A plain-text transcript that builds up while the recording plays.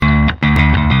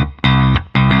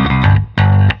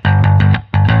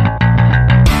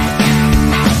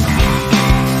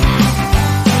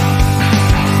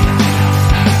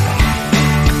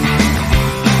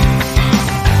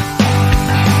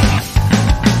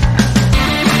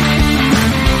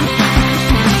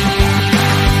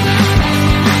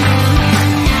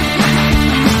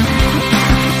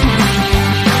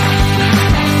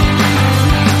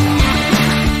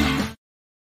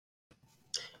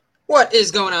What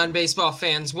is going on, baseball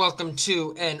fans? Welcome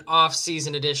to an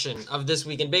off-season edition of This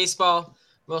Week in Baseball,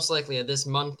 most likely a This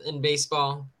Month in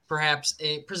Baseball, perhaps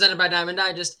presented by Diamond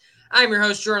Digest. I'm your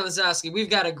host, Jordan Lazowski. We've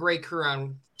got a great crew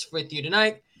on with you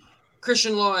tonight.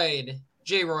 Christian Lloyd,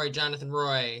 Jay Roy, Jonathan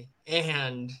Roy,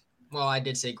 and, well, I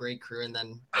did say great crew, and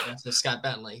then also Scott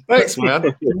Bentley. Thanks, man.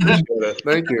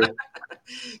 Thank you.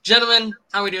 Gentlemen,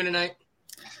 how are we doing tonight?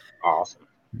 Awesome.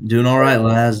 Doing all right,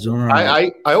 Laz. Doing all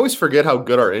right. I always forget how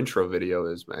good our intro video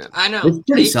is, man. I know. It's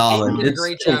pretty solid. Peyton did a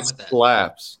great job with that.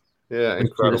 Slaps. Yeah,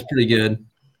 incredible. It's pretty good.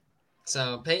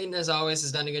 So Peyton, as always,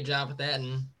 has done a good job with that,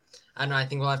 and I don't know. I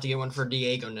think we'll have to get one for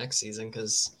Diego next season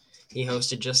because he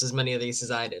hosted just as many of these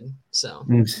as I did. So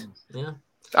yeah,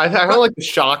 I kind of like the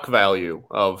shock value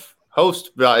of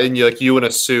host, and you in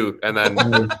a suit, and then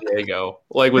Diego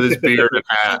like with his beard and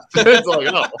hat. It's like,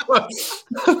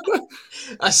 oh.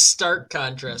 A stark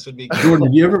contrast would be good. Jordan,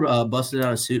 have you ever busted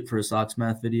out a suit for a Sox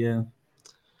Math video?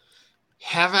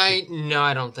 Have I? No,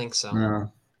 I don't think so.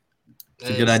 No.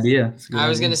 It's a good idea. I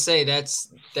was going to say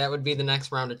that would be the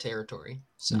next round of territory.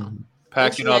 So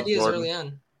packing up ideas early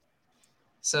on.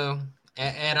 So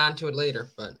add on to it later.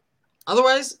 But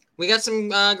otherwise, we got some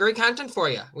great content for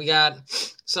you. We got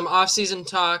some off-season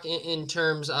talk in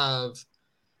terms of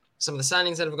some of the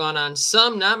signings that have gone on.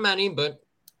 Some, not many, but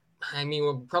I mean,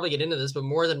 we'll probably get into this, but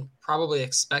more than probably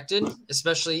expected,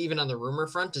 especially even on the rumor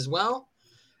front as well.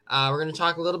 We're going to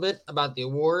talk a little bit about the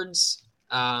awards.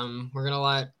 We're going to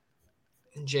let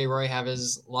Jay Roy have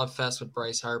his love fest with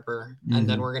Bryce Harper, and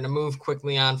then we're going to move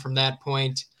quickly on from that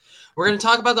point. We're going to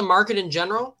talk about the market in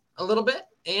general a little bit,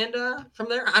 and from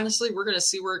there, honestly, we're going to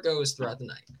see where it goes throughout the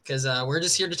night because we're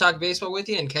just here to talk baseball with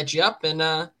you and catch you up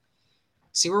and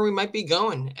see where we might be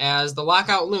going. As the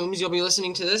lockout looms, you'll be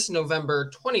listening to this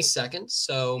November 22nd,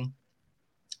 so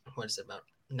what is it, about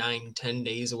 9-10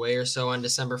 days away or so on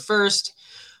December 1st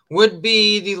would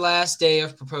be the last day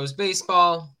of proposed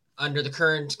baseball under the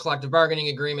current collective bargaining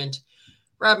agreement.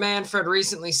 Rob Manfred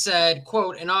recently said,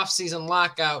 quote, an off-season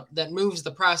lockout that moves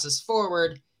the process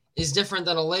forward is different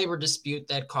than a labor dispute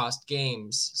that cost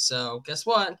games. So guess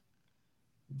what?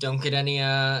 Don't get any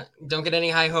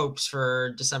high hopes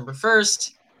for December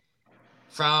 1st.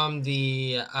 From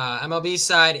the MLB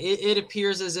side, it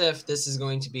appears as if this is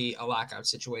going to be a lockout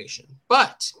situation.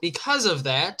 But because of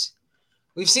that,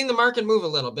 we've seen the market move a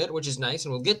little bit, which is nice,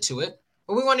 and we'll get to it.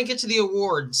 But we want to get to the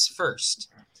awards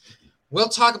first. We'll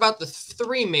talk about the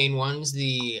three main ones,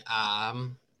 the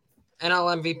NL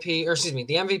MVP, or excuse me,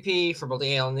 the MVP for both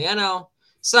the AL and the NL,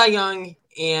 Cy Young,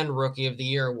 and Rookie of the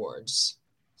Year awards.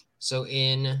 So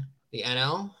in the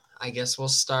NL, I guess we'll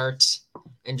start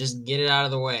and just get it out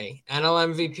of the way.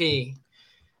 NL MVP,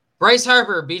 Bryce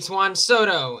Harper beats Juan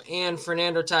Soto and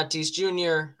Fernando Tatis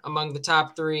Jr. among the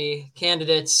top three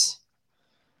candidates.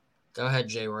 Go ahead,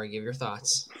 Jay Roy, give your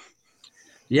thoughts.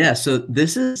 Yeah, so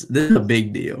this is a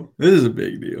big deal. This is a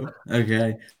big deal,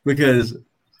 okay? Because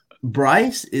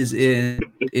Bryce is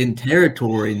in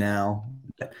territory now.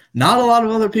 Not a lot of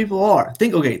other people are.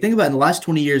 Think about it. In the last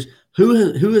 20 years,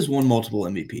 who has won multiple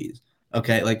MVPs?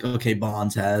 Okay,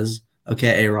 Bonds has.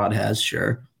 Okay, A-Rod has,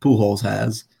 sure. Pujols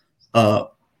has.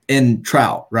 And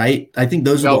Trout, right? I think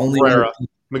those are the only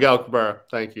Miguel Cabrera,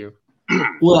 thank you.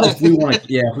 Well, if we want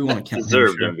to count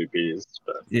deserved MVPs.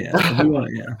 But. Yeah, if we want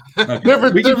to, yeah. Okay. Never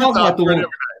talk thought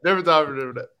for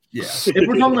different. Yeah, if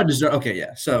we're talking about deserve, okay,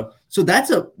 yeah. So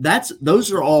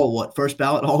those are all what, first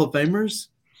ballot Hall of Famers.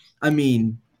 I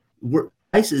mean,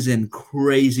 Bryce is in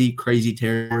crazy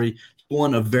territory. He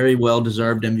won a very well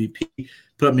deserved MVP.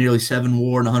 Put up nearly 7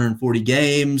 WAR in 140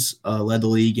 games. Led the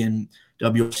league in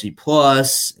WRC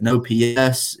plus, in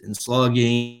OPS, in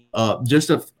slugging. Just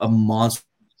a monster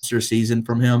season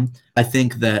from him. I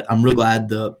think that I'm really glad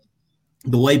the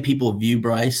way people view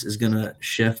Bryce is going to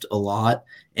shift a lot,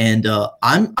 and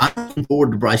I'm looking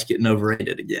forward to Bryce getting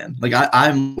overrated again. Like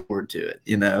I'm looking forward to it.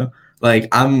 You know, like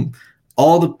I'm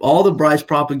all the Bryce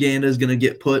propaganda is going to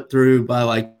get put through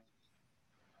by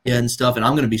and stuff, and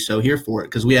I'm going to be so here for it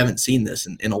because we haven't seen this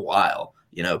in a while.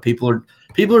 You know, people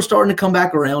are starting to come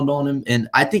back around on him, and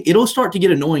I think it'll start to get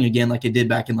annoying again, like it did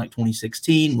back in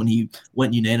 2016 when he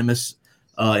went unanimous.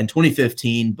 In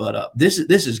 2015, but this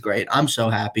is great. I'm so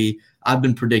happy. I've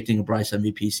been predicting a Bryce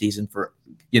MVP season for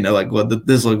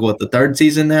the third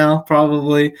season now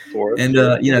probably, Fourth. And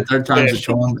third time's a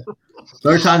charm.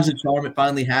 Third time's a charm. It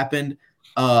finally happened.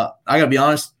 I gotta be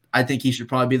honest. I think he should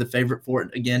probably be the favorite for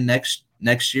it again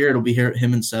next year. It'll be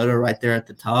him and Soto right there at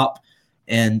the top.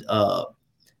 And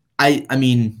I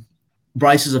mean,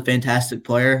 Bryce is a fantastic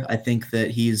player. I think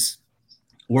that he's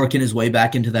working his way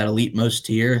back into that elite most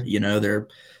tier. You know,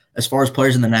 as far as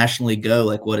players in the National League go,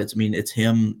 like it's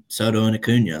him, Soto, and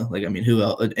Acuna. Like, I mean, who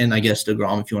else? And I guess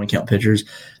DeGrom if you want to count pitchers.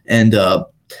 And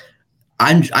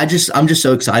I'm just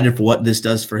so excited for what this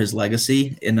does for his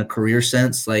legacy in a career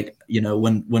sense. Like,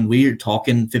 when we're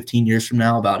talking 15 years from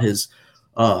now about his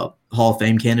Hall of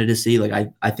Fame candidacy, like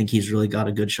I think he's really got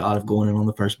a good shot of going in on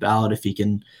the first ballot if he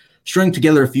can string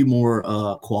together a few more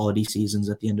quality seasons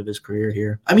at the end of his career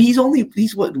here. I mean,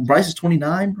 he's what, Bryce is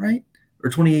 29, right? Or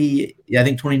 20, yeah, I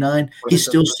think 29. He's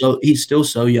still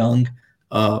so young.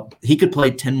 He could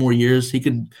play 10 more years. He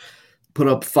could put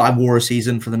up 5 WAR a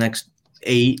season for the next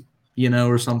 8,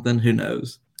 or something. Who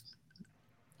knows?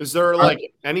 Is there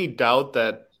any doubt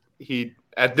that he,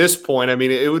 at this point, I mean,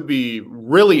 it would be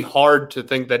really hard to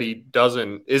think that he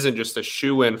isn't just a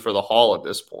shoe-in for the Hall at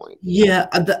this point. Yeah,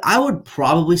 I would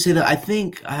probably say that. I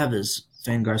think I have his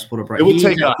Fangraphs pulled up right. It would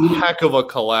take a heck of a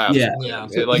collapse. Yeah.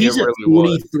 He's at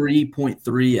 43.3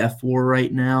 F4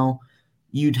 right now.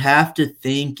 You'd have to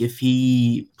think if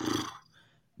he,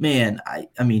 man,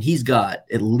 I mean, he's got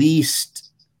at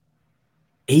least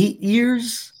 8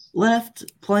 years left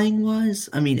playing wise.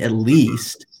 I mean, at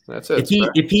least. That's it.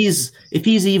 If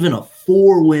he's even a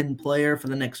 4-win player for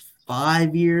the next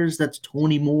 5 years, that's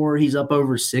 20 more. He's up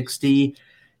over 60.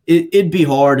 It'd be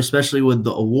hard, especially with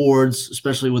the awards,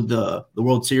 especially with the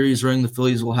World Series ring the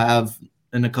Phillies will have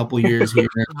in a couple years here.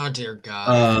 Oh dear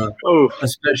God!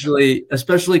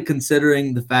 Especially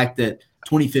considering the fact that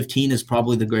 2015 is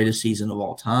probably the greatest season of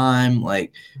all time.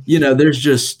 Like, there's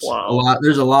just a lot.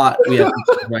 There's a lot we have to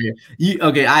talk about here.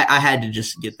 Okay, I had to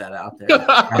just get that out there.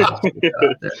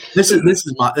 This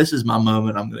is my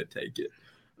moment. I'm going to take it.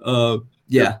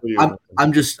 Yeah,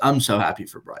 I'm so happy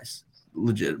for Bryce.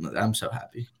 Legitimately, I'm so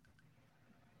happy.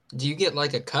 Do you get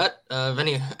like a cut of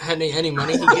any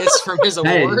money he gets from his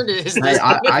award?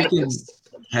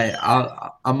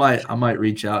 I might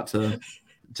reach out to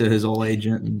his old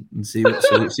agent and see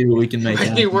what we can make.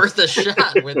 Might be worth a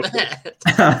shot with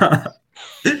that.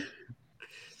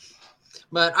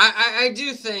 But I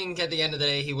do think at the end of the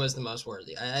day he was the most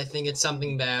worthy. I think it's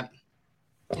something that,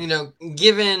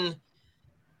 given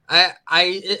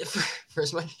for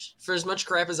as much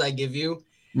crap as I give you,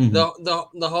 mm-hmm.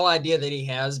 the whole idea that he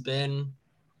has been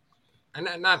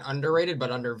not underrated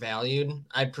but undervalued,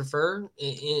 I prefer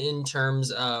in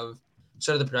terms of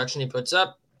sort of the production he puts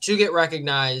up to get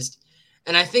recognized.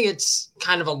 And I think it's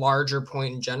kind of a larger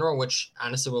point in general, which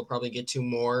honestly we'll probably get to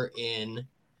more in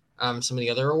some of the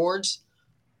other awards.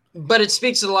 But it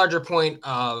speaks to the larger point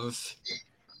of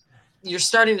you're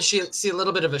starting to see a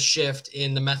little bit of a shift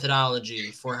in the methodology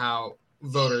for how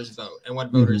voters vote and what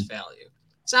voters value.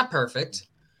 It's not perfect,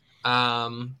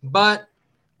 but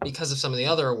because of some of the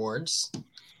other awards,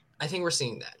 I think we're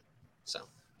seeing that. So,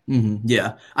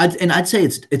 yeah, I'd say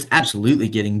it's absolutely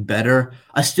getting better.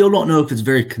 I still don't know if it's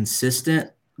very consistent,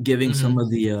 given some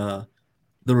of the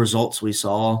results we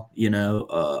saw.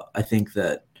 I think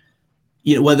that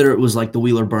whether it was like the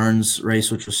Wheeler Burns race,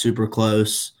 which was super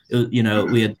close. We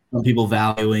had some people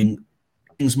valuing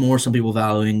things more, some people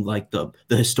valuing like the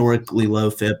historically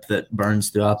low FIP that Burns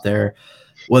threw out there,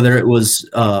 whether it was,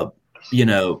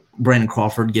 Brandon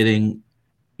Crawford getting,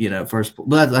 first.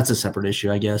 Well, that's a separate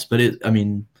issue, I guess. But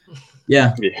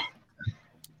yeah.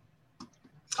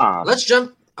 Let's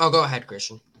jump. Oh, go ahead,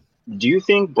 Christian. Do you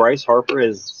think Bryce Harper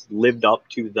has lived up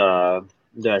to the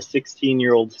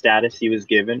 16-year-old status he was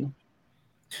given?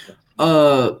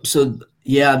 So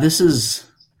yeah, this is.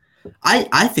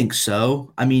 I think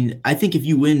so. I mean, I think if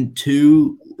you win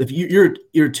if you're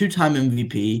a 2-time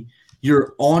MVP,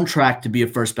 you're on track to be a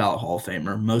first ballot Hall of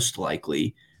Famer, most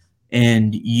likely.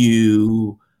 And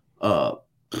I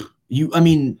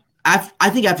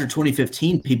think after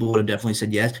 2015, people would have definitely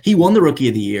said yes. He won the Rookie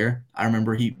of the Year. I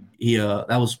remember he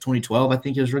that was 2012. I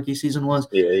think his rookie season was.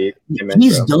 Yeah,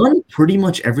 he's done pretty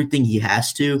much everything he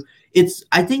has to.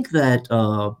 I think that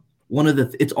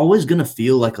it's always going to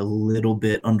feel like a little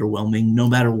bit underwhelming no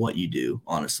matter what you do,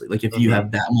 honestly. Like if you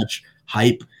have that much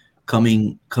hype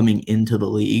coming into the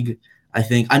league,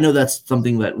 I know that's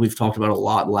something that we've talked about a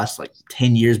lot the last like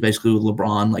 10 years, basically with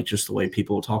LeBron, like just the way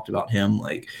people talked about him.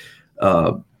 Like,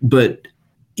 but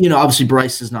obviously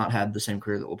Bryce has not had the same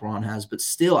career that LeBron has, but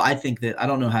still, I think that I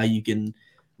don't know how you can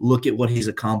look at what he's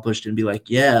accomplished and be like,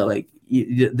 yeah, like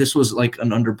this was like an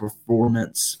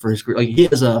underperformance for his career. Like he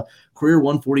has a career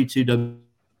 142 W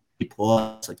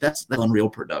plus, like that's unreal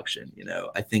production.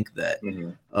 I think that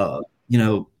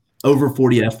over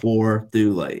 40 F4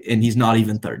 through and he's not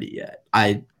even 30 yet.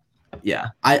 I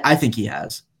think he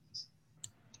has.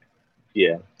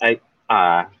 Yeah,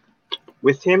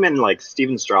 with him and like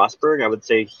Steven Strasburg, I would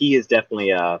say he has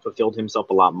definitely fulfilled himself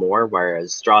a lot more.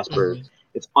 Whereas Strasburg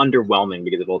it's underwhelming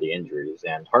because of all the injuries.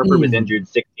 And Harper was injured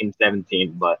 16,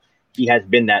 17, but he has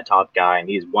been that top guy, and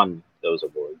he's won those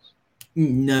awards.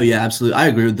 No, yeah, absolutely. I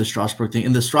agree with the Strasburg thing.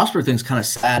 And the Strasburg thing is kind of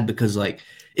sad because, like,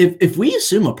 if we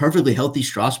assume a perfectly healthy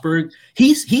Strasburg,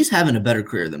 he's having a better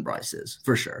career than Bryce is,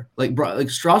 for sure. Like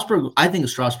Strasburg, I think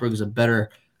Strasburg is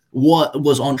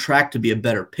was on track to be a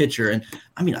better pitcher. And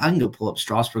I mean, I can go pull up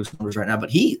Strasburg's numbers right now,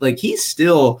 but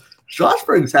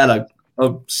Strasburg's had a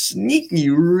sneaky,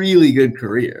 really good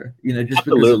career. Just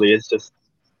absolutely. It's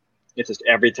just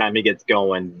every time he gets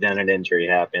going, then an injury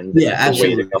happens. Yeah,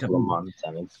 absolutely. Wait a couple of months,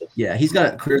 and it's just... Yeah, he's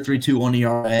got a career 3.21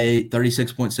 ERA,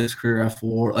 36.6 career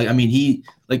F4. Like, I mean,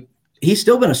 he's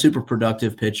still been a super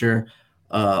productive pitcher.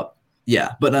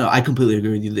 Yeah, but no, I completely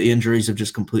agree with you. The injuries have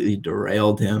just completely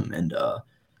derailed him, and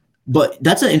but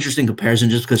that's an interesting comparison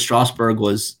just because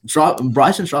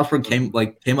Bryce and Strasburg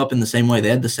came up in the same way. They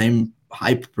had the same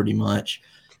hype pretty much,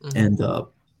 and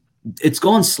it's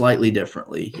gone slightly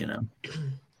differently,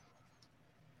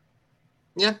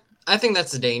 Yeah, I think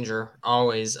that's the danger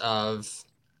always of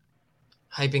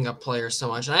hyping up players so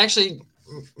much. And I actually,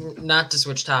 not to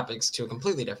switch topics to a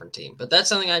completely different team, but that's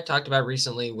something I talked about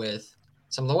recently with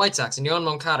some of the White Sox and Yoan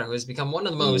Moncada, who has become one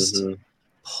of the most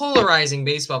polarizing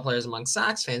baseball players among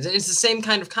Sox fans. And it's the same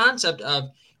kind of concept of,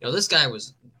 this guy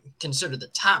was considered the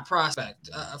top prospect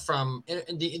from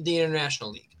the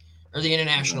International League or the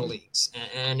international leagues.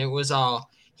 And it was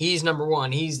all, he's number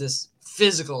one. He's this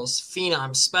physical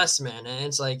phenom specimen. And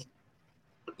it's like,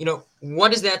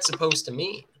 what is that supposed to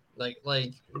mean? Like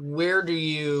where do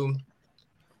you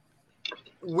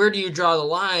draw the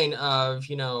line of,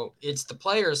 it's the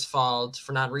player's fault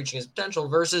for not reaching his potential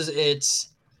versus it's,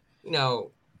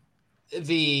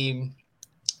 the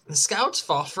scout's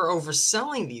fault for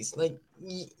overselling these. Like,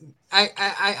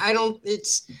 I don't,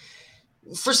 it's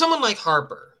for someone like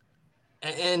Harper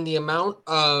and the amount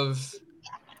of,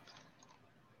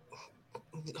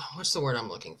 what's the word I'm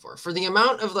looking for the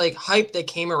amount of like hype that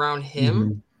came around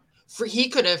him, he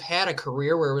could have had a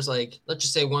career where it was like, let's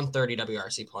just say 130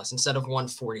 WRC plus instead of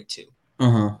 142.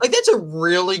 Like, that's a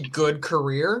really good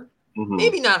career.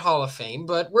 Maybe not Hall of Fame,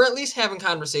 but we're at least having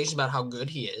conversations about how good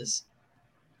he is.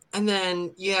 And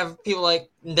then you have people like,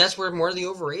 that's where more of the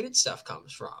overrated stuff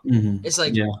comes from. It's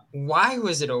like, why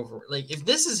was it over? Like, if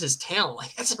this is his talent,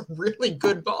 like, that's a really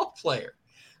good ball player.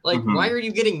 Like, why are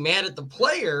you getting mad at the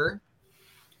player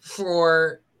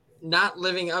for not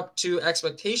living up to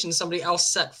expectations somebody else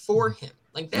set for him?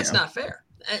 Like, that's not fair.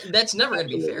 That's never going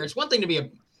to be fair. It's one thing to be a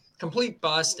complete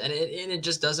bust and it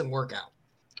just doesn't work out.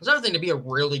 It's another thing to be a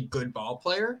really good ball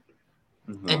player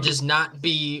and just not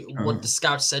be what the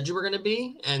scouts said you were going to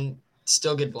be and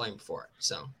still get blamed for it.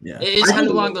 So it's kind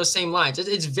of along those same lines.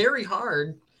 It's very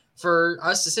hard for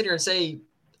us to sit here and say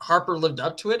Harper lived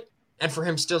up to it and for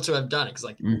him still to have done it.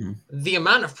 Because the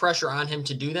amount of pressure on him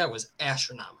to do that was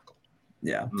astronomical.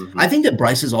 Yeah. I think that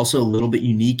Bryce is also a little bit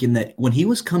unique in that when he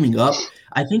was coming up,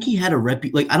 I think he had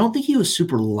I don't think he was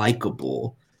super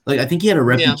likable. Like, I think he had a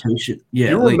reputation. Yeah.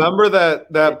 You remember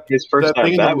that his first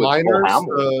thing in the minors?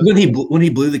 When he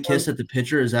blew the kiss at the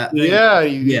pitcher, is that thing? Yeah.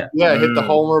 Hit the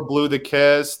homer, blew the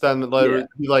kiss. Then blew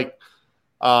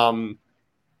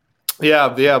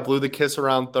the kiss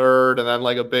around third, and then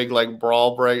like a big like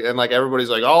brawl break, and like everybody's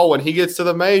like, oh, when he gets to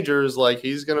the majors, like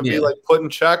he's gonna be like put in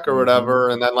check or whatever.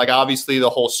 And then like obviously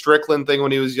the whole Strickland thing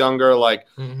when he was younger, like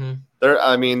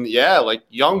like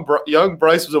young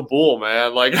Bryce was a bull,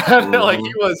 man. Like like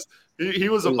he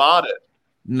was about it.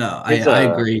 No, I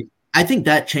agree. I think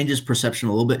that changes perception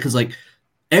a little bit because like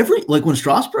when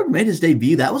Strasburg made his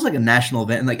debut, that was like a national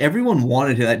event, and like everyone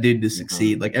wanted that dude to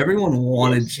succeed. Like everyone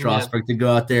wanted Strasburg to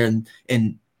go out there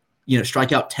and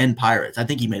strike out 10 Pirates. I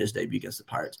think he made his debut against the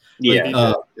Pirates.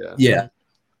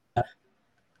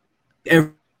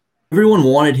 Everyone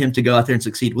wanted him to go out there and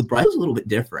succeed. With Bryce, it was a little bit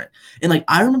different. And like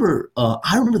I remember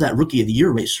that Rookie of the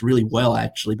Year race really well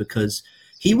actually because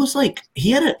he was like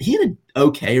he had an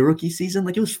okay rookie season.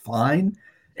 Like it was fine.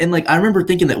 And like I remember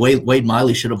thinking that Wade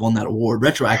Miley should have won that award.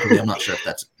 Retroactively, I'm not sure if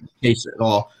that's the case at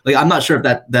all. Like I'm not sure if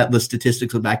that the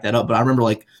statistics would back that up. But I remember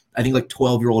I think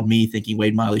 12-year-old me thinking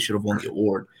Wade Miley should have won the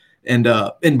award, and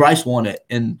Bryce won it.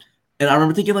 And I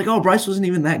remember thinking like, oh, Bryce wasn't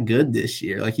even that good this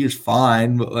year. Like he was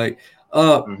fine, but like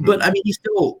but I mean he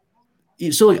still.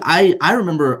 So like I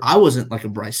remember I wasn't like a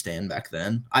Bryce stan back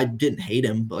then. I didn't hate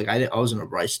him, but like I wasn't a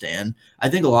Bryce stan. I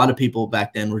think a lot of people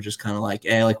back then were just kind of like,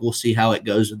 hey, like we'll see how it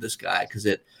goes with this guy because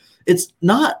it's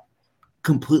not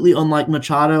completely unlike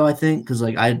Machado. I think because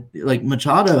like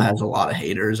Machado has a lot of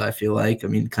haters. I feel like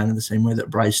kind of the same way that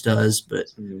Bryce does, but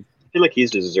I feel like he's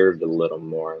deserved a little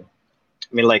more.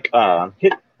 I mean, like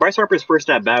Bryce Harper's first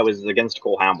at bat was against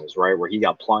Cole Hamels, right, where he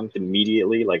got plunked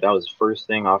immediately. Like that was his first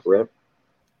thing off rip.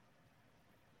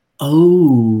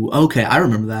 Oh, okay. I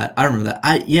remember that.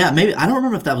 Maybe I don't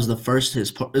remember if that was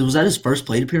was that his first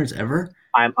plate appearance ever?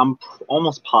 I'm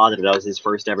almost positive that was his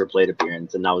first ever plate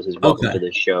appearance, and that was his welcome to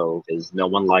the show because no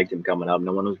one liked him coming up.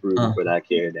 No one was rooting for that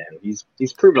kid, and he's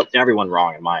proved everyone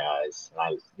wrong in my eyes. And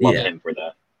I love him for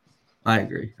that. I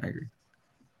agree.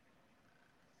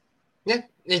 Yeah,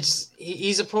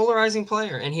 he's a polarizing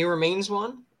player, and he remains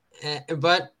one.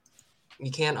 But you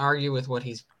can't argue with what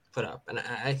he's put up, and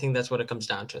I think that's what it comes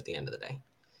down to at the end of the day.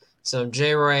 So,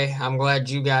 J-Roy, I'm glad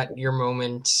you got your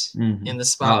moment in the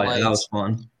spotlight. Oh, yeah, that was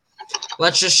fun.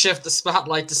 Let's just shift the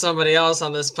spotlight to somebody else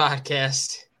on this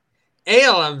podcast.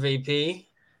 AL MVP,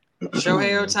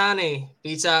 Shohei Ohtani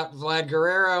beats out Vlad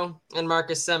Guerrero and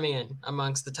Marcus Semien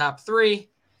amongst the top three.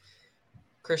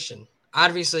 Christian,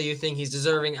 obviously you think he's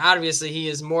deserving. Obviously he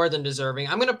is more than deserving.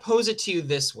 I'm going to pose it to you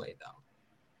this way,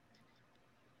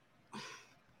 though,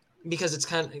 because it's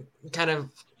kind of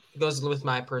goes with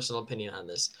my personal opinion on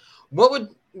this. What would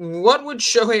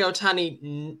Shohei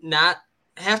Ohtani not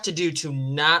have to do to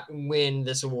not win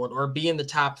this award or be in the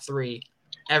top three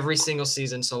every single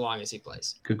season so long as he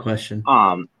plays? Good question.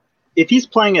 If he's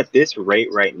playing at this rate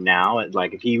right now,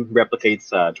 like if he replicates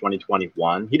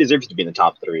 2021, he deserves to be in the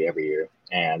top three every year.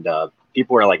 And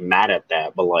people are like mad at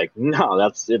that, but like no,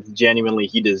 it's genuinely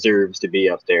he deserves to be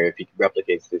up there if he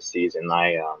replicates this season.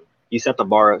 He set the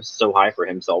bar so high for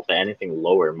himself that anything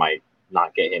lower might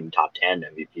not get him top 10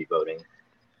 MVP voting.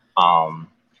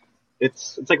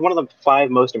 It's like one of the 5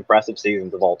 most impressive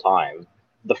seasons of all time.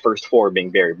 The first 4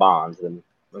 being Barry Bonds and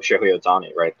Shohei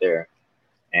Ohtani right there.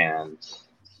 And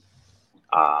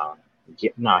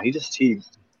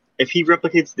if he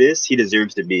replicates this, he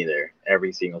deserves to be there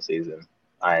every single season.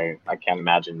 I can't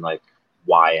imagine like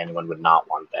why anyone would not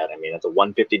want that. I mean, it's a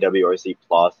 150 WRC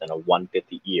plus and a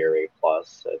 150 ERA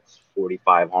plus. It's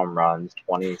 45 home runs,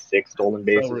 26 stolen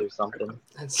bases or something.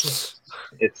 It's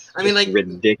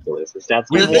ridiculous. The stats.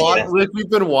 We've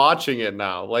been watching it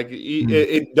now. Like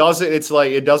it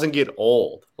doesn't get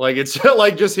old. Like it's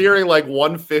like just hearing like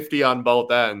 150 on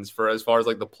both ends for as far as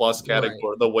like the plus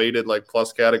category, the weighted like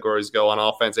plus categories go on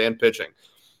offense and pitching.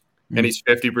 And he's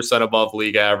 50% above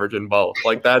league average in both.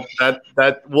 Like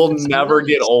that will never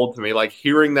get old to me. Like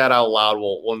hearing that out loud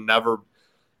will never.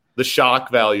 The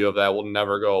shock value of that will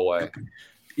never go away.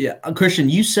 Yeah, Christian,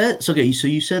 you said so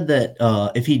you said that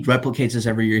if he replicates this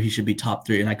every year, he should be top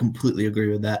 3, and I completely agree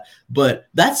with that. But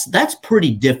that's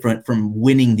pretty different from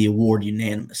winning the award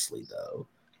unanimously, though.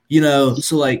 You know,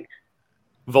 so like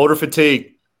voter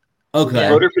fatigue. Okay,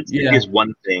 voter fatigue is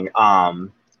one thing.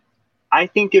 I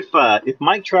think if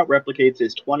Mike Trout replicates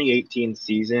his 2018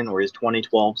 season or his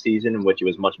 2012 season, in which he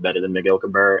was much better than Miguel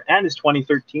Cabrera, and his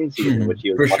 2013 season, in which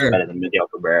he was much better than Miguel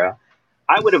Cabrera,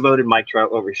 I would have voted Mike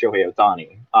Trout over Shohei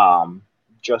Ohtani.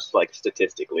 Just like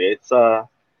statistically, it's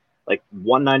like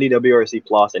 190 WRC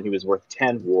plus, and he was worth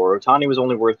 10 WAR. Ohtani was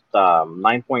only worth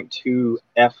 9.2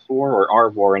 F4 or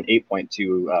RVOR and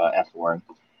 8.2 F4,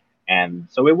 and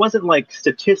so it wasn't like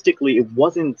statistically, it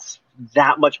wasn't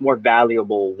that much more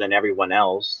valuable than everyone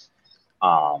else.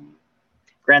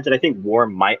 Granted, I think WAR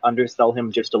might undersell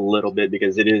him just a little bit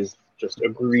because it is just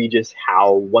egregious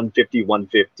how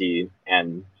 150,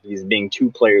 and he's being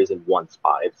 2 players in one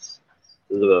spot.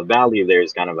 The value there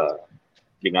is kind of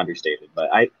being understated, but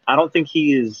I don't think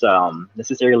he is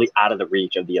necessarily out of the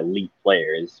reach of the elite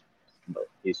players, but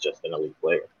he's just an elite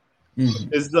player.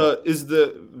 Mm-hmm. Is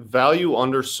the value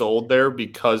undersold there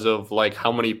because of like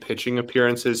how many pitching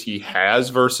appearances he has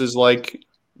versus like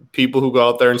people who go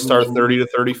out there and start 30 to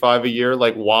 35 a year?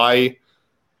 Like why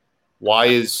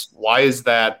is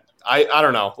that? I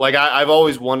don't know. Like I've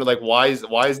always wondered like why is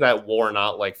that WAR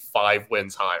not like 5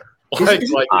 wins higher? Like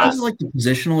the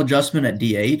positional adjustment at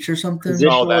DH or something?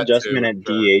 Positional adjustment at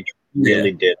DH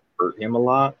really did hurt him a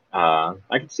lot. I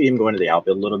could see him going to the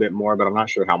outfield a little bit more, but I'm not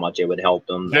sure how much it would help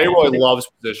him. J-Roy loves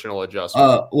positional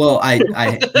adjustment.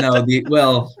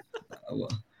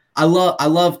 I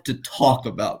love to talk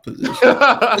about position.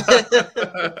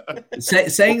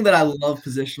 Saying that I love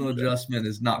positional adjustment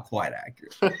is not quite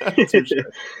accurate.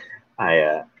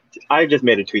 I just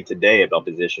made a tweet today about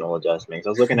positional adjustments. I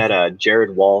was looking at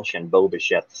Jared Walsh and Bo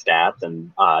Bichette's stats,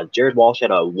 and Jared Walsh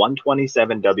had a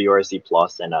 127 WRC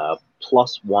plus and a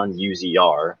 +1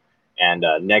 UZR and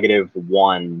a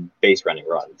 -1 base running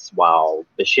runs, while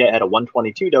Bichette had a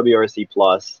 122 WRC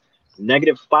plus,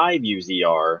 -5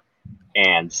 UZR,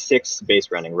 and 6 base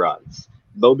running runs.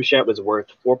 Bo Bichette was worth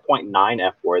 4.9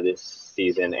 F4 this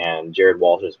season, and Jared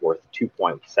Walsh is worth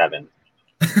 2.7.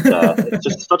 It's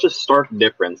just such a stark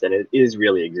difference, and it is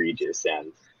really egregious.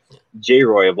 And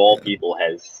J-Roy, of all people,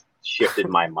 has shifted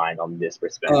my mind on this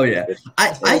perspective. Oh yeah,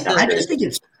 I just think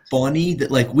it's funny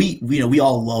that like we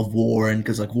all love Warren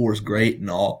because like War is great and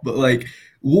all, but like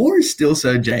War is still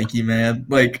so janky, man.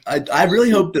 Like I really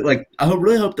hope that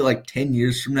really hope that like 10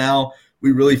 years from now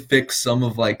we really fix some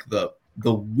of like the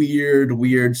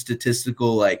weird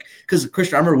statistical like because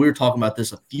Christian, I remember we were talking about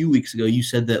this a few weeks ago. You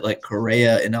said that like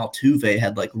Correa and Altuve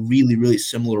had like really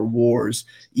similar WARs,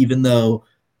 even though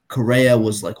Correa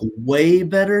was like way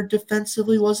better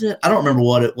defensively, wasn't it? I don't remember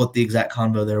what the exact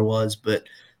combo there was, but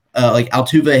like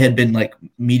Altuve had been like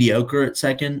mediocre at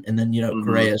second, and then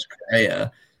Correa's Correa,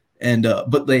 and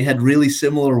but they had really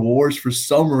similar WARs for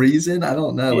some reason. I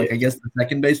don't know. Like I guess the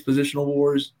second base positional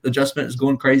WARs adjustment is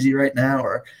going crazy right now,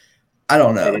 or I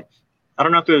don't know. I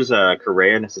don't know if it was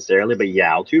Correa necessarily, but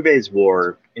yeah, Altuve's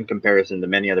WAR in comparison to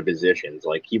many other positions,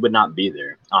 like he would not be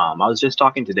there. I was just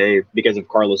talking today because of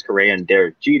Carlos Correa and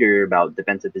Derek Jeter about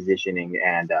defensive positioning,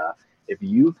 and if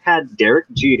you had Derek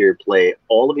Jeter play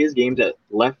all of his games at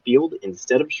left field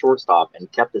instead of shortstop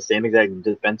and kept the same exact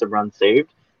defensive run saved,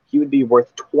 he would be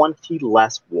worth 20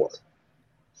 less WAR. So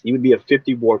he would be a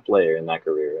 50 WAR player in that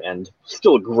career, and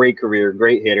still a great career,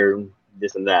 great hitter,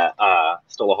 this and that,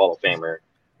 still a Hall of Famer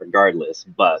regardless,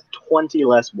 but 20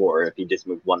 less WAR if he just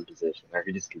moved one position, or if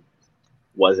he just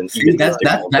wasn't.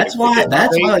 That's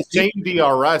why same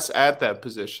DRS at that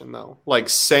position though, like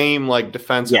same like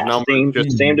defensive number,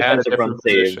 same defensive run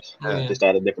saved, just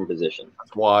at a different position.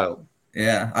 That's wild.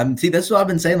 Yeah, that's what I've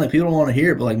been saying. Like people don't want to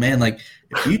hear it, but like man, like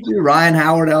if you do Ryan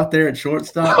Howard out there at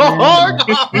shortstop, man,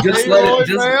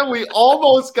 man, we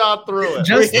almost got through it.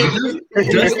 Just let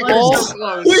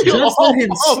him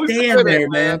stand there,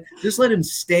 man. Just let him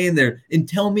stand there and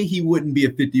tell me he wouldn't be a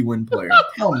 50-win player.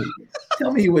 Tell me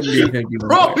he wouldn't be a 50-win player.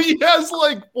 Bro, he has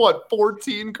like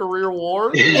 14 career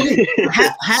WARs.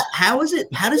 How does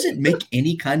it make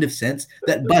any kind of sense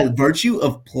that by virtue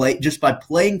of by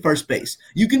playing first base,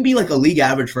 you can be like a league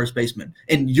average first baseman,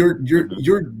 and your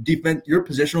defense, your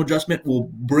positional adjustment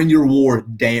will bring your WAR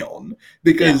down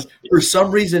because for some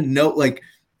reason, how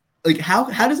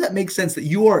does that make sense that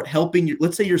you are helping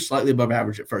let's say you're slightly above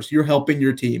average at first, you're helping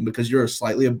your team because you're a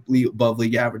slightly above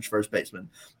league average first baseman,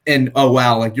 and oh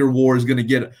wow, like your WAR is going to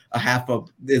get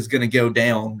is going to go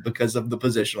down because of the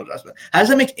positional adjustment. How does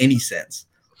that make any sense?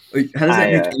 How does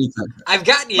that make any sense? I've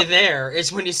gotten you there.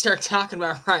 It's when you start talking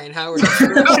about Ryan Howard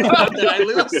that I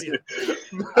lose you.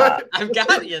 I've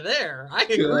got you there. I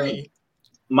agree.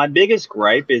 My biggest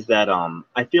gripe is that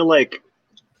I feel like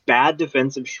bad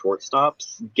defensive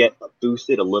shortstops get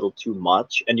boosted a little too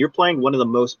much, and you're playing one of the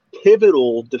most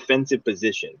pivotal defensive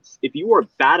positions. If you are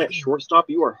bad at shortstop,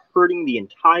 you are hurting the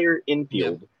entire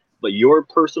infield. But your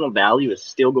personal value is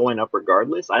still going up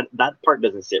regardless. That part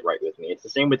doesn't sit right with me. It's the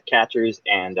same with catchers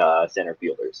and center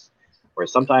fielders, where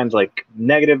sometimes like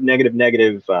negative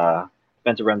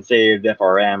defensive run saved,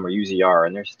 FRM, or UZR,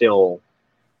 and they're still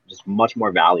just much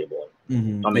more valuable.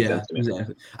 That makes sense to me.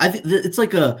 Exactly. I think it's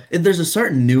like there's a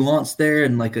certain nuance there,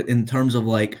 and like in terms of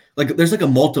like there's like a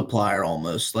multiplier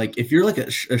almost. Like if you're like a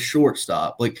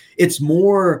shortstop, like it's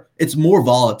more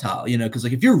volatile, because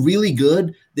like if you're really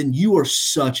good, then you are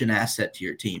such an asset to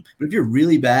your team. But if you're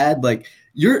really bad, like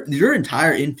your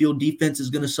entire infield defense is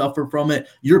going to suffer from it.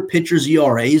 Your pitchers'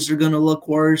 ERAs are going to look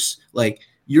worse. Like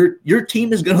your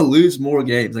team is going to lose more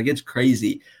games. Like it's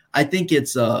crazy. I think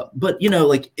it's but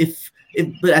like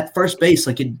but at first base,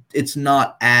 like it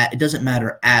doesn't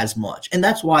matter as much, and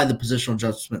that's why the positional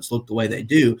adjustments look the way they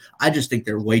do. I just think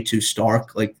they're way too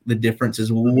stark. Like the difference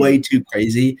is way too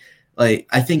crazy. Like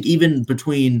I think even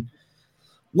between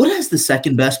what has the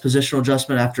second best positional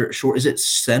adjustment after short? Is it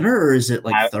center or is it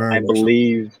like third? I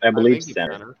believe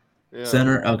center. Yeah.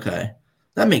 Center. Okay,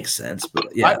 that makes sense.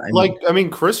 But yeah,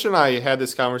 Christian and I had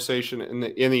this conversation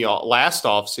in the last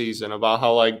off season about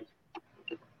how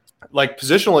like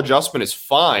positional adjustment is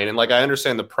fine, and like I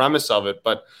understand the premise of it,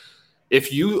 but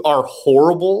if you are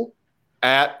horrible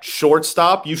at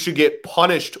shortstop, you should get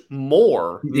punished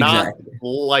more, not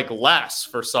like less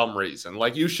for some reason.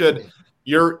 Like you should,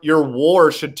 your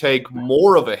WAR should take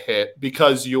more of a hit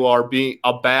because you are being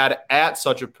bad at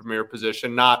such a premier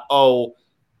position, not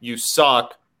you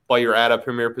suck, but you're at a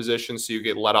premier position, so you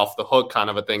get let off the hook kind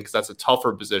of a thing because that's a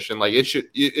tougher position. Like it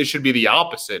should be the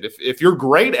opposite. If you're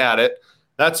great at it,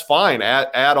 that's fine.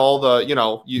 Add all the,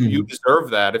 you deserve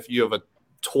that. If you have a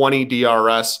 20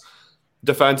 DRS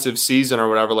defensive season or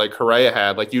whatever, like Correa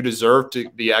had, like you deserve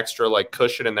the extra like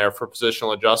cushion in there for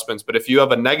positional adjustments. But if you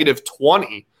have a negative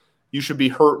 20, you should be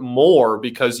hurt more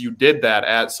because you did that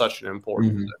at such an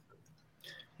important position.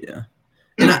 Yeah.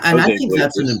 And I think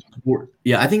that's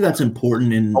I think that's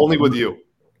important in only with you.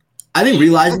 I think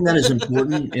realizing that is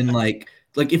important in like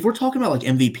if we're talking about like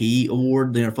MVP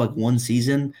award, for like one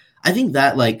season, I think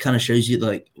that like kind of shows you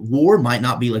like WAR might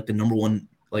not be like the number one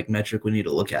like metric we need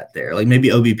to look at there. Like maybe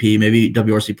OBP, maybe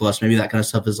WRC plus, maybe that kind of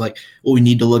stuff is like what we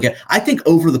need to look at. I think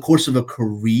over the course of a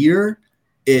career,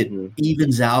 it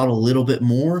evens out a little bit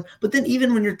more. But then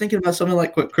even when you're thinking about something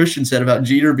like what Christian said about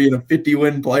Jeter being a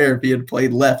 50-win player if he had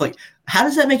played left, like how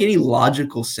does that make any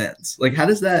logical sense? Like how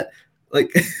does that like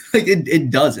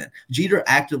it doesn't. Jeter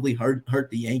actively hurt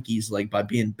the Yankees like by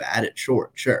being bad at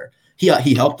short. Sure.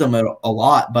 He helped them a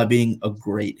lot by being a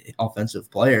great offensive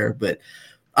player, but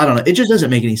I don't know. It just doesn't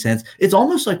make any sense. It's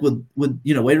almost like with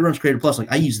weighted runs created plus.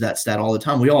 Like I use that stat all the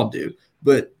time. We all do.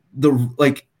 But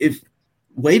if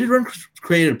weighted runs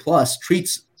created plus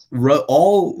treats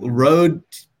all road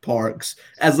parks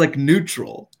as like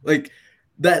neutral,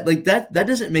 that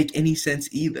doesn't make any sense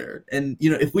either. And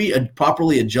if we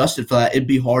properly adjusted for that, it'd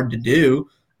be hard to do.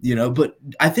 But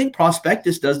I think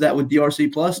Prospectus does that with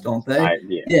DRC plus, don't they?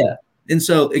 Yeah. And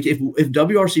so if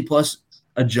WRC plus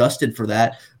adjusted for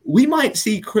that, we might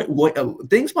see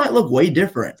things might look way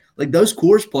different. Like those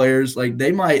Coors players, like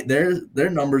they might their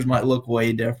numbers might look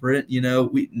way different.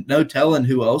 No telling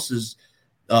who else's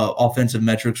offensive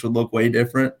metrics would look way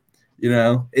different.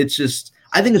 It's just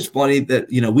I think it's funny that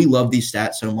we love these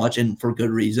stats so much and for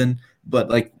good reason, but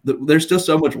like there's still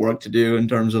so much work to do in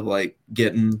terms of like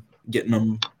getting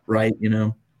them right.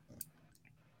 Yeah.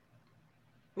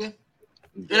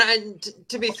 And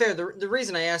to be fair, the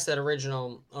reason I asked that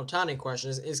original Ohtani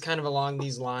question is kind of along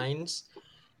these lines,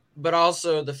 but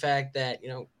also the fact that,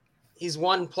 he's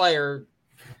one player.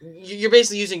 You're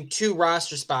basically using two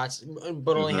roster spots,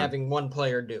 but only having one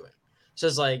player do it. So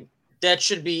it's like that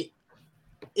should be,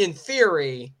 in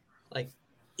theory, like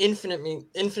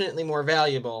infinitely more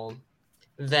valuable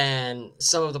than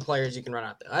some of the players you can run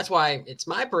out there. That's why it's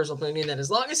my personal opinion that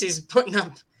as long as he's putting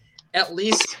up at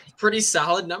least pretty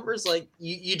solid numbers, like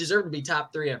you deserve to be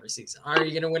top 3 every season. Are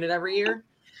you going to win it every year?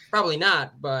 Probably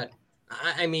not. But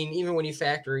I mean, even when you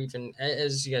factor, even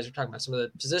as you guys are talking about some of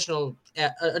the positional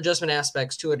adjustment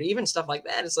aspects to it, even stuff like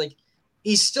that, it's like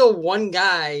he's still one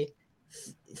guy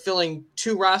filling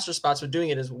 2 roster spots, but doing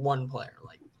it as one player.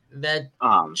 Like that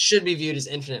should be viewed as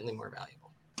infinitely more valuable.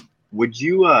 Would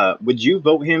you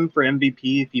vote him for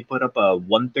MVP if he put up a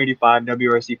 135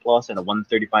 WRC plus and a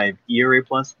 135 ERA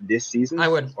plus this season? I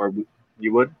would. Or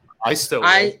you would? I still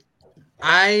would.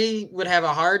 I would have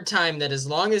a hard time that as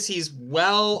long as he's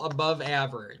well above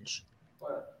average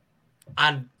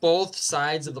on both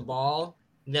sides of the ball,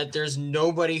 that there's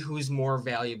nobody who's more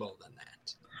valuable than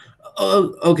that.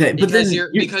 Oh, okay. Because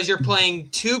you're playing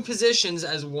 2 positions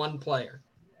as one player.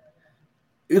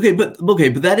 Okay, but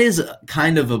that is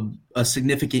kind of a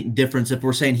significant difference if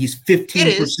we're saying he's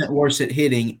 15% worse at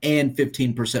hitting and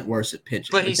 15% worse at pitching.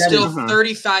 But he's still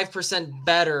 35%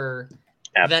 better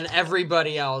than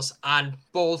everybody else on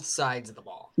both sides of the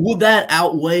ball. Will that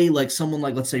outweigh like someone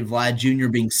like, let's say, Vlad Jr.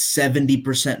 being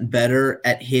 70% better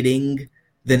at hitting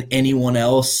than anyone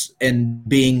else and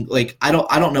being like I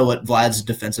don't know what Vlad's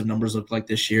defensive numbers look like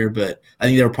this year, but I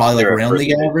think they were probably like around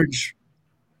league average.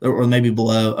 Or maybe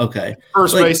below. Okay.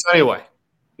 First base anyway.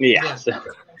 Yeah.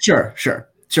 Sure.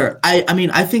 I mean,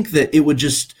 I think that it would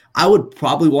I would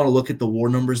probably want to look at the WAR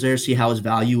numbers there, see how his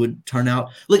value would turn out.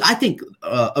 Like, I think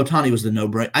Ohtani was the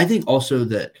no-brainer. I think also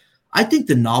that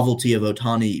the novelty of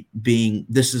Ohtani being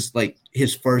this is like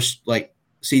his first like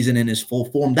season in his full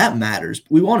form, that matters.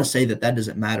 We want to say that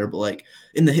doesn't matter, but like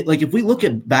if we look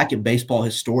back at baseball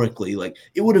historically, like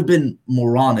it would have been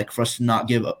moronic for us to not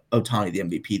give Ohtani the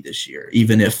MVP this year,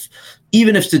 even if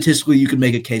statistically you could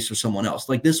make a case for someone else.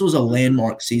 Like this was a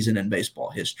landmark season in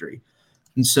baseball history,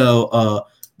 and so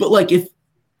but like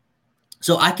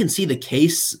I can see the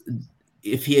case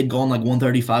if he had gone like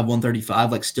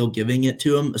 135, like still giving it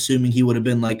to him, assuming he would have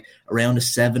been like around a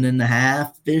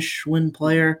 7.5-ish win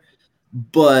player.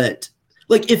 But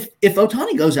like if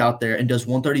Ohtani goes out there and does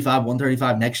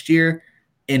 135 next year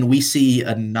and we see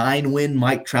a 9-win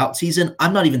Mike Trout season,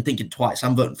 I'm not even thinking twice.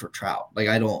 I'm voting for Trout. Like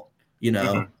I don't,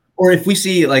 or if we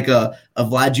see like a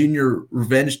Vlad Jr.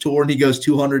 revenge tour and he goes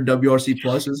 200 WRC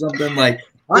plus or something, like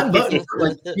I'm voting for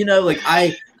like,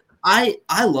 I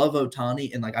love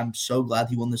Ohtani and like I'm so glad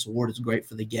he won this award. It's great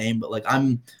for the game, but like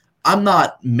I'm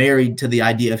not married to the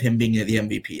idea of him being the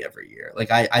MVP every year. Like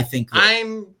I think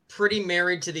I'm pretty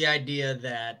married to the idea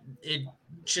that it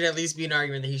should at least be an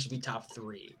argument that he should be top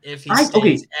 3 if he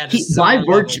stays at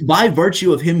a by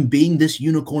virtue of him being this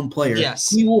unicorn player. Yes,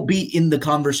 he will be in the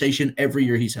conversation every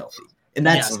year he's healthy, and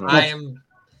that's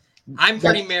I'm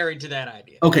pretty married to that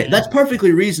idea. Okay, that's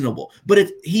perfectly reasonable. But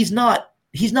if he's not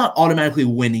he's not automatically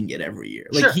winning it every year.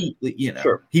 Like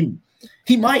Sure. he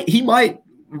might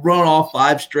run off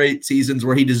 5 straight seasons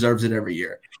where he deserves it every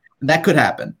year. That could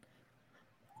happen.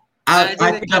 I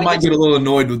think I might get a little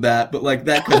annoyed with that, but like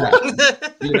that could happen.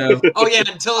 Oh yeah,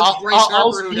 until it's Bryce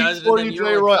Harper who does it. For you,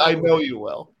 J. Roy, I know you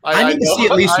will. I need to see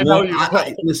at least one.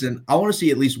 Listen, I want to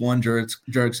see at least one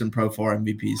Jurickson Pro 4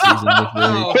 MVP season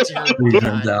before he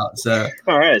turns out. So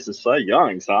all right, so Cy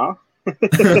Young's, huh? Yeah,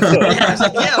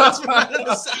 let's move on to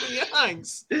the Cy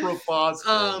Youngs.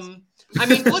 I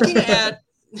mean,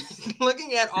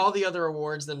 looking at all the other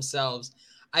awards themselves,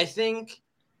 I think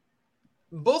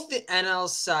both the NL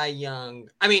Cy Young,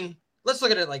 I mean, let's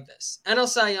look at it like this. NL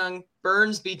Cy Young,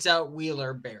 Burns beats out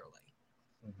Wheeler barely.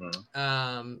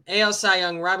 Mm-hmm. AL Cy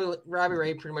Young, Robbie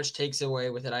Ray pretty much takes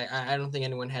away with it. I don't think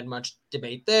anyone had much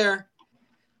debate there.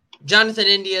 Jonathan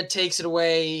India takes it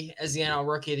away as the NL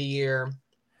Rookie of the Year.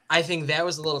 I think that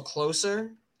was a little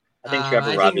closer. I think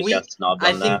Trevor Rogers got snubbed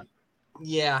on that.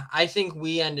 Yeah, I think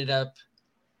we ended up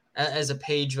as a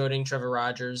page voting Trevor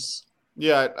Rogers.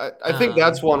 Yeah, I think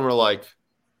that's one where like,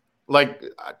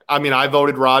 I mean, I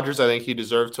voted Rogers. I think he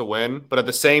deserved to win, but at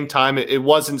the same time, it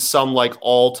wasn't some like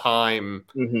all time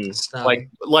I'm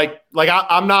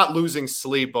not losing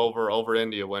sleep over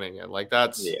India winning it. Like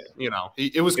that's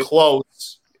it was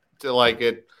close to like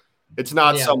it. It's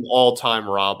not some all time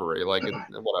robbery. Like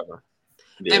whatever.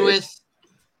 Yeah. And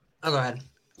go ahead.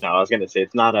 No, I was gonna say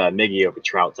it's not a Miggy over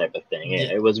Trout type of thing.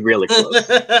 Yeah. It was really close.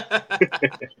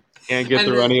 Can't get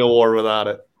through any award without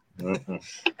it. Mm-hmm.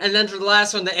 And then for the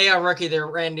last one, the AL Rookie there,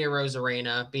 Randy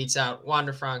Arozarena beats out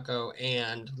Wander Franco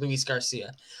and Luis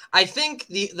Garcia. I think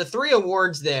the 3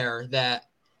 awards there that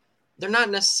they're not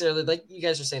necessarily, like you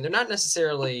guys are saying, they're not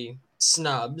necessarily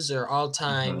snubs or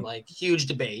all-time like huge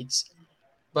debates,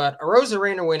 but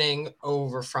Arozarena winning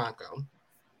over Franco,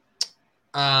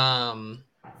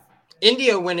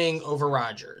 India winning over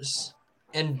Rogers,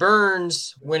 and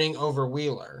Burns winning over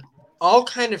Wheeler all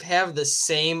kind of have the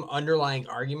same underlying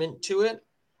argument to it.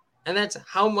 And that's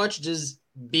how much does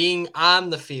being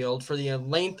on the field for the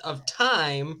length of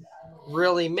time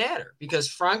really matter? Because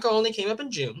Franco only came up in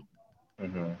June.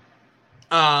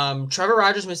 Mm-hmm. Trevor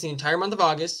Rogers missed the entire month of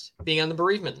August, being on the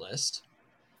bereavement list.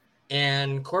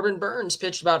 And Corbin Burns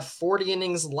pitched about 40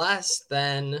 innings less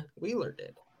than Wheeler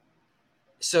did.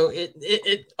 So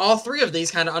it all 3 of these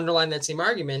kind of underline that same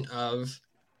argument of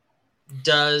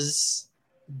does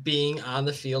being on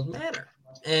the field matter?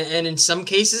 And in some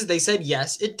cases, they said,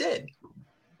 yes, it did.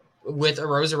 With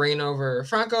Arozarena over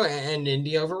Franco and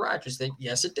India over Rogers,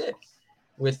 yes, it did.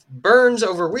 With Burns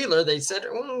over Wheeler, they said,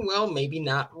 well, maybe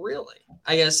not really.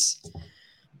 I guess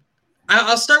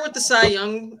I'll start with the Cy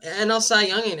Young, NL Cy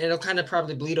Young, and it'll kind of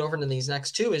probably bleed over into these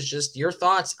next 2, is just your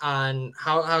thoughts on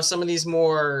how some of these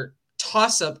more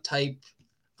toss-up type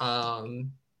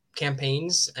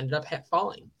campaigns ended up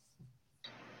falling.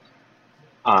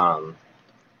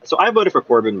 So I voted for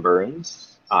Corbin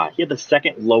Burns. He had the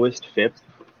second lowest FIP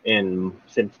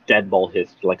since dead ball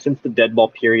history. Like since the dead ball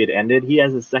period ended, he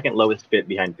has the second lowest FIP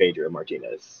behind Pedro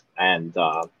Martinez, and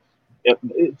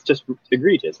it's just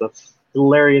egregious. That's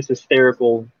hilarious,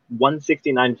 hysterical.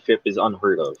 169 FIP is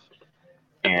unheard of,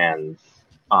 and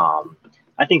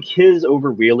I think his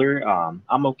over Wheeler,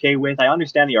 I'm okay with. I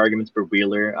understand the arguments for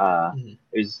Wheeler.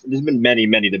 There's been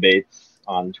many debates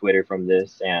on Twitter from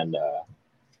this, and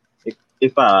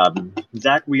if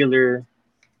Zach Wheeler,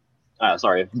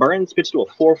 if Burns pitched to a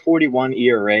 4.41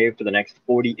 ERA for the next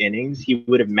 40 innings, he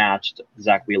would have matched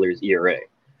Zach Wheeler's ERA.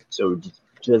 So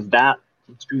do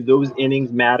those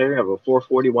innings matter of a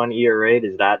 4.41 ERA?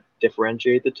 Does that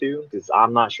differentiate the two? Because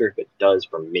I'm not sure if it does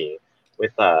for me.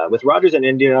 With Rogers and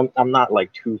India, I'm not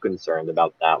like too concerned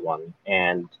about that one.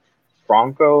 And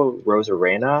Franco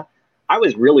Arozarena, I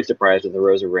was really surprised with the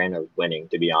Arozarena winning,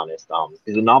 to be honest.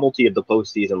 Because the novelty of the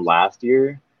postseason last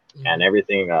year and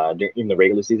everything in the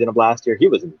regular season of last year, he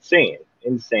was insane.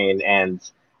 And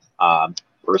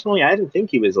personally, I didn't think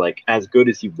he was like as good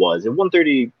as he was. And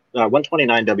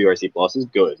 129 WRC plus is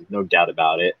good, no doubt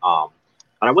about it. But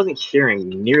I wasn't hearing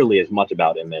nearly as much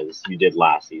about him as you did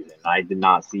last season. I did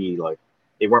not see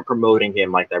they weren't promoting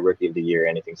him like that Rookie of the Year or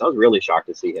anything. So I was really shocked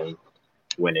to see him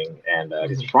winning, and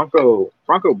because Franco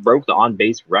broke the on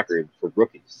base record for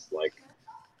rookies. Like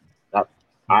that,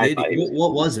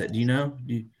 what was it? Do you know?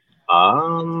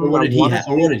 Or what did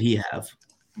he have?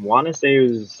 Want to say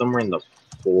it was somewhere in the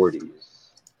 40s.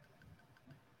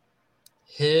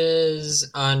 His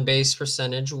on base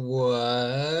percentage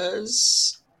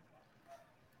was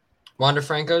Wander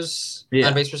Franco's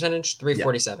on base percentage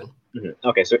 347. Yeah. Mm-hmm.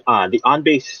 Okay, so the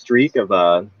on-base streak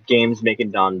of games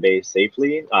making on base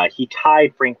safely, he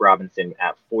tied Frank Robinson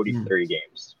at 43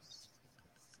 games.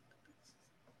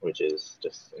 which is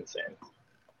just insane.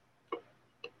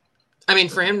 I mean,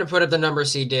 for him to put up the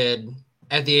numbers he did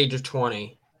at the age of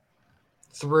 20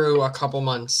 through a couple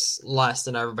months less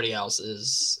than everybody else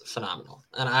is phenomenal.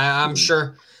 And I'm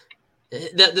sure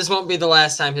that this won't be the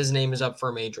last time his name is up for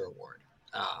a major award.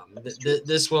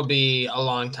 This will be a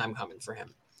long time coming for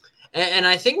him. And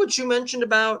I think what you mentioned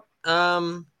about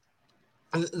the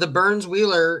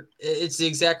Burns-Wheeler, it's the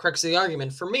exact crux of the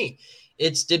argument for me.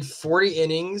 It's did 40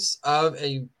 innings of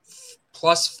a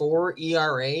 +4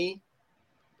 ERA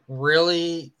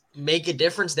really make a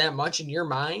difference that much in your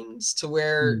minds to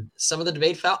where some of the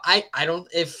debate fell? I don't,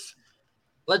 if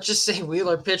let's just say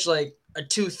Wheeler pitched like a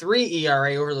 2.3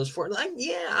 ERA over those 4, like,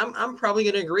 yeah, I'm probably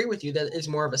going to agree with you that it's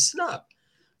more of a snub.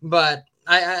 But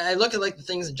I look at like the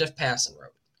things that Jeff Passan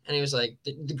wrote, and he was like,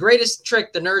 the greatest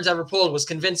trick the nerds ever pulled was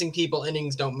convincing people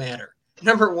innings don't matter.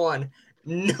 Number one,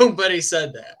 nobody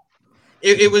said that.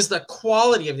 It was the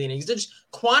quality of the innings. There's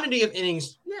quantity of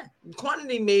innings. Yeah,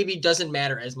 quantity maybe doesn't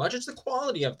matter as much. It's the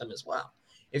quality of them as well.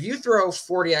 If you throw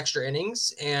 40 extra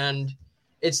innings and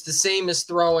it's the same as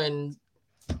throwing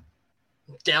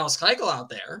Dallas Keuchel out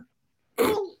there,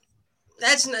 well,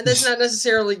 that's not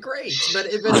necessarily great. But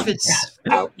if it's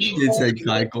you did say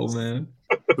Keuchel, man.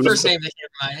 First name that came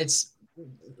to mind.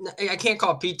 I can't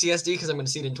call it PTSD because I'm going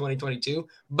to see it in 2022.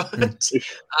 But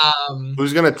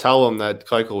who's going to tell him that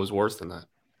Keuchel was worse than that?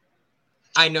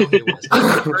 I know he was.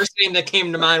 The first name that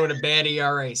came to mind with a bad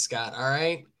ERA, Scott. All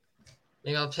right,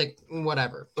 maybe I'll pick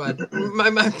whatever. But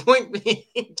my point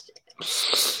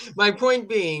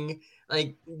being,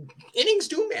 like, innings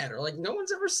do matter. Like, no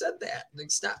one's ever said that. Like,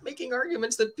 stop making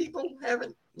arguments that people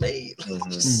haven't made.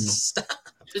 Just stop.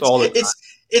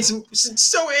 It's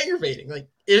so aggravating. Like,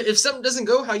 if something doesn't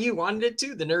go how you wanted it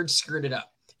to, the nerds screwed it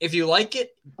up. If you like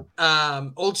it,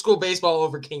 old school baseball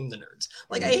overcame the nerds.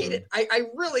 Like, I hate it. I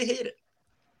really hate it.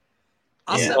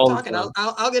 I'll stop talking.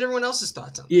 I'll get everyone else's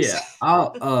thoughts on this.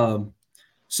 Yeah.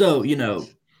 So,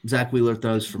 Zach Wheeler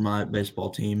throws for my baseball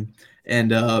team,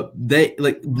 and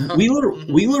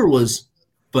Wheeler was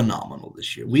phenomenal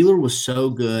this year. Wheeler was so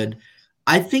good.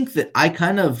 I think that I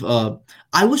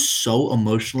was so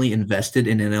emotionally invested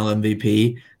in NL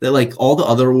MVP that, like, all the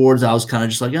other awards, I was kind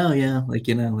of just like, oh yeah, like,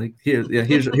 like here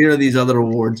are these other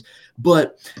awards.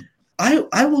 But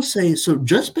I will say, so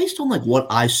just based on like what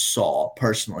I saw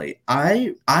personally,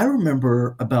 I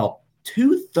remember about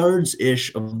 2/3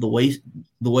 ish of the way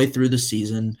through the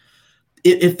season,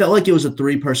 it felt like it was a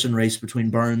 3-person race between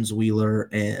Burns, Wheeler,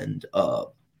 and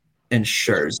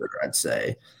Scherzer, I'd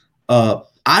say.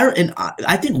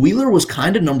 I think Wheeler was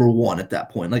kind of number one at that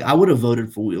point. Like, I would have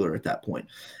voted for Wheeler at that point.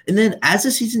 And then as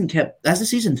the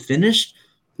season finished,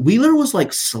 Wheeler was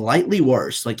like slightly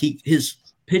worse. Like, his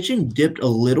pitching dipped a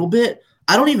little bit.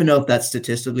 I don't even know if that's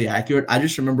statistically accurate. I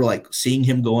just remember like seeing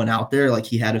him going out there, like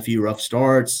he had a few rough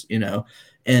starts,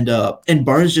 and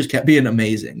Burns just kept being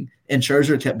amazing, and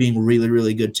Scherzer kept being really,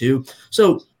 really good too.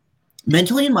 So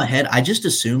mentally in my head, I just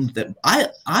assumed that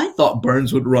I thought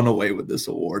Burns would run away with this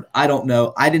award. I don't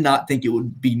know. I did not think it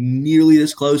would be nearly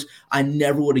this close. I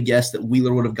never would have guessed that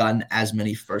Wheeler would have gotten as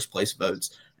many first place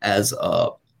votes as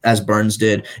Burns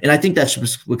did. And I think that's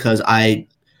just because I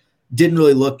didn't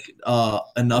really look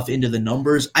enough into the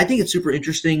numbers. I think it's super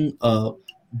interesting.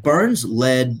 Burns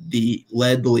led the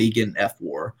league in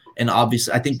F4, and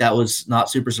obviously I think that was not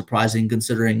super surprising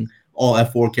considering all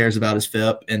F4 cares about is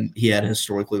FIP, and he had a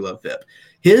historically low FIP.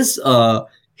 His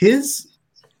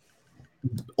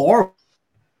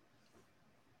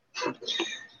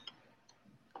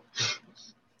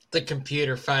The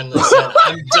computer finally said,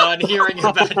 I'm done hearing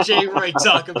about Jay Roy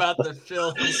talk about the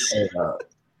Phillies.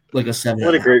 Like a 7.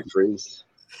 What a great phrase.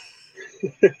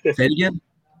 Say it again.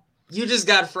 You just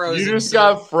got frozen. You just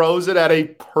got frozen at a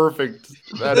perfect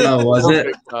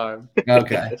time.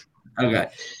 Okay.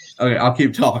 I'll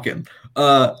keep talking.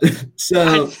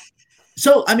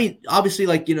 So I mean, obviously,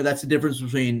 like, that's the difference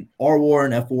between RWAR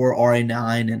and F4,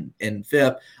 RA9 and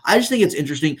FIP. I just think it's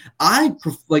interesting.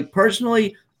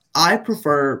 Personally, I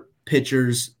prefer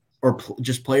pitchers or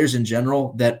just players in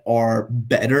general that are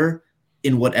better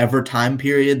in whatever time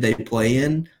period they play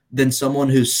in than someone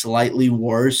who's slightly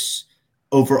worse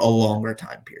over a longer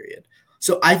time period.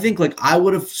 So I think like I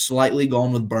would have slightly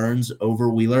gone with Burns over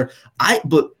Wheeler.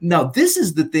 But now this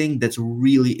is the thing that's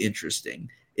really interesting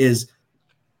is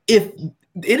if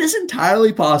it is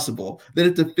entirely possible that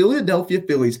if the Philadelphia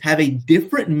Phillies have a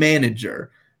different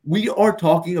manager, we are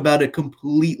talking about a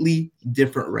completely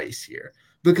different race here.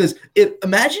 Because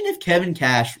imagine if Kevin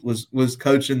Cash was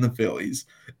coaching the Phillies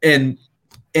and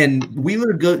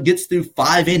Wheeler gets through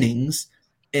 5 innings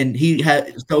and he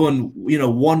had throwing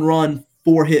 1-run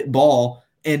 4-hit ball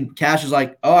And Cash is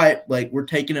like, all right, like we're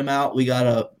taking him out. We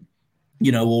gotta,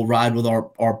 we'll ride with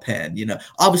our pen.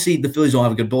 Obviously the Phillies don't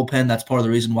have a good bullpen. That's part of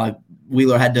the reason why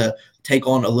Wheeler had to take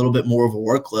on a little bit more of a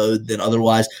workload than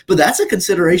otherwise. But that's a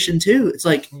consideration too. It's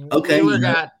like, okay,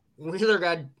 Wheeler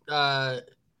got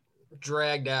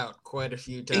dragged out quite a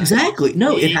few times. Exactly.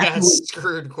 No, he got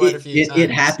screwed quite a few times.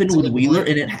 It happened with Wheeler,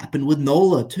 and it happened with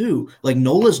Nola too. Like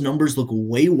Nola's numbers look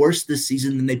way worse this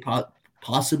season than they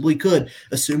possibly could,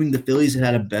 assuming the Phillies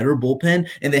had a better bullpen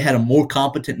and they had a more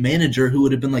competent manager who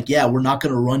would have been like, yeah, we're not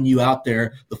going to run you out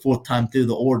there the fourth time through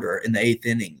the order in the eighth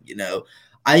inning.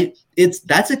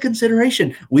 That's a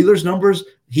consideration. Wheeler's numbers,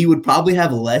 he would probably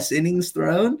have less innings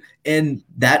thrown, and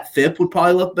that FIP would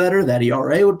probably look better. That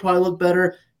ERA would probably look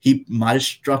better. He might have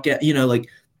struck out,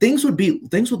 things would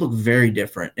look very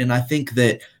different. And I think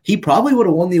that he probably would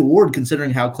have won the award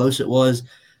considering how close it was.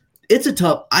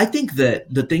 I think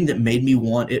that the thing that made me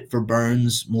want it for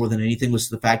Burns more than anything was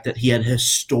the fact that he had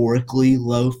historically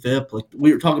low FIP. Like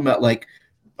we were talking about like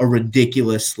a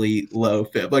ridiculously low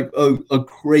FIP, like a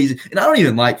crazy, and I don't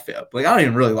even like FIP. Like I don't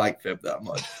even really like FIP that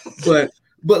much,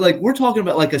 but like we're talking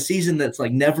about like a season that's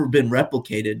like never been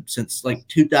replicated since like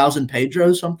 2000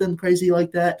 Pedro, something crazy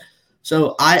like that.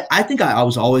 So I think I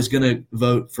was always going to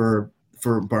vote for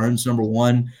Burns number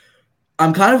one.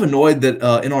 I'm kind of annoyed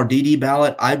that in our DD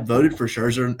ballot, I voted for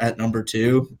Scherzer at number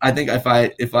 2. I think if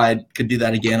I could do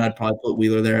that again, I'd probably put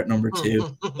Wheeler there at number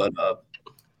 2. But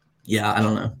yeah, I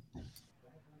don't know.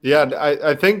 Yeah,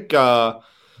 I think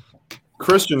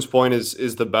Christian's point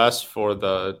is the best for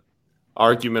the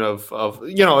argument of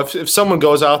if someone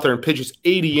goes out there and pitches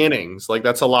 80 innings, like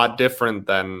that's a lot different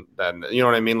than you know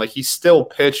what I mean. Like he still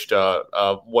pitched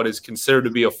what is considered to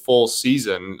be a full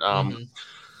season,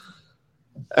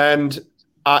 and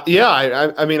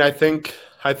I mean I think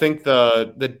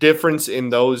the difference in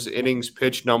those innings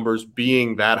pitched numbers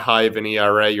being that high of an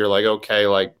ERA, you're like, okay,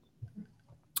 like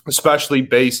especially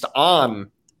based on.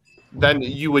 Then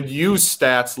you would use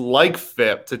stats like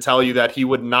FIP to tell you that he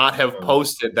would not have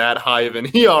posted that high of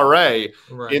an ERA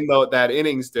in that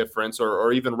innings difference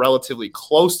or even relatively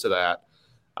close to that.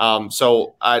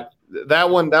 So that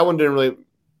one didn't really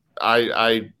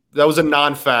that was a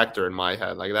non-factor in my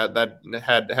head. Like that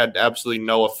had absolutely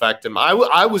no effect in my.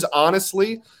 I was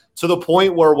honestly to the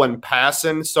point where when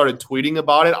Passan started tweeting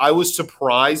about it, I was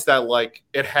surprised that like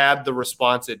it had the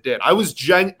response it did. I was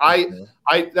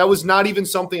that was not even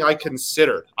something I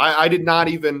considered. I did not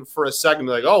even for a second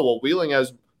be like, oh well,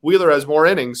 Wheeler has more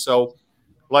innings, so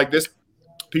like this,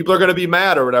 people are going to be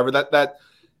mad or whatever. That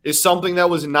is something that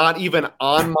was not even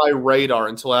on my radar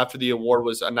until after the award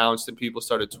was announced and people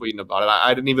started tweeting about it.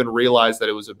 I didn't even realize that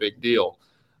it was a big deal.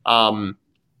 And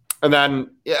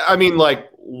then, I mean, like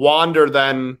Wander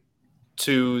then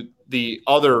to the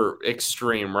other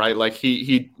extreme, right? Like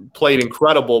he played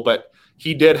incredible, but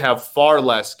he did have far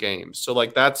less games. So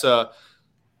like that's a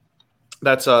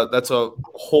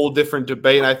whole different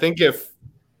debate. And I think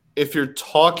if you're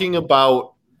talking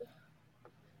about,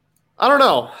 I don't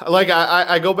know, like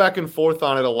I go back and forth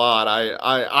on it a lot.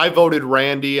 I voted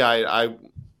Randy. I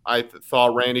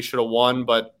thought Randy should have won,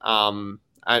 but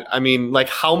I mean, like,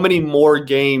 how many more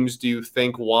games do you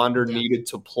think Wander needed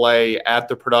to play at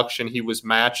the production he was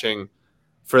matching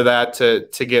for that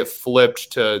to get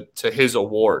flipped to his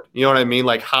award? You know what I mean?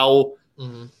 Like, how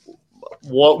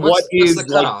what is the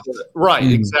cutoff?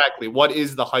 Right, exactly. What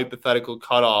is the hypothetical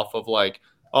cutoff of like,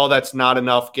 oh, that's not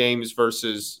enough games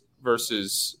versus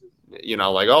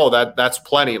like, oh, that's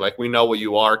plenty. Like, we know what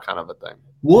you are, kind of a thing.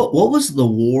 What was the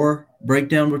WAR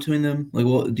breakdown between them? Like,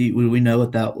 what do we know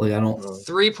what that? Like, I don't.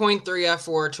 3.3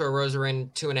 F4 to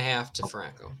Arozarena, 2.5 to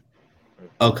Franco.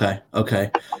 Okay.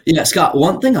 Yeah, Scott.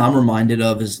 One thing I'm reminded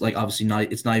of is like obviously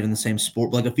it's not even the same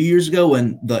sport. But like a few years ago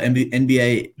when the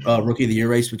NBA Rookie of the Year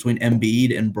race between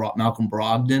Embiid and Malcolm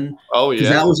Brogdon. Oh yeah,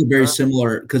 that was a very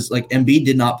similar because like Embiid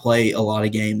did not play a lot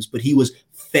of games, but he was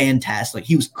fantastic. Like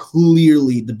he was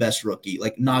clearly the best rookie,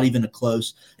 like not even a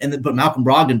close. But Malcolm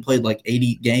Brogdon played like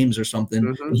 80 games or something.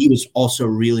 And he was also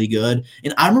really good.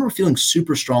 And I remember feeling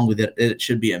super strong with it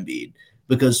should be Embiid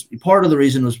because part of the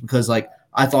reason was because like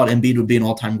I thought Embiid would be an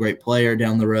all-time great player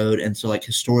down the road. And so like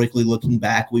historically looking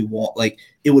back, we want like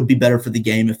it would be better for the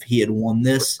game if he had won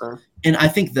this. And I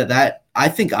think I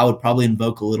think I would probably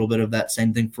invoke a little bit of that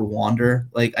same thing for Wander.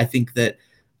 Like I think that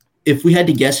if we had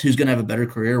to guess who's going to have a better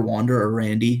career, Wander or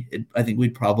Randy, I think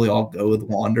we'd probably all go with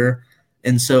Wander.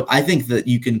 And so I think that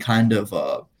you can kind of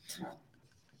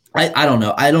I don't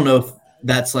know. I don't know if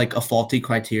that's like a faulty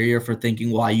criteria for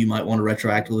thinking why you might want to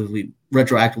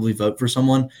retroactively vote for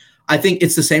someone. I think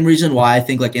it's the same reason why I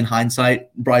think, like, in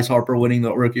hindsight, Bryce Harper winning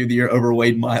the Rookie of the Year over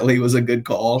Wade Miley was a good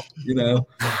call,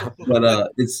 But I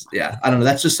don't know.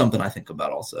 That's just something I think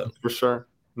about also. For sure.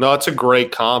 No, it's a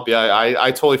great comp. Yeah,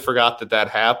 I totally forgot that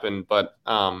happened, but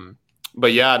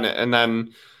yeah, and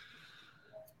then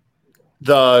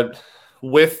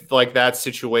with like that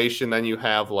situation, then you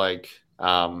have like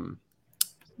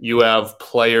you have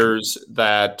players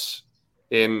that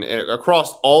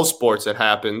across all sports it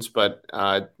happens, but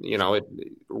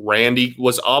Randy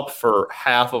was up for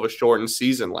half of a shortened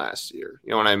season last year.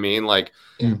 You know what I mean? Like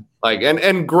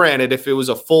and granted, if it was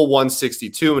a full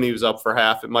 162 and he was up for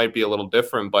half, it might be a little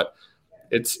different, but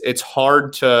it's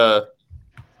hard to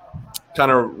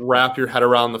kind of wrap your head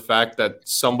around the fact that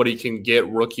somebody can get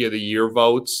Rookie of the Year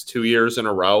votes 2 years in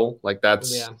a row. Like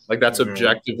that's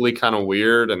objectively kind of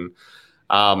weird. And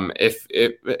if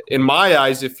in my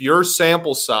eyes, if your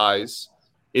sample size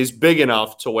is big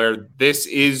enough to where this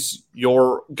is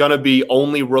your gonna be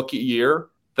only rookie year,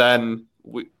 then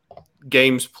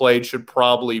games played should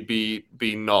probably be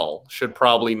null. Should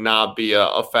probably not be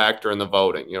a factor in the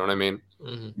voting. You know what I mean?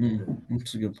 Mm-hmm.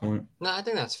 That's a good point. No, I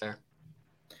think that's fair.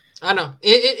 I know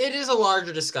it is a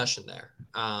larger discussion there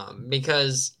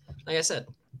because, like I said,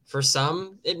 for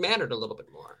some it mattered a little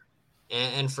bit more,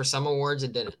 and for some awards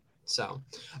it didn't. So,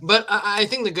 but I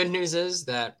think the good news is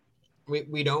that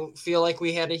we don't feel like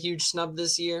we had a huge snub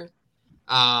this year.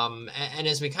 And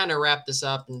as we kind of wrap this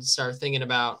up and start thinking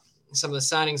about some of the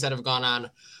signings that have gone on,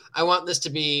 I want this to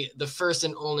be the first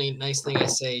and only nice thing I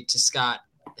say to Scott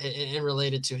and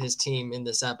related to his team in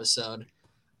this episode.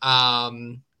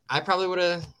 I probably would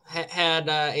have had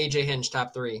AJ Hinch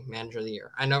top 3 manager of the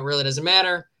year. I know it really doesn't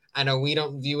matter. I know we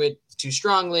don't view it too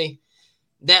strongly.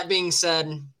 That being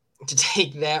said, to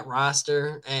take that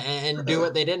roster and do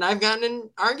what they did, and I've gotten in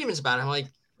arguments about it. I'm like,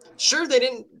 sure, they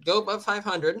didn't go above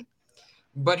 500,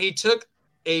 but he took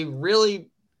a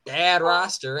really bad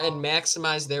roster and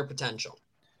maximized their potential.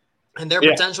 And their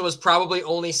potential was probably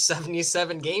only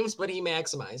 77 games, but he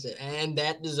maximized it, and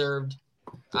that deserved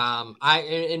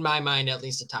in my mind, at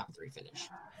least a top 3 finish.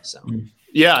 So,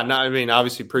 yeah, no, I mean,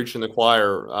 obviously preaching the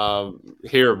choir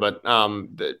here, but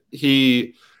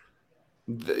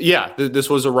this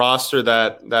was a roster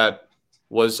that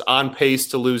was on pace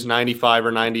to lose 95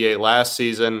 or 98 last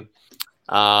season,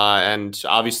 and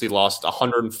obviously lost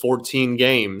 114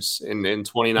 games in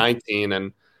 2019,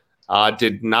 and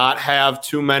did not have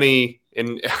too many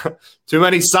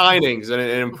signings and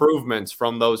improvements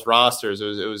from those rosters.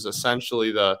 It was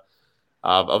essentially a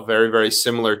very, very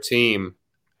similar team,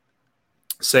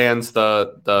 sans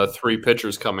the 3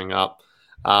 pitchers coming up.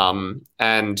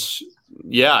 And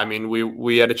yeah, I mean,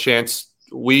 we had a chance.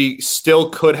 We still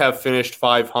could have finished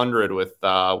 500 with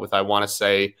I want to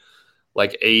say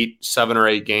like 7 or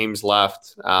 8 games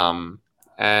left.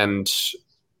 And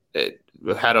it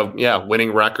had a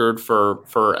winning record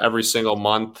for every single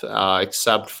month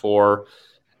except for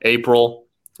April.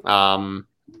 I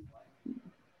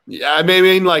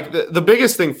mean, like the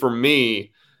biggest thing for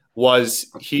me was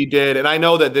he did, and I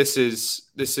know that this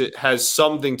has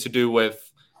something to do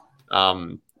with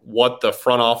what the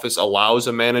front office allows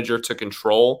a manager to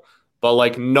control, but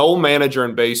like no manager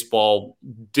in baseball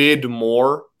did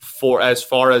more for as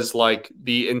far as like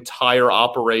the entire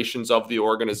operations of the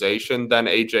organization than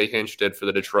AJ Hinch did for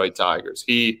the Detroit Tigers.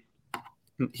 He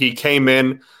came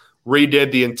in,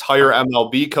 redid the entire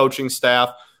MLB coaching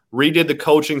staff, redid the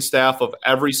coaching staff of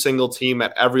every single team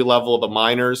at every level of the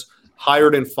minors,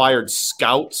 hired and fired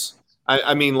scouts.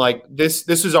 I mean, like this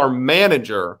is our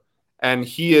manager, and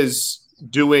he is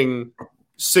doing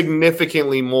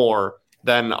significantly more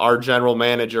than our general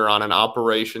manager on an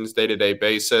operations day-to-day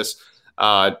basis.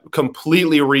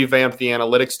 Completely revamped the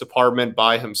analytics department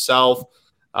by himself.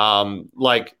 I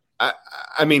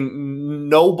mean,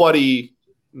 nobody.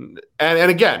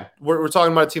 And again, we're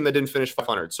talking about a team that didn't finish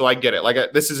 500, so I get it.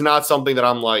 Like, this is not something that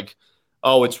I'm like,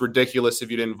 oh, it's ridiculous if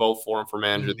you didn't vote for him for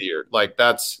manager of the year. Like,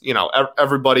 that's,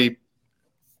 everybody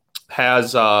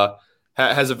has a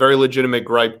very legitimate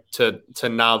gripe to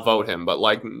not vote him, but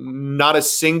like not a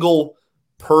single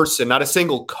person, not a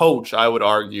single coach, I would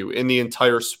argue, in the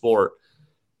entire sport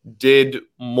did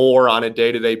more on a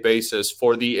day-to-day basis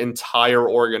for the entire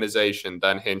organization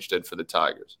than Hinch did for the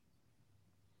Tigers.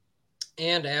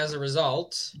 And as a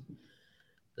result,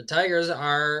 the Tigers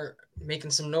are making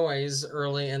some noise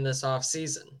early in this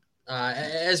offseason.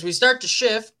 As we start to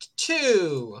shift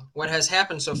to what has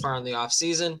happened so far in the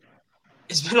offseason,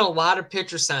 it's been a lot of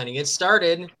pitcher signing. It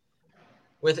started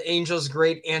with Angels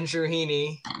great Andrew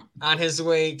Heaney on his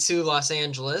way to Los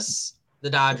Angeles, the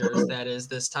Dodgers, that is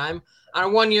this time, on a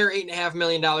 1-year, $8.5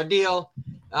 million deal.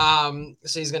 So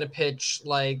he's going to pitch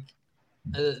like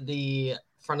the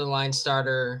front of the line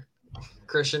starter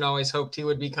Christian always hoped he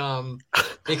would become,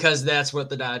 because that's what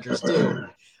the Dodgers do.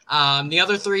 The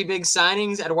other three big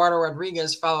signings, Eduardo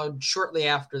Rodriguez followed shortly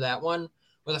after that one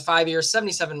with a 5-year,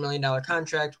 $77 million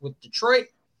contract with Detroit,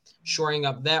 shoring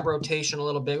up that rotation a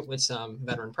little bit with some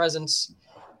veteran presence.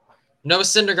 Noah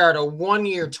Syndergaard, a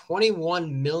 1-year,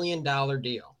 $21 million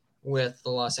deal with the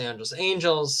Los Angeles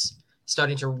Angels,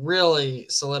 starting to really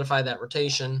solidify that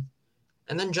rotation.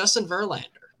 And then Justin Verlander,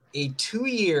 a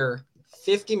 2-year,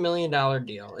 $50 million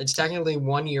deal. It's technically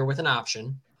 1 year with an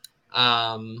option.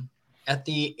 At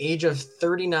the age of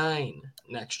 39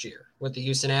 next year with the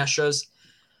Houston Astros.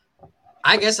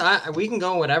 I guess we can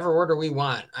go in whatever order we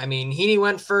want. I mean, Heaney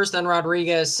went first, then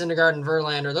Rodriguez, Syndergaard, and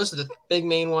Verlander. Those are the big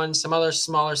main ones. Some other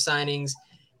smaller signings.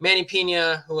 Manny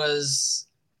Pena, who was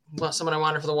someone I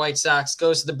wanted for the White Sox,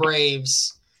 goes to the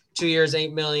Braves. 2 years,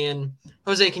 $8 million.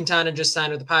 Jose Quintana just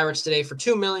signed with the Pirates today for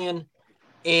 $2 million.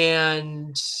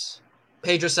 And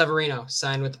Pedro Severino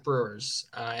signed with the Brewers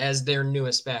as their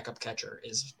newest backup catcher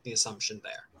is the assumption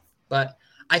there. But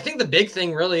I think the big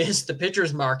thing really is the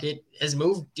pitchers market has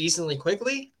moved decently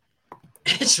quickly.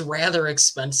 It's rather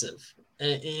expensive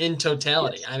in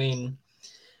totality. Yes.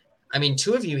 I mean,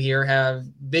 two of you here have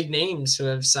big names who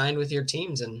have signed with your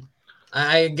teams, and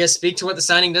I guess speak to what the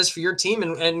signing does for your team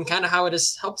and kind of how it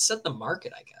has helped set the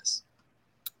market, I guess.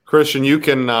 Christian, you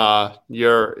can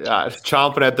you're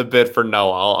chomping at the bit for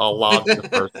no. I'll lob the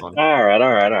first one. All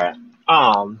right.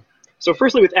 So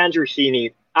firstly, with Andrew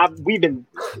Heaney, we've been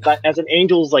as an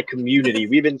Angels community,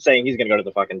 we've been saying he's gonna go to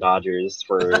the fucking Dodgers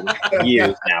for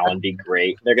years now and be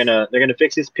great. They're gonna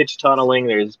fix his pitch tunneling.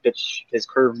 His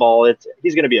curveball.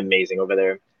 He's gonna be amazing over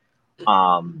there.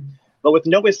 But with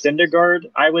Noah Syndergaard,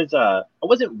 I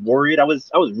wasn't worried. I was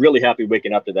really happy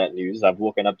waking up to that news. I've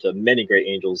woken up to many great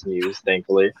Angels news,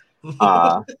 thankfully.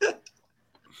 I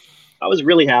was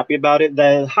really happy about it.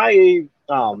 The high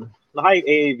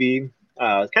AAV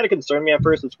kind of concerned me at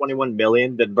first with $21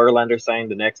 million that Verlander signed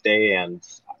the next day, and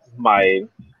my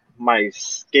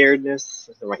scaredness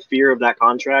or my fear of that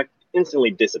contract instantly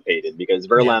dissipated because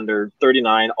Verlander,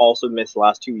 39, also missed the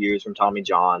last 2 years from Tommy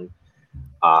John.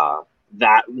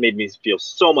 That made me feel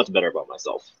so much better about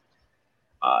myself.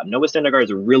 Noah Syndergaard is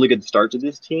a really good start to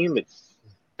this team. It's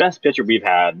the best pitcher we've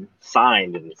had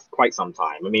signed in quite some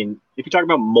time. I mean, if you talk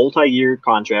about multi-year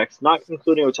contracts, not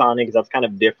including Ohtani because that's kind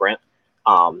of different.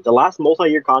 The last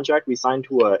multi-year contract we signed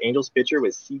to an Angels pitcher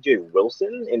was C.J.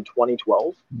 Wilson in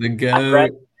 2012. The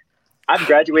GOAT. I've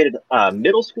graduated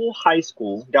middle school, high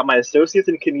school, got my associates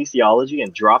in kinesiology,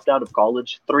 and dropped out of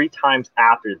college 3 times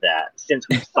after that since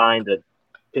we signed a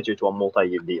pitcher to a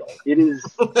multi-year deal.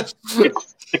 It's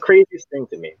the craziest thing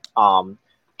to me.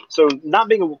 So not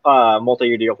being a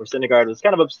multi-year deal for Syndergaard was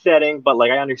kind of upsetting, but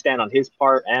I understand on his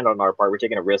part and on our part, we're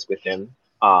taking a risk with him.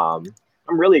 I'm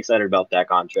really excited about that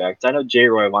contract. I know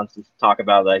J-Roy wants to talk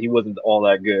about that. He wasn't all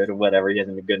that good or whatever. He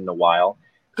hasn't been good in a while.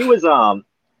 He was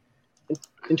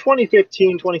in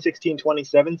 2015, 2016,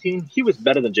 2017, he was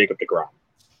better than Jacob deGrom.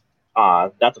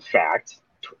 That's a fact.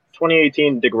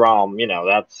 2018 deGrom,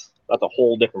 that's a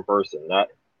whole different person.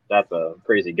 That's a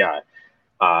crazy guy.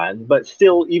 But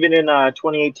still, even in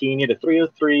 2018, he had a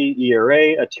 3.03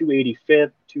 ERA, a 2.80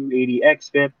 FIP, 2.80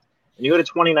 xFIP. And you go to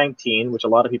 2019, which a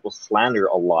lot of people slander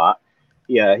a lot.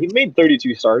 Yeah, he made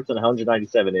 32 starts and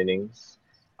 197 innings.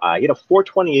 He had a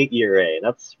 4.28 ERA, and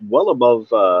that's well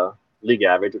above league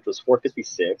average, which was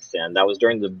 4.56, and that was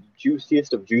during the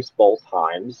juiciest of juice ball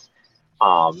times.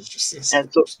 And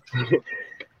so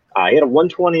he had a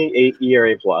 1.28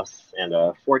 ERA plus and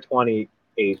a 4.28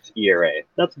 ERA.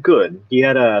 That's good. He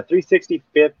had a 3.60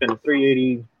 FIP and a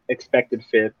 3.80 expected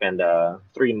FIP and a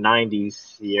 3.90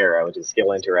 SIERA, which is skill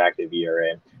interactive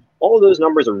ERA. All of those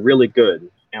numbers are really good.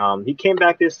 He came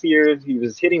back this year. He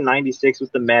was hitting 96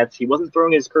 with the Mets. He wasn't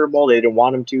throwing his curveball. They didn't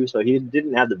want him to, so he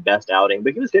didn't have the best outing,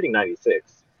 but he was hitting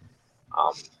 96.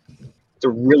 It's a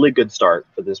really good start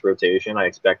for this rotation. I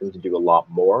expect him to do a lot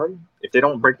more. If they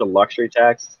don't break the luxury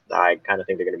tax, I kind of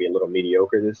think they're going to be a little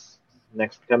mediocre this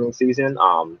next coming season.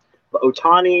 But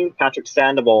Ohtani, Patrick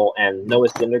Sandoval, and Noah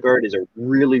Syndergaard is a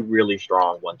really, really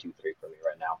strong 1-2-3 for me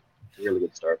right now. Really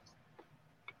good start.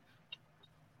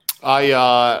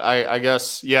 I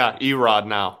guess Erod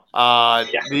now. I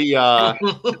mean,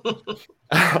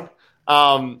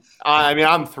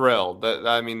 I'm thrilled.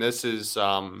 This is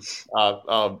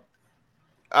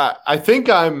I think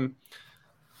I'm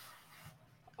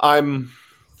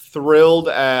thrilled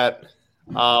at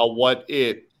what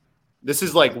it. This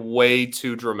is way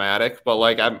too dramatic, but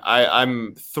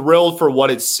I'm thrilled for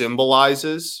what it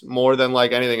symbolizes more than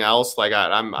anything else.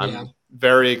 I'm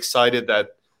very excited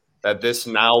that this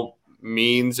now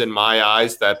means in my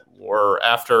eyes that we're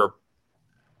after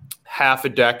half a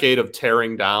decade of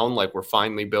tearing down, like we're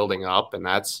finally building up, and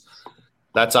that's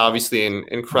obviously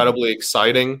incredibly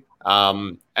exciting.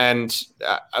 And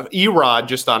Erod,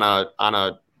 just on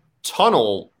a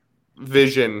tunnel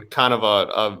vision kind of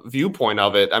a viewpoint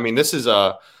of it, I mean, this is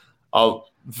a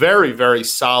very, very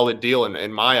solid deal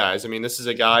in my eyes. I mean, this is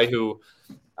a guy who,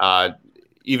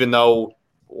 even though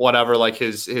whatever, like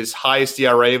his highest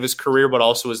ERA of his career, but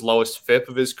also his lowest FIP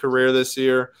of his career this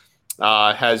year,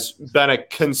 has been a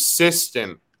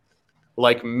consistent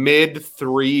like mid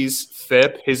threes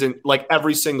FIP like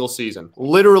every single season,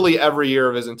 literally every year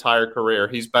of his entire career.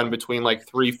 He's been between like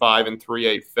 3.5 and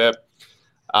 3.8 FIP.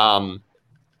 And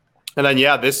then,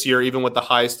 yeah, this year, even with the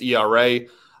highest ERA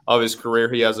of his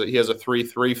career, he has a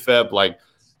 3.3 FIP. Like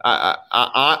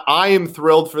I am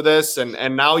thrilled for this.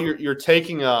 And now you're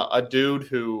taking a dude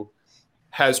who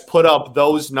has put up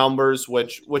those numbers,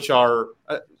 which are,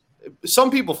 some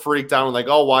people freaked out like,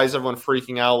 oh, why is everyone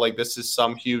freaking out? Like, this is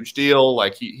some huge deal.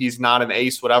 Like he's not an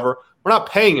ace, whatever. We're not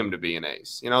paying him to be an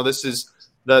ace. This is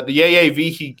the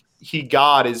AAV he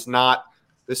got is not,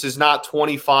 this is not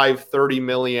 25, 30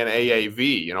 million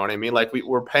AAV. You know what I mean? Like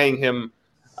we're paying him,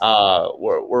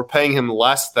 we're paying him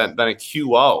less than a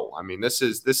QO. I mean, this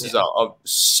is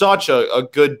such a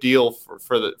good deal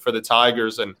for the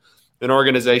Tigers, and an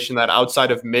organization that outside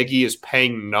of Miggy is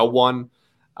paying no one.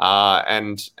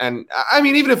 And I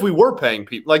mean, even if we were paying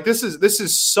people, like this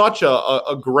is such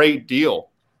a great deal.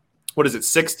 What is it?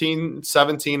 16,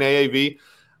 17 AAV?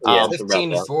 Yeah,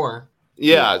 15-4.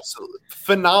 Yeah, it's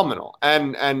phenomenal.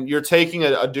 And you're taking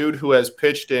a dude who has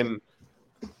pitched in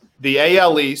the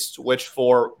AL East, which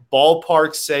for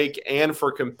ballpark's sake and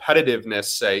for competitiveness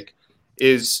sake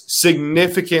is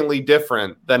significantly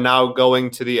different than now going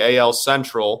to the AL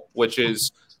Central, which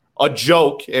is a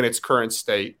joke in its current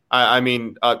state. I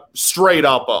mean, straight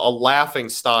up a laughing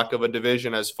stock of a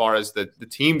division as far as the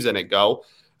teams in it go.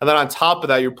 And then on top of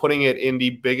that, you're putting it in the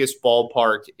biggest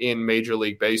ballpark in Major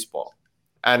League Baseball.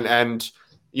 And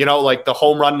like the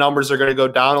home run numbers are going to go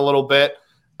down a little bit.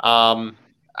 I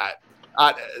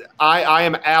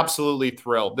am absolutely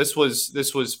thrilled. This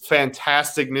was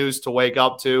fantastic news to wake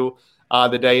up to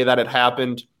the day that it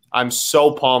happened. I'm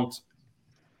so pumped.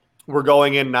 We're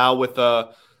going in now with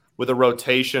a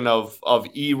rotation of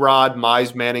Erod,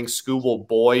 Mize, Manning, Skubal,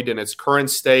 Boyd in its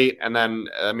current state. And then,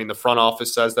 I mean, the front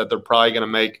office says that they're probably going to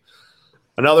make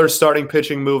another starting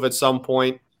pitching move at some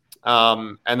point.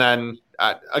 And then,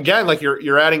 again, like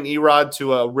you're adding Erod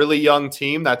to a really young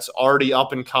team that's already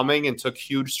up and coming and took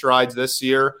huge strides this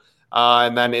year.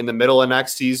 And then in the middle of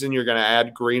next season, you're going to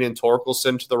add Green and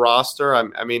Torkelson to the roster.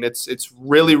 I mean, it's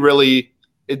really, really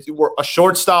we're a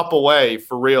short stop away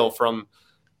for real from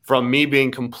me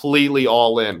being completely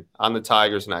all in on the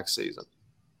Tigers next season.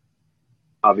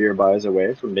 Javier Baez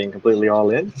away from being completely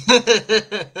all in.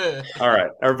 All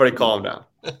right, everybody, calm down.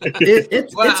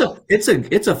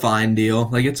 It's a fine deal.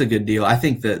 Like it's a good deal. I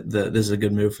think that this is a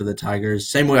good move for the Tigers.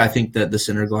 Same way I think that the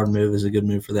Syndergaard move is a good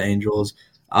move for the Angels.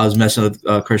 I was messing with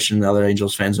Christian and the other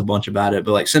Angels fans a bunch about it,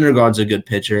 but like Syndergaard's a good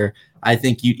pitcher. I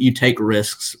think you take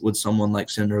risks with someone like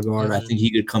Syndergaard. Mm-hmm. I think he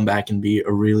could come back and be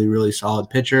a really, really solid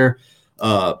pitcher.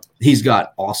 He's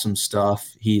got awesome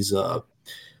stuff. He's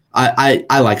I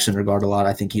like Syndergaard a lot.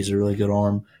 I think he's a really good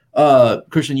arm.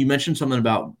 Christian, you mentioned something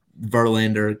about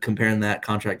Verlander, comparing that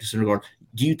contract to Syndergaard.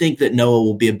 Do you think that Noah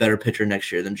will be a better pitcher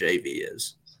next year than JV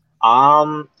is?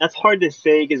 That's hard to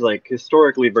say because, like,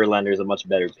 historically, Verlander is a much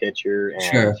better pitcher, and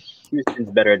sure, Houston's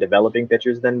better at developing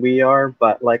pitchers than we are.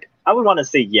 But, like, I would want to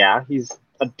say, yeah, he's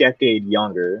a decade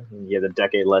younger. He has a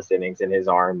decade less innings in his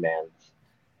arm, and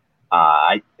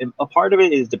a part of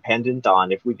it is dependent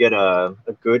on if we get a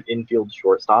good infield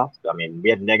shortstop. I mean,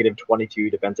 we had negative 22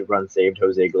 defensive runs saved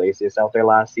Jose Iglesias out there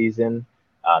last season.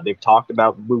 They've talked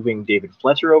about moving David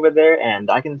Fletcher over there, and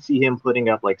I can see him putting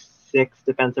up like 6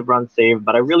 defensive runs saved,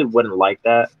 but I really wouldn't like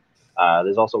that.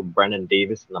 There's also Brendan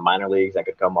Davis in the minor leagues that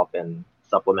could come up and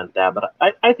supplement that. But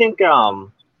I think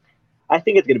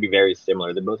it's going to be very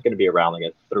similar. They're both going to be around like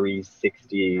a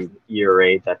 3.60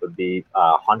 ERA. That would be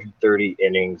 130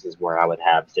 innings is where I would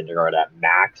have Syndergaard at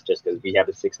max, just because we have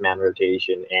a 6-man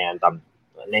rotation, and I'm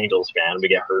an Angels fan. We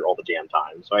get hurt all the damn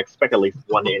time, so I expect at least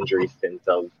one injury stint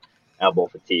of elbow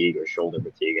fatigue or shoulder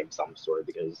fatigue of some sort,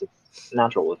 because it's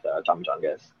natural with Tommy John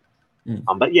guys.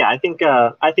 But yeah, I think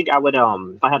I would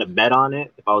if I had a bet on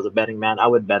it, if I was a betting man, I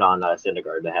would bet on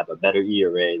Syndergaard to have a better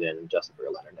ERA than Justin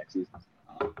Verlander next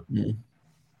season.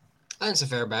 That's a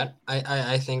fair bet.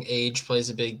 I think age plays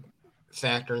a big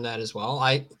factor in that as well.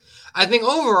 I think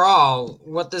overall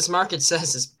what this market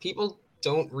says is people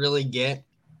don't really get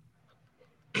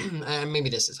and maybe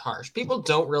this is harsh, people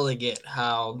don't really get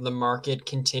how the market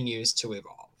continues to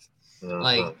evolve.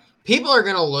 Like, people are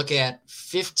going to look at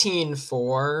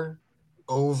 15-4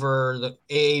 over the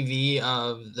AAV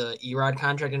of the Erod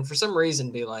contract, and for some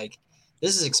reason be like,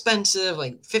 this is expensive,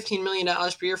 like $15 million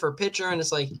per year for a pitcher, and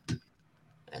it's like,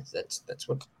 that's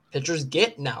what pitchers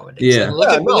get nowadays. Yeah.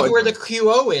 Like, look at where the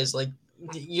QO is. Like,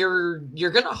 you're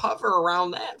gonna hover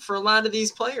around that for a lot of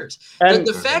these players. And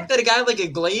the fact that a guy like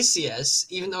Iglesias,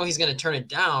 even though he's gonna turn it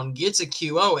down, gets a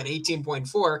QO at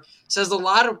 18.4 says a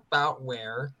lot about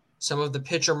where some of the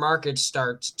pitcher market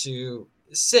starts to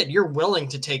sit. You're willing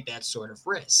to take that sort of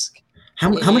risk. How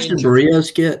much did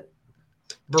Barrios get?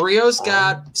 Barrios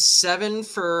got 7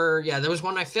 for, there was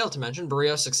one I failed to mention.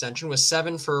 Barrios extension was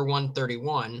 7 for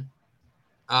 131,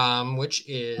 which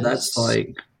is, that's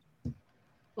like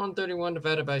 131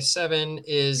 divided by 7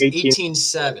 is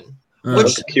 18.7.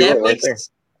 Which that makes, right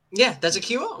yeah, that's a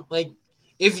QO. Like,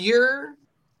 if you're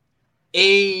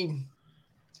a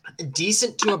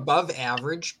decent to above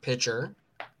average pitcher,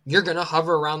 you're going to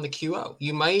hover around the QO.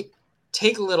 You might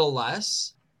take a little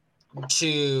less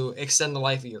to extend the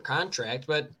life of your contract,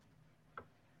 but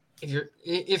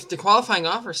if the qualifying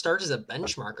offer starts as a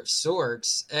benchmark of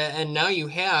sorts, and now you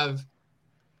have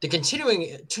the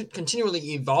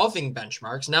continually evolving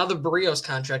benchmarks, now the Barrios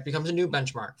contract becomes a new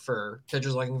benchmark for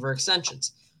pitchers looking for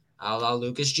extensions. A la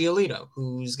Lucas Giolito,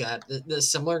 who's got the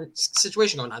similar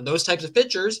situation going on. Those types of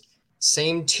pitchers,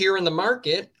 same tier in the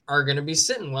market, are going to be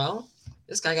sitting, well,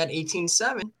 this guy got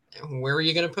 18.7. Where are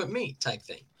you going to put me type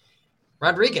thing?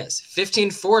 Rodriguez,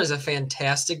 15.4 is a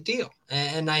fantastic deal.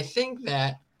 And I think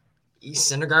that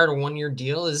Syndergaard, a 1-year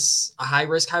deal, is a high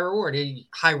risk, high reward.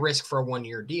 High risk for a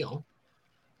 1-year deal,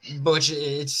 but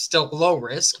it's still low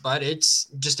risk, but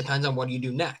it's just depends on what you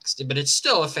do next. But it's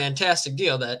still a fantastic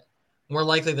deal that more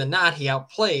likely than not, he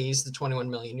outplays the $21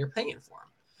 million you're paying for him.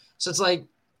 So it's like,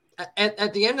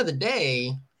 at the end of the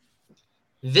day,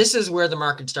 this is where the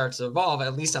market starts to evolve,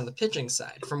 at least on the pitching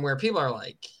side, from where people are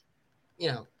like,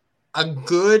 a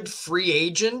good free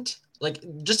agent, like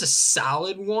just a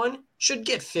solid one, should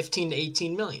get 15 to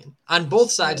 18 million on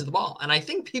both sides of the ball. And I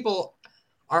think people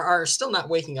are still not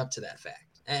waking up to that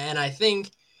fact. And I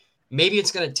think maybe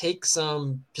it's going to take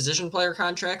some position player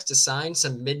contracts to sign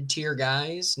some mid-tier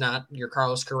guys, not your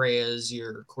Carlos Correas,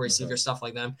 your Corey Seager, stuff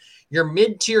like them. Your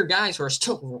mid-tier guys who are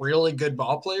still really good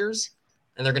ball players,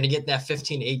 and they're going to get that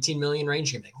 15 to 18 million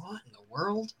range. You're going to think, what in the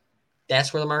world?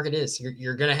 That's where the market is.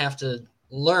 You're going to have to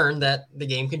learn that the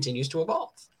game continues to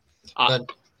evolve. But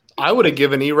I would have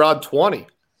given Erod 20.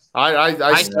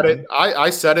 I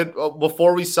said it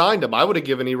before we signed him. I would have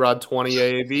given Erod 20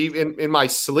 AAV in my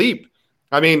sleep.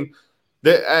 I mean,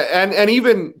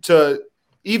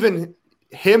 even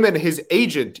him and his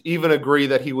agent even agree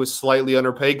that he was slightly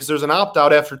underpaid because there's an opt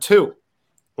out after 2.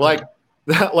 Like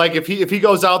if he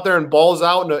goes out there and balls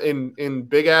out in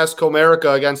big ass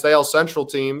Comerica against AL Central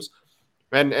teams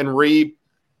and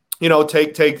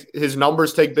take his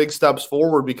numbers, take big steps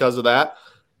forward because of that,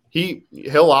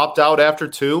 he'll opt out after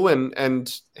 2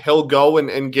 and he'll go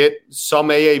and get some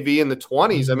AAV in the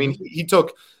 20s. I mean, he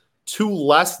took 2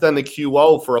 less than the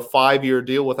QO for a 5-year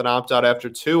deal with an opt out after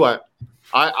 2.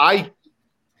 I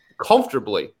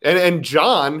comfortably, and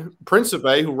John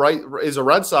Principe, who is a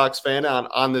Red Sox fan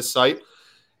on this site,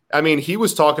 I mean, he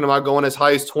was talking about going as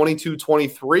high as 22,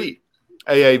 23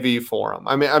 AAV for him.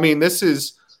 I mean, this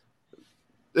is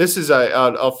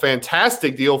a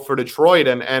fantastic deal for Detroit,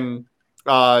 and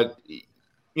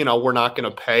we're not going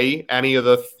to pay any of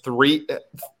the 3.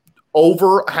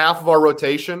 Over half of our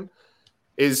rotation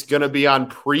is going to be on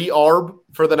pre-ARB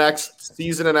for the next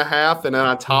season and a half, and then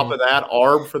on top of that,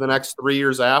 ARB for the next 3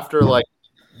 years after. Like,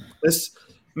 this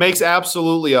makes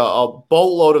absolutely a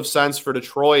boatload of sense for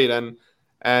Detroit and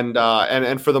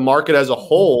for the market as a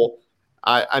whole.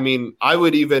 I mean, I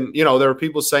would even, there are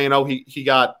people saying, oh, he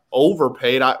got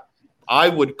overpaid. I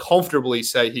would comfortably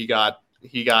say he got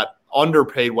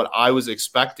underpaid what I was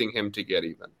expecting him to get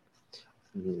even.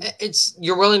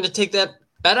 You're willing to take that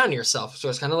bet on yourself. So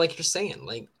it's kind of like you're saying,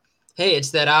 like, hey, it's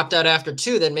that opt out after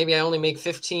 2, then maybe I only make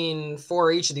 15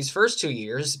 for each of these first 2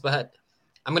 years, but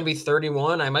I'm going to be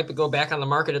 31. I might go back on the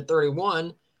market at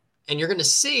 31. And you're going to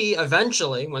see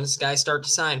eventually when this guys start to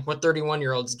sign what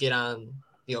 31-year-olds get on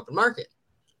the open market.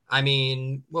 I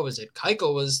mean, what was it?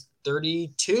 Keuchel was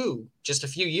 32 just a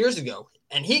few years ago,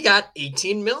 and he got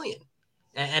 18 million.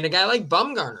 And a guy like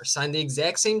Bumgarner signed the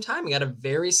exact same time. He got a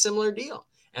very similar deal.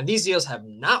 And these deals have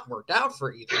not worked out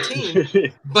for either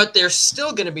team, but they're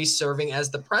still going to be serving as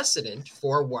the precedent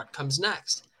for what comes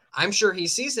next. I'm sure he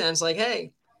sees that and it's like,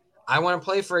 hey, I want to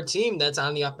play for a team that's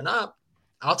on the up and up.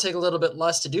 I'll take a little bit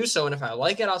less to do so, and if I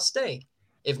like it, I'll stay.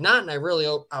 If not, and I really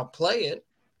outplay it,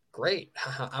 great.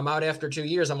 I'm out after 2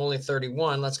 years. I'm only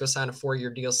 31. Let's go sign a 4-year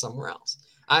deal somewhere else.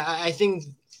 I think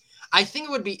it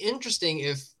would be interesting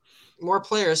if more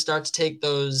players start to take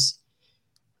those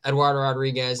Eduardo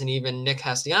Rodriguez and even Nick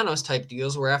Castellanos type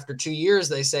deals where after 2 years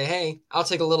they say, hey, I'll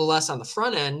take a little less on the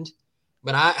front end,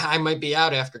 but I might be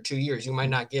out after 2 years. You might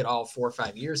not get all 4 or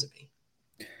 5 years of me.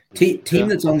 Team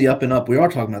that's on the up and up. We are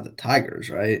talking about the Tigers,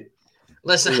 right?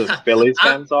 Listen, the Phillies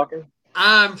fans talking.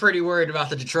 I'm pretty worried about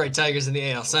the Detroit Tigers in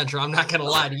the AL Central. I'm not going to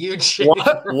lie to you, Jay.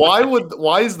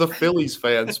 Why is the Phillies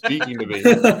fan speaking to me?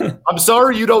 I'm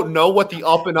sorry you don't know what the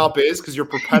up and up is because you're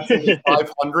perpetually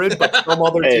 500, but some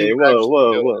other team.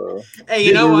 Whoa. Hey,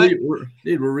 you know what?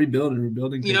 We're rebuilding.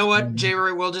 You know what, Jay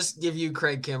Roy? We'll just give you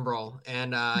Craig Kimbrell,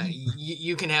 and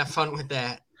you can have fun with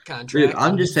that contract. Dude,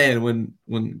 I'm just saying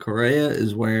when Correa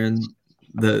is wearing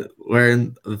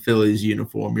the Phillies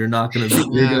uniform, you're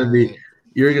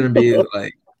gonna be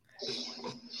like,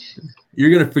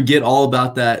 you're gonna forget all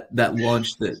about that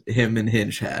lunch that him and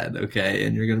Hinch had, okay?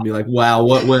 And you're gonna be like, wow,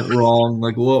 what went wrong?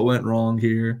 Like, what went wrong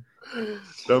here?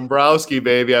 Dombrowski,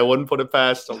 baby, I wouldn't put it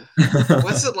past him.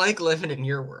 What's it like living in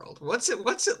your world? What's it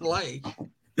like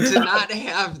to not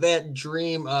have that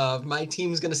dream of my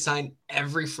team's gonna sign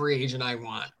every free agent I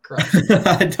want?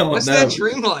 I don't know. What's that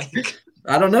dream like?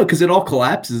 I don't know, because it all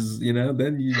collapses,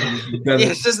 Then you gotta...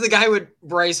 it's just the guy with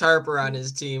Bryce Harper on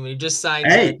his team, and he just signed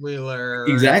Zach Wheeler.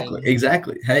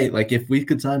 Exactly. Hey, like if we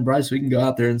could sign Bryce, we can go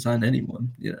out there and sign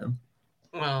anyone,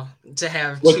 Well, to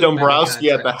have with Dombrowski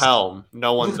at the helm,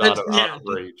 no one's out of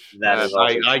reach.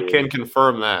 I can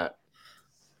confirm that.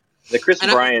 The Chris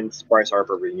Bryant Bryce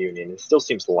Harper reunion still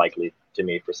seems likely to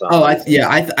me for some. Oh, I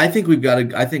think we've got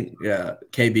to. I think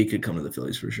KB could come to the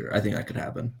Phillies for sure. I think that could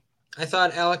happen. I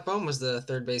thought Alec Bohm was the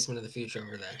third baseman of the future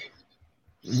over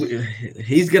there.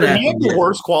 He's gonna have the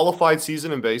worst qualified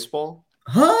season in baseball.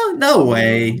 Huh? No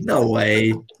way.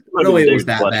 It was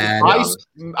that bad.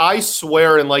 I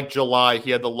swear, in like July,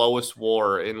 he had the lowest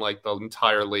WAR in like the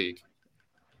entire league.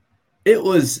 It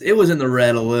was in the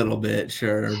red a little bit,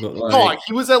 sure, but like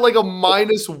he was at like a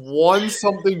 -1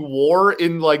 something WAR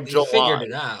in like July. Figured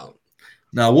it out.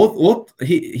 No,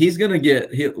 he's gonna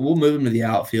we'll move him to the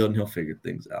outfield and he'll figure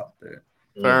things out there.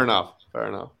 Fair enough.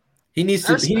 He needs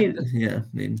to. I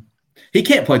mean, he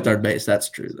can't play third base. That's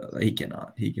true though. He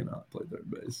cannot play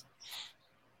third base.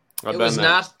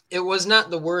 It was not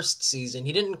the worst season.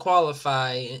 He didn't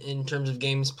qualify in terms of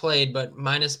games played, but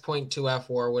 -0.2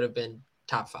 FWAR would have been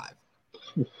top 5.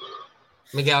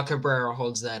 Miguel Cabrera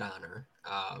holds that honor.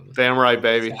 Damn right,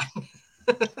 baby.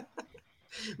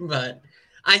 But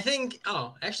I think,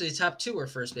 actually, the top 2 were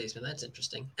first baseman. That's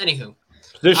interesting. Anywho.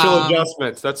 Positional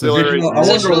adjustments. That's the only reason.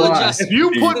 If you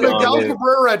put Miguel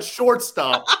Cabrera at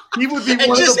shortstop, he would be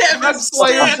one of the best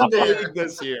players in the league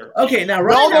this year. Okay, now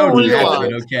right now,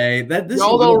 okay, this is a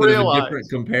little bit of a different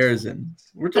comparison.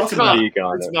 We're talking about.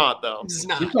 It's not though.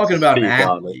 We're talking about an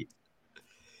athlete.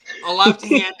 A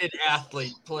left-handed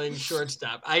athlete playing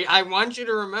shortstop. I want you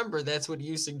to remember that's what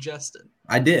you suggested.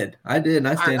 I did. I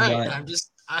stand by it. I'm just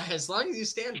as long as you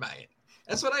stand by it.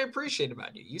 That's what I appreciate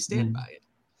about you. You stand by it.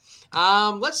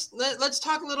 Let's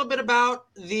talk a little bit about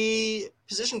the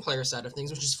position player side of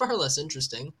things, which is far less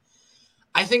interesting.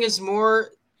 I think it's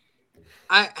more.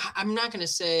 I'm not going to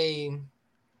say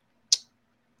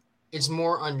it's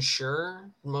more unsure,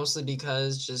 mostly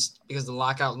because the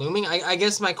lockout looming. I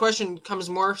guess my question comes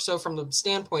more so from the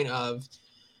standpoint of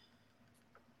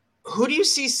who do you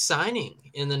see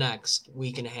signing in the next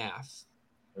week and a half?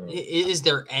 Is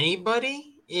there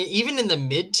anybody, even in the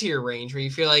mid-tier range, where you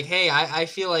feel like, hey, I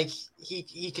feel like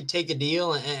he could take a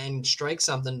deal and strike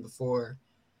something before?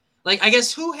 Like, I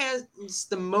guess who has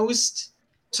the most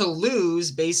to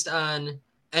lose based on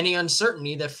any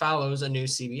uncertainty that follows a new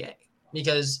CBA?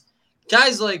 Because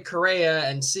guys like Correa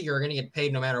and Seager are going to get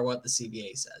paid no matter what the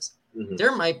CBA says. Mm-hmm.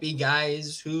 There might be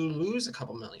guys who lose a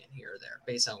couple million here or there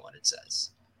based on what it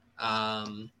says.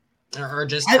 Or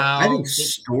just I think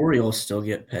Story will still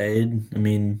get paid. I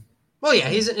mean, well, yeah,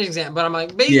 he's an example, but I'm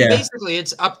like, basically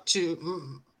it's up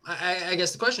to, I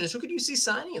guess the question is, who could you see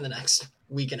signing in the next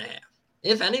week and a half,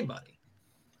 if anybody?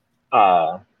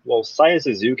 Well, Saya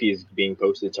Suzuki is being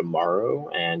posted tomorrow,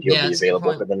 and he'll be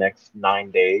available for the next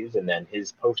 9 days, and then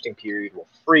his posting period will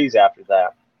freeze after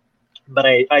that. But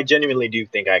I genuinely do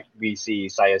think we see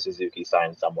Saya Suzuki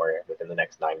sign somewhere within the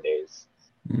next 9 days.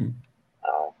 Mm.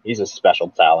 He's a special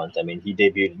talent. I mean, he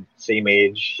debuted same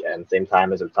age and same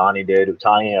time as Ohtani did.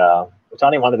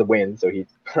 Ohtani wanted to win, so he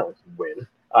win.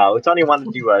 Ohtani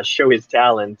wanted to show his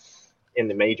talents in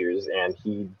the majors, and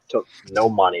he took no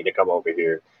money to come over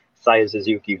here. Saya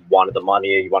Suzuki wanted the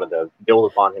money. He wanted to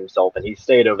build upon himself, and he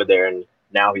stayed over there. And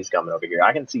now he's coming over here.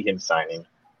 I can see him signing.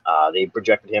 They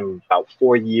projected him about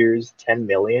 4 years, 10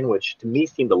 million, which to me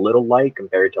seemed a little light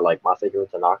compared to like Masahiro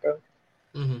Tanaka.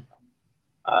 Mm-hmm.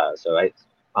 So I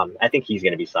think he's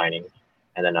going to be signing.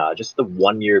 And then just the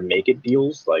 1 year make it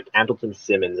deals, like Andrelton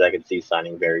Simmons, I could see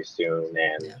signing very soon,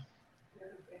 and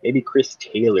maybe Chris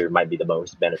Taylor might be the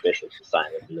most beneficial to sign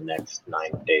within the next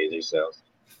 9 days or so.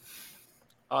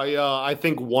 I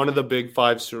think one of the big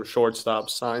five shortstop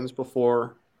signs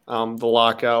before the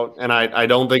lockout, and I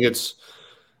don't think it's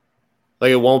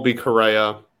like it won't be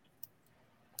Correa.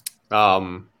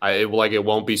 It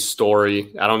won't be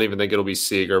Story. I don't even think it'll be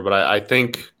Seager, but I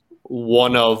think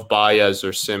one of Baez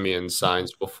or Simeon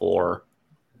signs before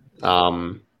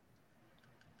December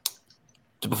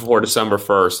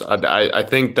 1st. I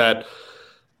think that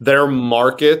their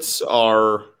markets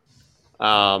are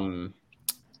a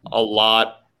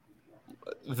lot.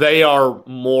 They are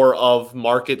more of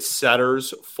market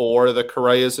setters for the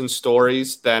Correas and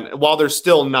Stories than, while they're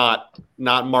still not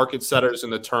market setters in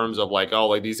the terms of like, oh,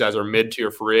 like these guys are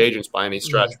mid-tier free agents by any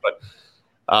stretch. But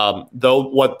though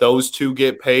what those two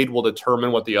get paid will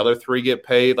determine what the other three get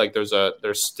paid. Like there's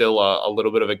still a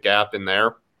little bit of a gap in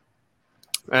there.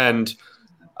 And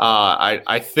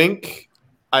I think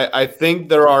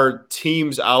there are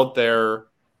teams out there.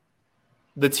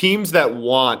 The teams that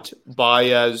want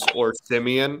Baez or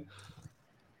Simeon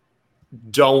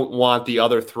don't want the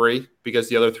other three because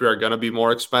the other three are going to be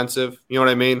more expensive. You know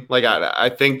what I mean? Like I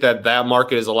think that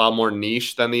market is a lot more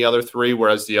niche than the other three,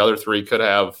 whereas the other three could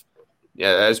have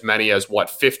as many as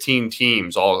 15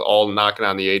 teams all knocking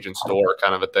on the agent's door,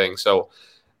 kind of a thing. So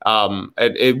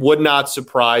it would not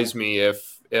surprise me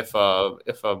if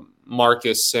a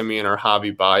Marcus Simeon or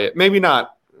Javi Baez, maybe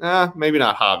not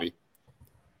Javi.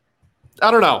 I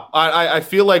don't know. I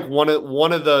feel like one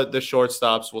of the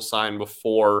shortstops will sign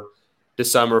before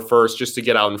December 1st just to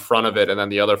get out in front of it, and then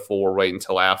the other four will wait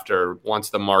until after, once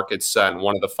the market's set and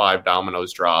one of the five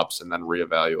dominoes drops, and then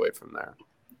reevaluate from there.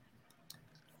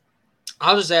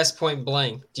 I'll just ask point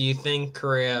blank. Do you think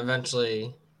Correa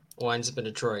eventually winds up in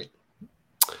Detroit?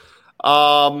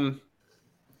 I'll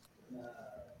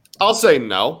say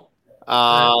no.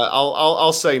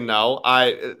 I'll say no.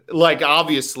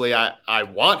 Obviously I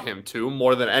want him to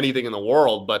more than anything in the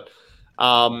world, but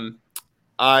I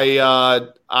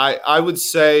would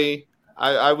say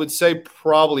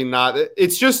probably not.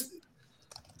 It's just,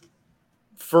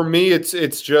 for me, it's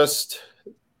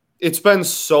been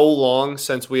so long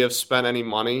since we have spent any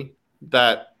money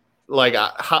that like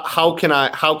how can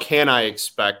I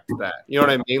expect that? You know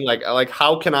what I mean? Like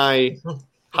how can I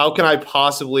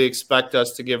possibly expect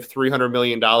us to give $300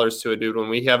 million to a dude when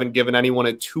we haven't given anyone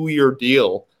a 2-year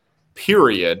deal,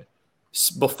 period?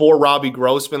 Before Robbie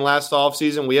Grossman last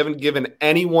offseason, we haven't given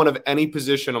anyone of any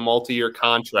position a multi-year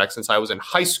contract since I was in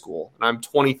high school, and I'm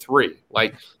 23.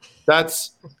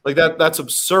 That's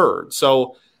absurd.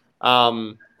 So,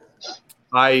 I'll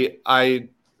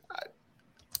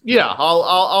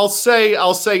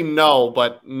say no,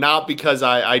 but not because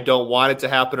I don't want it to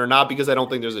happen, or not because I don't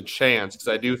think there's a chance, because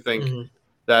I do think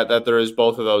that there is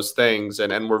both of those things,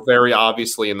 and we're very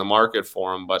obviously in the market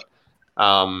for them. But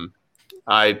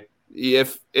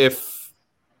if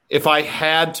I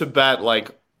had to bet like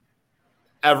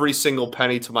every single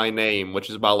penny to my name, which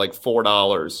is about like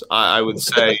 $4, I would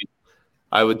say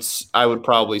I would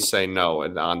probably say no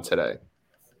on today.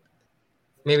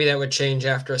 Maybe that would change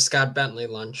after a Scott Bentley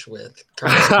lunch with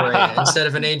Carlos Correa instead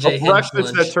of an AJ Hinch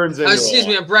breakfast lunch. That turns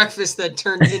into a breakfast that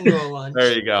turned into a lunch.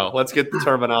 There you go. Let's get the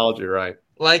terminology right.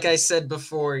 Like I said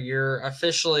before, you're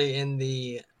officially in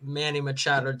the Manny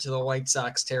Machado to the White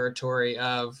Sox territory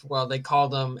of, well, they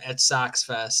called him at Sox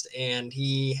Fest, and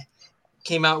he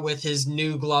came out with his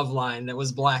new glove line that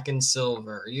was black and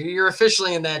silver. You're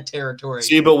officially in that territory.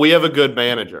 See, but we have a good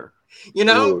manager. You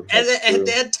know, at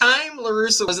that time, La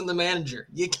Russa wasn't the manager.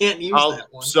 You can't use that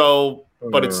one. So,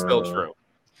 but it's still true.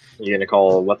 You going to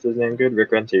call, what's his name good?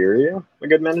 Rick Renteria a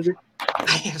good manager?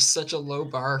 I have such a low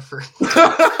bar for.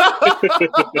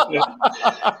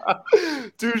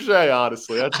 Touche,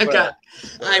 honestly. That's fair.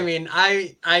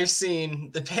 I've seen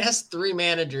the past 3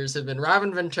 managers have been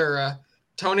Robin Ventura,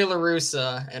 Tony La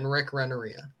Russa, and Rick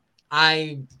Renteria.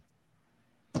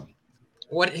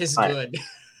 What is good?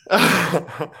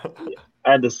 I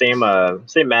had the same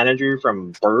manager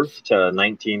from birth to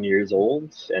 19 years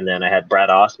old, and then I had Brad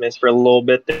Ausmus for a little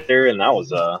bit there, and that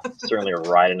was certainly a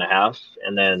ride and a half.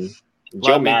 And then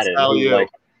Joe Madden,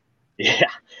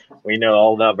 we know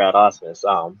all about Brad Ausmus.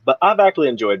 But I've actually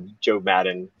enjoyed Joe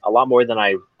Madden a lot more than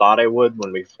I thought I would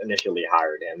when we initially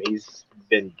hired him. He's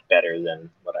been better than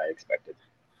what I expected.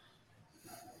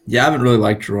 Yeah, I haven't really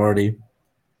liked Girardi.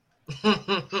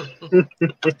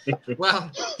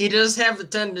 Well, he does have the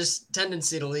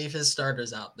tendency to leave his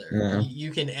starters out there. Yeah.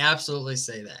 You can absolutely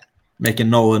say that. Making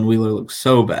Nolan Wheeler look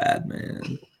so bad,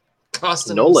 man.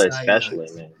 Costing Nola him Cy especially,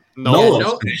 Youngs. man. Nola,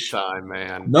 Yeah, big time,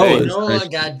 man. Nola Hey, is Nola special.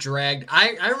 got dragged. I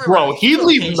remember. bro, he'd on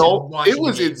leave occasion Nola. watching It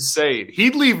was the game. insane.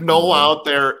 He'd leave Nola out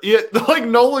there. Like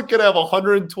Nola could have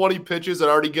 120 pitches and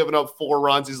already given up 4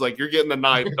 runs. He's like, "You're getting the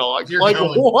ninth, dog." You're Like,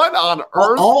 going. what on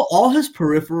earth? All his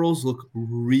peripherals look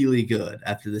really good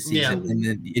after the season,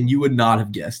 Yeah. and you would not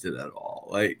have guessed it at all.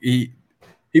 Like he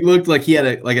looked like he had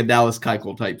a Dallas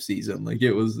Keuchel type season. Like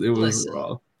it was Listen.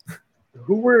 raw.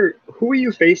 Who were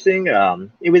you facing?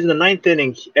 It was in the 9th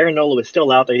inning. Aaron Nola was still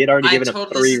out there. He had already given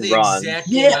up 3 runs. Exact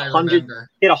He game had I 100 remember.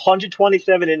 He had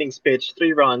 127 innings pitched,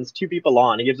 3 runs, 2 people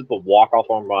on. He gives up a walk-off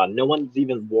home run. No one's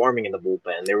even warming in the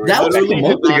bullpen. They were That was like a Literally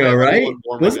month did not ago, have right? anyone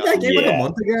warming Wasn't that up. game like a Yeah.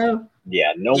 month ago?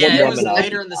 yeah, no one Yeah, it was warming up.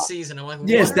 later in the season. I'm like,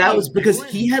 Yes, what that are was you because doing?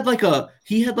 he had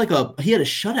a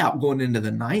shutout going into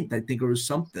the 9th, I think, or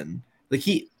something. Like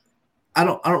I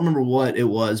don't remember what it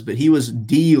was, but he was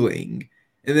dealing,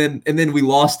 and then we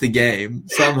lost the game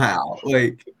somehow.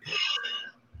 Like,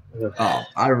 oh,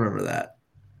 I remember that.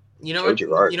 You know Joe what?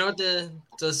 Girard. You know what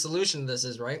the solution to this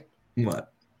is, right?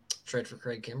 What? Trade for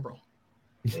Craig Kimbrell.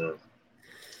 Yeah.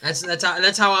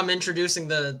 That's how I'm introducing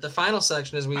the final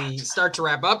section as we start to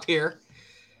wrap up here.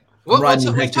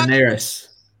 Riding Hector Neris.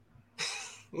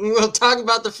 We'll talk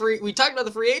about we talked about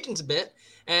the free agents a bit,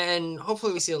 and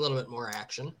hopefully we see a little bit more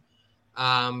action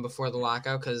before the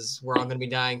lockout, because we're all going to be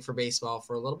dying for baseball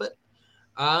for a little bit.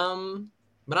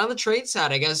 But on the trade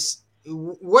side, I guess,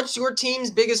 what's your team's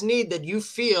biggest need that you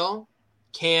feel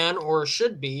can or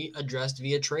should be addressed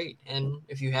via trade? And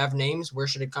if you have names, where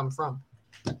should it come from?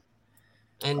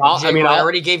 And I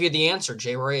already gave you the answer,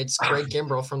 Jay Roy. It's Craig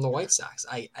Kimbrell from the White Sox.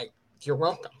 You're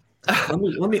welcome.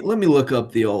 Let me look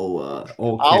up the old.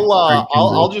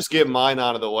 I'll just get mine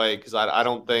out of the way because I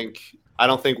don't think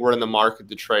we're in the market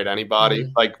to trade anybody.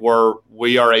 Mhm. Like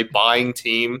we are a buying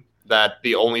team that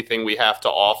the only thing we have to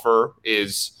offer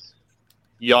is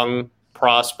young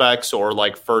prospects or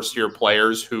like first year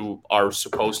players who are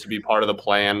supposed to be part of the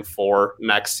plan for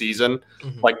next season.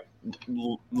 Mhm. Like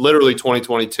literally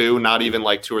 2022, not even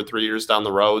like 2 or 3 years down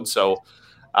the road. So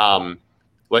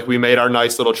like we made our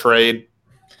nice little trade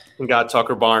and got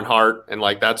Tucker Barnhart, and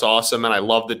like that's awesome, and I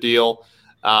love the deal.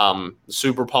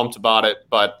 Super pumped about it,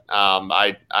 but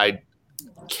I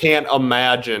can't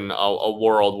imagine a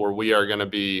world where we are going to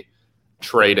be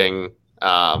trading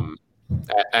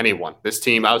anyone. This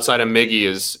team outside of Miggy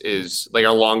is like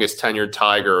our longest tenured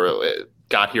Tiger.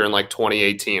 Got here in like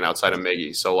 2018 outside of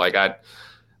Miggy. So like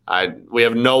we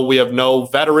have no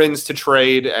veterans to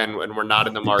trade, and we're not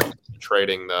in the market for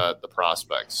trading the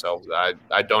prospects. So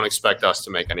I don't expect us to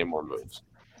make any more moves.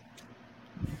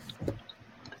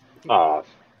 For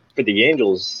the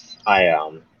Angels,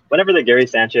 whenever the Gary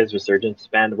Sanchez resurgence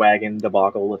bandwagon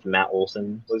debacle with Matt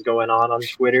Olson was going on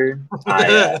Twitter,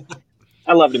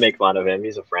 I love to make fun of him.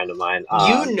 He's a friend of mine.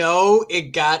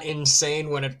 It got insane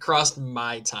when it crossed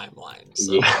my timeline.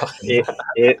 So. Yeah,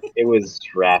 it was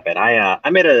rapid. I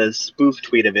made a spoof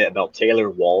tweet of it about Taylor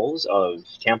Walls of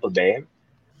Tampa Bay.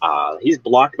 He's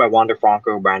blocked by Wander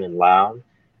Franco, Brandon Lau,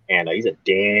 and he's a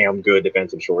damn good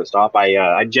defensive shortstop.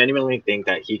 I genuinely think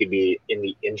that he could be in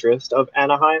the interest of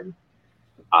Anaheim.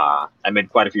 I made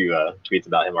quite a few tweets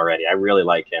about him already. I really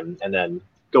like him. And then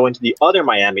going to the other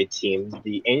Miami team,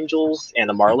 the Angels and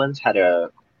the Marlins had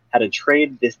a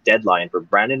trade this deadline for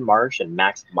Brandon Marsh and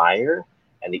Max Meyer,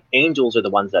 and the Angels are the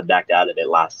ones that backed out of it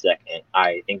last second.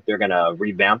 I think they're gonna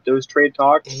revamp those trade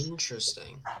talks.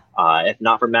 Interesting. If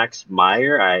not for Max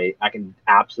Meyer, I can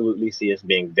absolutely see us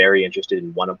being very interested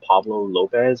in one of Pablo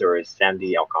Lopez or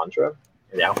Sandy Alcantara.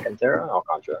 Alcantara.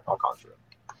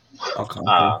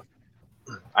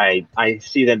 I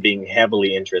see them being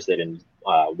heavily interested in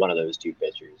one of those two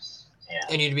pitchers.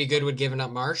 And you'd be good with giving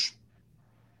up Marsh?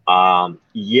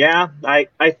 Yeah,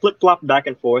 I flip-flop back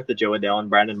and forth to Joe Adell and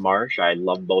Brandon Marsh. I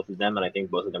love both of them, and I think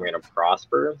both of them are going to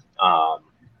prosper.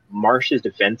 Marsh's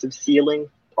defensive ceiling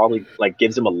probably like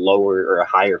gives him a lower or a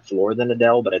higher floor than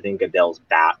Adell, but I think Adell's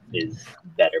bat is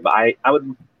better. But I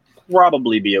would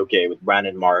probably be okay with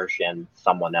Brandon Marsh and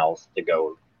someone else to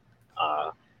go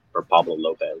for Pablo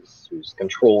Lopez, who's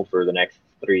controlled for the next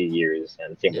 3 years,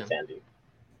 and same with Sandy.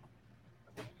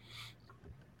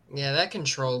 Yeah, that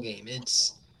control game.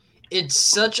 It's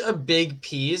such a big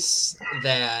piece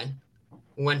that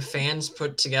when fans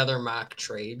put together mock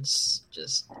trades,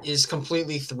 just is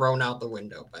completely thrown out the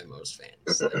window by most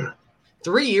fans. Like,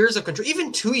 3 years of control,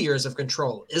 even 2 years of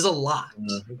control is a lot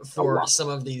for some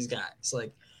of these guys.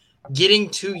 Like getting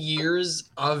 2 years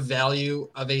of value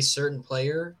of a certain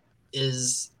player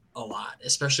is a lot,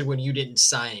 especially when you didn't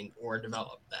sign or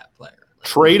develop that player.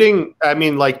 Trading, I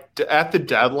mean, like at the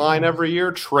deadline every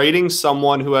year, trading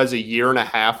someone who has a year and a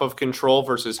half of control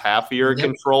versus half a year of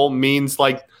control means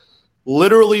like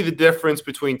literally the difference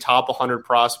between top 100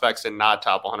 prospects and not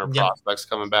top 100 prospects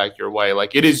coming back your way.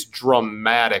 Like it is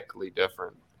dramatically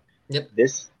different. Yep.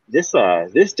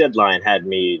 This deadline had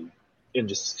me in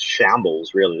just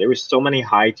shambles, really. There were so many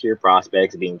high tier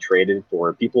prospects being traded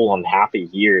for people on half a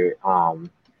year.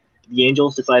 The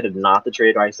Angels decided not to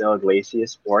trade Raisel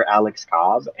Iglesias or Alex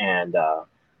Cobb, and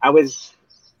I was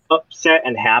upset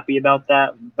and happy about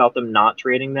that, about them not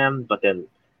trading them. But then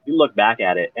you look back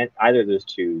at it, and either of those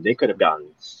two, they could have gotten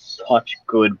such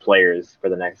good players for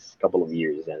the next couple of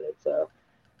years, and it's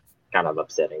kind of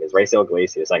upsetting. Because Raisel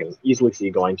Iglesias, I can easily see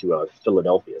going to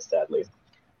Philadelphia, sadly,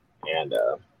 and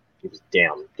he was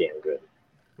damn good.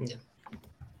 Yeah.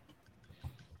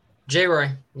 J-Roy,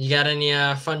 you got any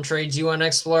fun trades you want to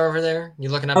explore over there? You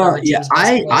looking up every team's best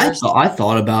players? I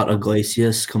thought about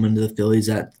Iglesias coming to the Phillies.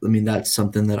 That's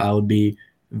something that I would be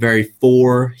very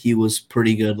for. He was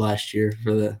pretty good last year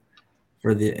for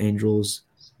the Angels,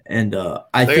 and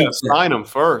I think gotta sign him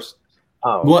first.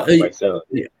 Oh, what? So.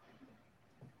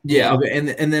 Yeah. Okay.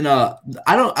 And then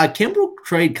Kimbrel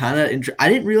trade kind of. I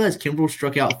didn't realize Kimbrel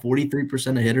struck out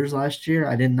 43% of hitters last year.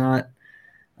 I did not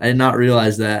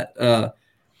realize that.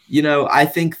 I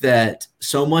think that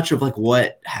so much of like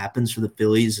what happens for the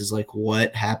Phillies is like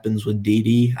what happens with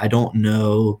Didi. I don't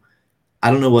know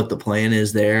what the plan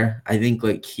is there. I think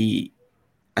we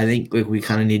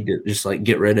kind of need to just like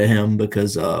get rid of him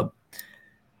because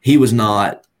he was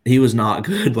not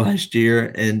good last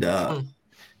year, and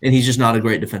he's just not a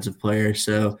great defensive player.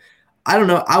 So I don't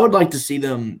know. I would like to see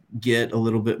them get a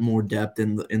little bit more depth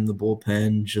in the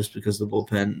bullpen, just because the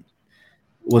bullpen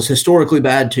was historically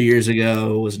bad 2 years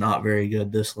ago, was not very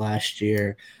good this last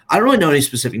year. I don't really know any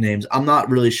specific names. I'm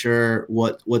not really sure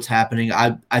what's happening.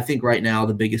 I think right now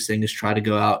the biggest thing is try to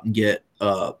go out and get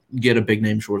a big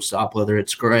name shortstop, whether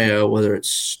it's Correa, whether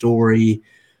it's Story,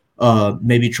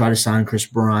 maybe try to sign Chris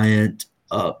Bryant.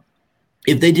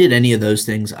 If they did any of those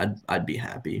things, I'd be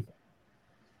happy.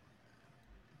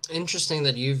 Interesting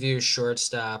that you view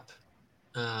shortstop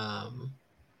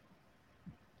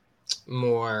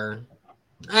more.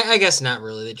 I guess not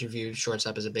really that you view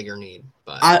shortstop as a bigger need,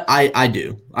 but I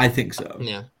do. I think so.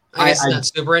 Yeah, I guess it's not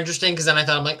super interesting because then I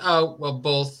thought I'm like, oh well,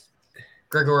 both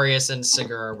Gregorius and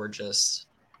Segura were just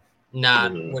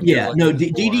not. What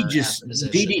Didi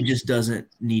just doesn't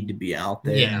need to be out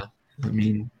there. Yeah, I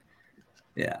mean,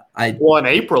 yeah, in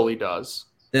April he does.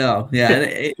 No,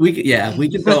 we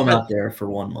could throw him out there for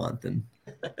 1 month and.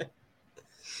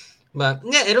 But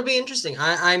yeah, it'll be interesting.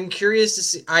 I'm curious to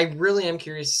see. I really am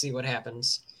curious to see what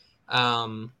happens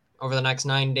over the next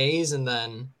 9 days, and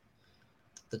then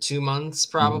the 2 months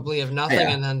probably of nothing,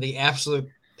 and then the absolute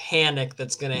panic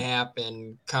that's going to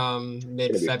happen come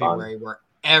mid-February, where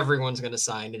everyone's going to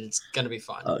sign, and it's going to be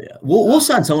fun. Oh yeah, we'll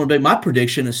sign someone big. My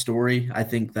prediction is Story. I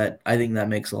think that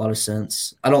makes a lot of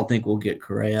sense. I don't think we'll get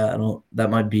Correa. That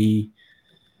might be.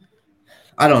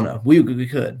 I don't know. We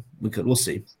could. We'll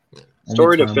see.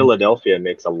 Story to Philadelphia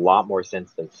makes a lot more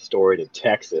sense than Story to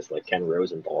Texas, like Ken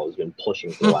Rosenthal has been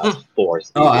pushing for the last 4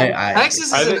 seasons.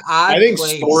 Texas is an odd I think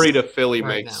place Story to Philly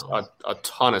right makes now. a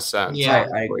ton of sense. Yeah,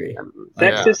 I agree.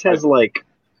 Texas has like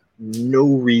no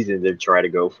reason to try to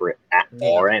go for it at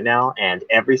all right now, and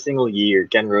every single year,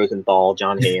 Ken Rosenthal,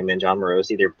 John Heyman, John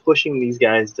Morosi, they're pushing these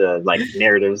guys to like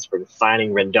narratives for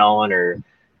signing Rendon or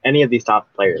any of these top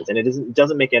players, and it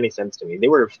doesn't make any sense to me. They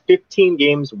were 15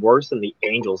 games worse than the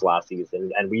Angels last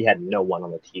season, and we had no one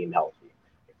on the team healthy.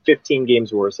 15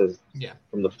 games worse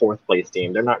from the 4th place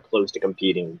team. They're not close to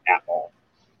competing at all.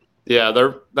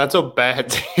 Yeah, that's a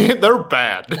bad team. They're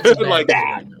bad.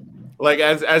 Bad. Like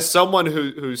as someone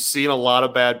who's seen a lot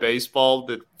of bad baseball,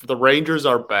 the Rangers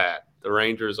are bad. The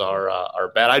Rangers are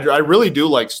bad. I really do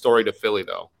like Story to Philly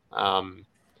though.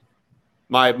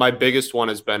 My biggest one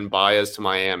has been Baez to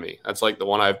Miami. That's like the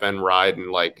one I've been riding,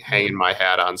 like hanging my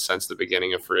hat on since the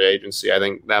beginning of free agency. I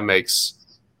think that makes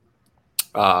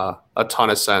a ton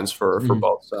of sense for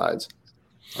both sides.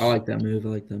 I like that move.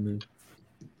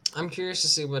 I'm curious to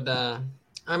see what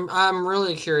I'm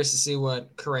really curious to see what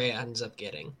Correa ends up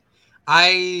getting.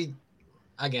 I'm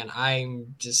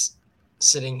just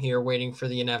sitting here waiting for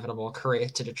the inevitable Correa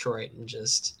to Detroit and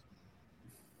just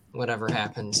whatever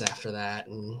happens after that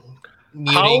and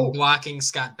blocking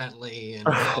Scott Bentley and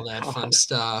all that fun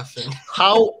stuff. And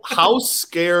how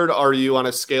scared are you on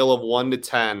a scale of 1 to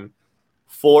 10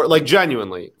 for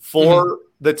genuinely for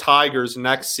the Tigers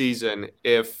next season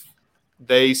if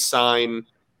they sign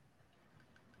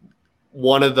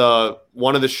one of the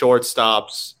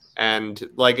shortstops, and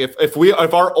like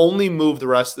if our only move the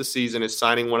rest of the season is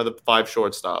signing one of the 5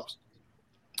 shortstops,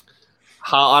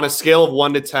 how, on a scale of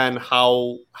 1 to 10,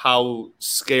 how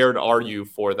scared are you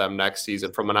for them next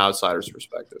season from an outsider's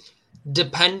perspective?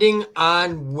 Depending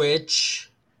on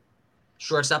which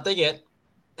shortstop they get,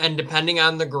 and depending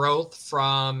on the growth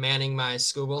from Manning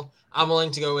Skubal, I'm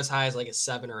willing to go as high as like a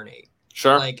 7 or an 8.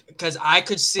 Sure. Like, because I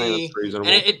could see, and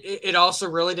it also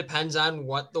really depends on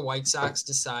what the White Sox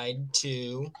decide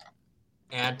to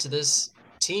add to this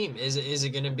team. Is it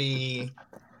going to be,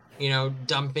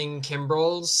 dumping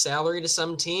Kimbrel's salary to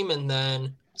some team and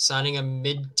then signing a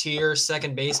mid-tier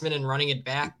second baseman and running it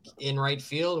back in right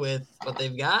field with what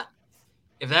they've got?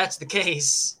 If that's the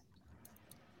case,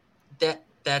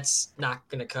 that's not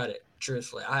going to cut it,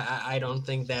 truthfully. I don't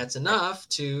think that's enough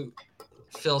to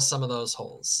fill some of those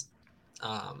holes.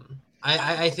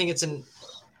 I think it's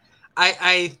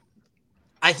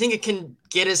I think it can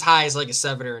get as high as like a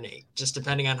 7 or an 8, just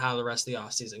depending on how the rest of the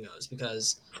offseason goes,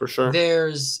 because for sure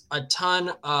there's a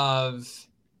ton of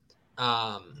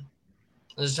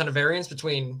variance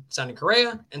between signing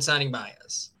Correa and signing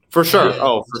Baez. For sure.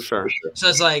 For sure. So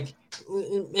it's like,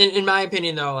 in my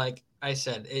opinion, though, like I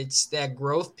said, it's that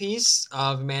growth piece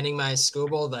of Manning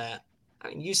Skubal that, I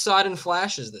mean, you saw it in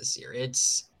flashes this year.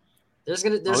 There's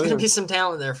gonna be some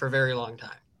talent there for a very long time.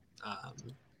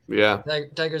 Yeah,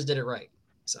 Tigers did it right.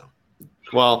 So,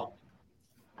 well,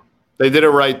 they did it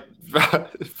right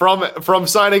from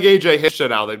signing AJ Hinch to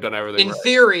now. They've done everything. In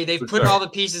theory, they've put all the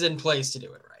pieces in place to do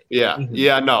it right. Yeah,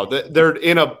 yeah, no, they're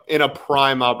in a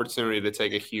prime opportunity to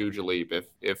take a huge leap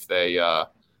if they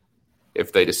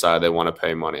decide they want to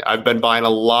pay money. I've been buying a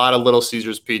lot of Little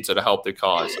Caesars pizza to help the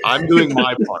cause. I'm doing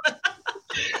my part.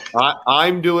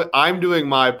 I'm doing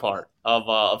my part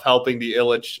of helping the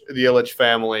Ilitch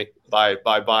family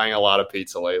by buying a lot of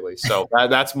pizza lately. So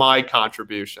that's my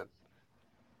contribution.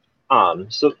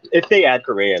 So if they add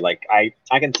Correa, like I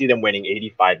can see them winning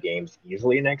 85 games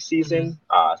easily next season,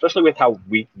 especially with how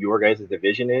weak your guys'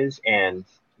 division is. And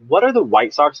what are the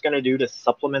White Sox going to do to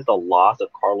supplement the loss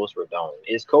of Carlos Rodon?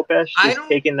 Is Kopech just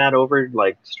taking that over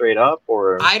like straight up,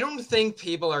 or? I don't think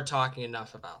people are talking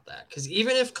enough about that, because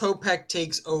even if Kopech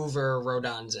takes over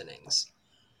Rodon's innings,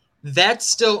 that's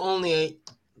still only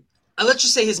let's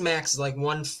just say his max is like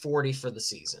 140 for the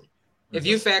season. If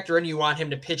you factor in you want him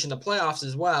to pitch in the playoffs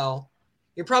as well,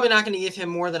 you're probably not going to give him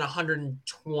more than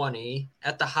 120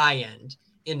 at the high end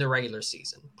in the regular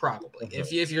season, probably.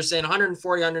 If you're saying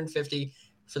 140, 150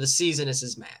 for the season is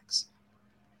his max.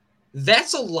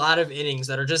 That's a lot of innings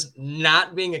that are just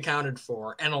not being accounted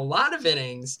for, and a lot of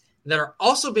innings that are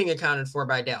also being accounted for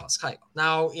by Dallas Keuchel.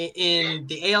 Now, in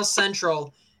the AL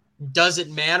Central, does it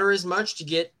matter as much to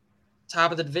get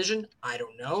top of the division? I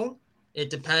don't know. It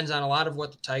depends on a lot of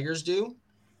what the Tigers do.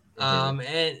 And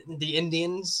the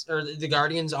Indians or the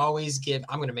Guardians always give,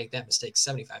 I'm going to make that mistake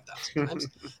 75,000 times.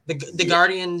 The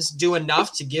Guardians do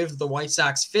enough to give the White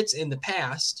Sox fits in the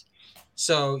past.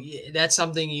 So that's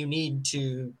something you need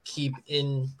to keep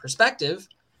in perspective.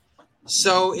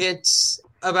 So it's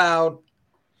about,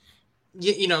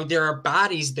 there are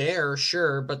bodies there,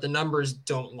 sure, but the numbers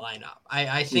don't line up.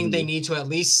 I think they need to at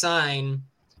least sign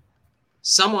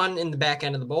someone in the back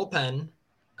end of the bullpen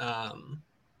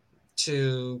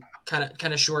to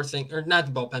kind of shore things, or not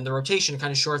the bullpen, the rotation,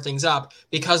 kind of shore things up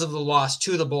because of the loss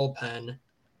to the bullpen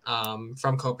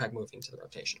from Kopech moving to the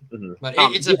rotation. But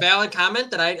it's a valid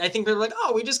comment that I think people are like,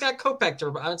 oh, we just got Kopech.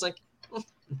 I was like,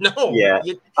 no,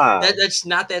 that's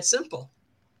not that simple.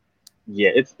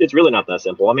 Yeah, it's really not that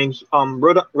simple. I mean,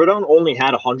 Rodon only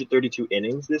had 132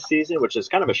 innings this season, which is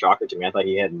kind of a shocker to me. I thought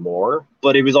he had more,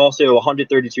 but it was also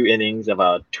 132 innings of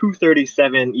a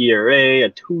 2.37 ERA, a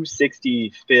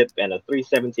 2.60 FIP, and a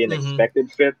 3.17 expected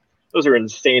FIP. Those are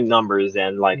insane numbers,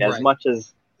 and as much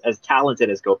as talented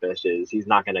as Kopech is, he's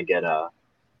not going to get a.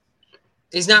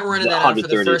 He's not running that out for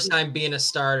the first time being a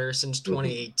starter since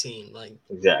 2018.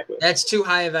 Exactly, that's too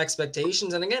high of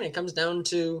expectations, and again, it comes down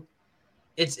to.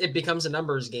 It becomes a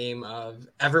numbers game of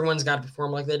everyone's got to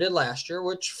perform like they did last year,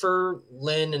 which for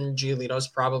Lynn and Giolito is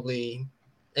probably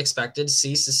expected.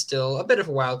 Cease is still a bit of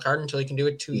a wild card until he can do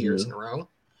it 2 years in a row.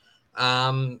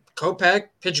 Kopech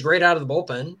pitched great out of the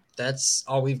bullpen. That's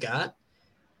all we've got.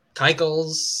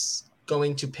 Keuchel's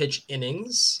going to pitch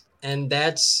innings, and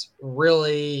that's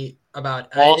really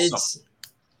about awesome.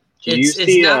 Do you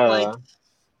see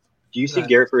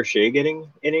Garrett Crochet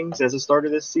getting innings as a starter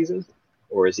this season?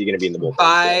 Or is he going to be in the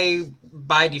bullpen?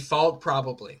 By default,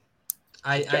 probably.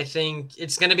 I think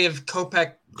it's going to be a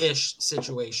Kopech-ish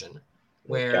situation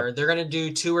where they're going to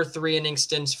do 2 or 3 inning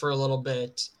stints for a little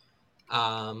bit.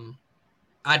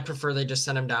 I'd prefer they just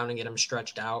send him down and get him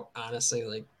stretched out. Honestly,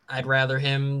 like I'd rather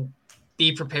him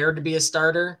be prepared to be a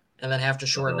starter and then have to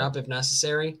shorten up if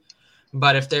necessary.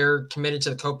 But if they're committed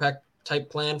to the Kopech type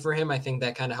plan for him, I think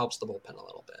that kind of helps the bullpen a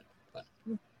little bit. But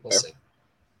we'll see.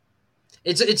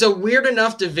 It's a weird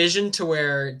enough division to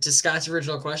where, to Scott's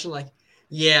original question, like,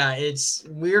 yeah, it's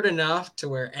weird enough to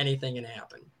where anything can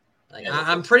happen. Like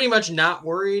I'm pretty much not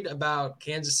worried about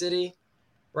Kansas City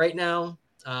right now.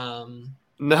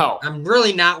 No, I'm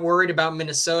really not worried about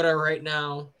Minnesota right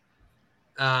now.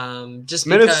 Just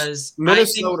because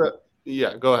Minnesota.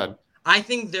 Yeah, go ahead. I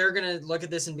think they're going to look at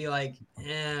this and be like,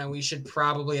 we should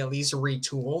probably at least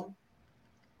retool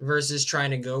versus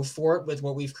trying to go for it with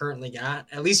what we've currently got.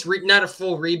 At least not a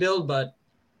full rebuild, but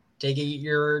take a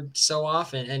year or so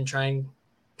off and try and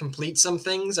complete some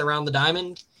things around the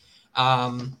diamond.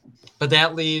 But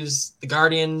that leaves the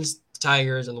Guardians, the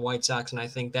Tigers, and the White Sox, and I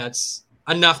think that's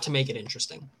enough to make it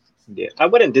interesting. Yeah, I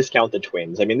wouldn't discount the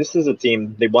Twins. I mean, this is a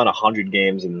team, they won 100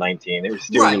 games in 19. They were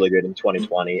still really good in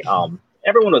 2020.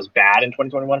 Everyone was bad in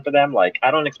 2021 for them. Like, I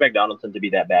don't expect Donaldson to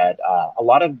be that bad. A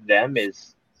lot of them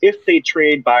is, if they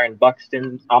trade Byron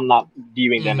Buxton, I'm not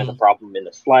viewing them as a problem in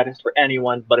the slightest for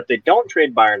anyone. But if they don't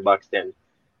trade Byron Buxton,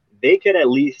 they could at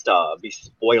least be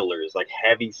spoilers, like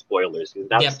heavy spoilers. Because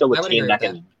that's still a team that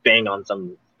can bang on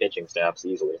some pitching staffs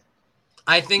easily.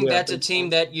 I think that's a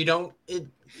team that you don't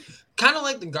kind of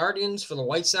like the Guardians for the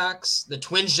White Sox, the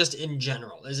Twins just in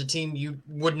general is a team you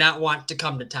would not want to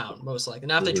come to town, most likely.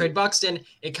 Now, if they trade Buxton,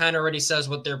 it kind of already says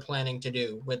what they're planning to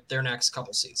do with their next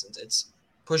couple seasons. It's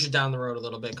push it down the road a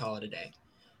little bit, call it a day.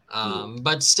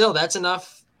 But still, that's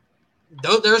enough.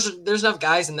 There's enough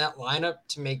guys in that lineup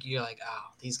to make you like,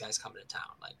 these guys coming to town.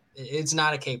 Like, it's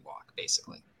not a cakewalk,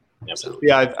 basically. So.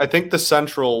 Yeah, I think the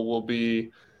Central will be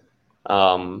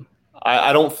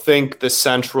I don't think the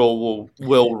Central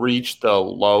will reach the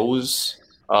lows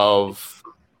of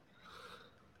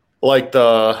like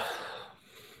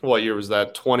what year was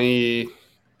that?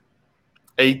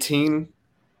 2018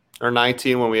 or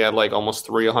 19 when we had like almost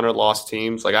 300 lost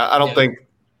teams. Like I don't think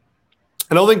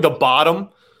the bottom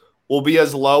will be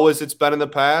as low as it's been in the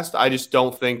past. I just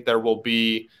don't think there will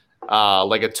be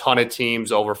like a ton of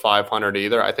teams over 500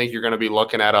 either. I think you're going to be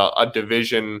looking at a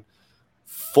division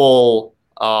full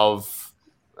of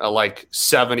like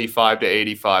 75 to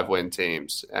 85 win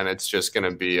teams, and it's just going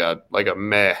to be like a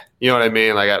meh. You know what I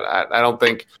mean? Like I don't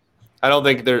think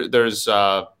there's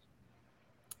going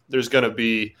to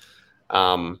be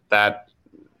that.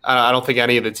 I don't think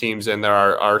any of the teams in there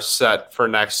are set for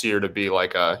next year to be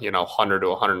like a 100 to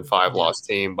 105 loss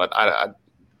team. But I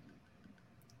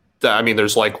mean,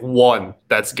 there's like one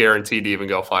that's guaranteed to even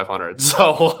go 500.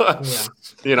 So I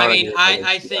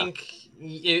think.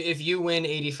 If you win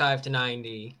 85 to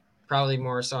 90, probably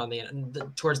more so on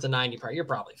towards the 90 part, you're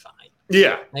probably fine.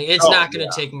 Yeah. Like, it's not going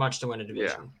to take much to win a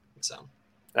division. Yeah. So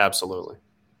absolutely.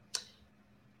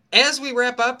 As we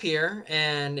wrap up here,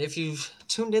 and if you've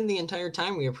tuned in the entire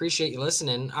time, we appreciate you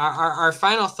listening. Our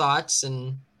final thoughts,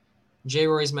 and Jay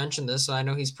Roy's mentioned this, so I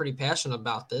know he's pretty passionate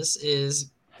about this, is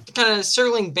kind of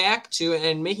circling back to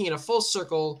and making it a full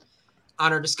circle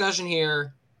on our discussion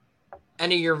here.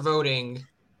 Any of your voting.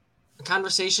 A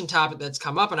conversation topic that's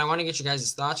come up, and I want to get you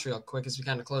guys' thoughts real quick as we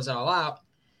kind of close it all out.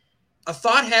 A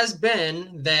thought has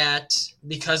been that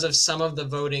because of some of the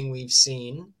voting we've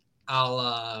seen,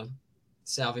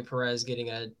 Salvi Perez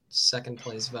getting a second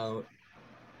place vote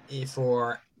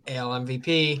for AL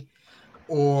MVP,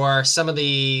 or some of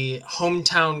the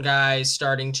hometown guys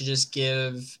starting to just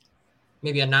give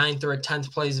maybe a 9th or a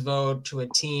 10th place vote to a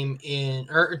team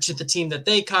or to the team that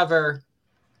they cover,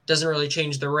 doesn't really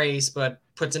change the race, but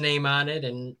puts a name on it,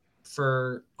 and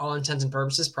for all intents and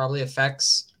purposes probably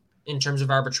affects in terms of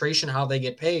arbitration how they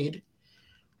get paid.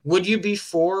 Would you be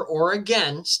for or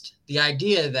against the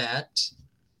idea that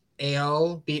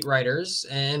AL beat writers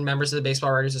and members of the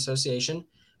Baseball Writers Association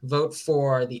vote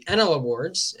for the NL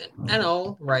awards and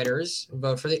NL writers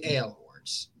vote for the AL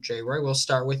awards? Jay Roy, we'll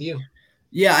start with you.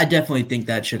 Yeah, I definitely think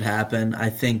that should happen. I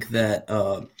think that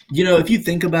if you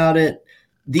think about it,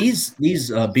 these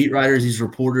beat writers, these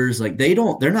reporters, like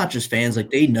they're not just fans,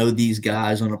 like they know these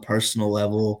guys on a personal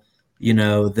level. These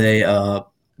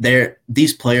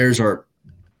players are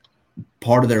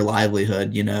part of their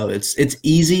livelihood. It's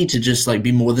easy to just like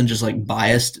be more than just like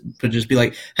biased, but just be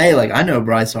like, hey, like I know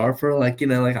Bryce Harper, like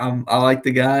I like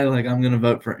the guy, like I'm gonna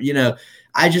vote for.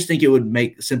 I just think it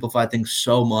would simplify things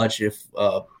so much if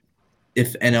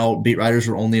NL beat writers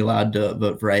were only allowed to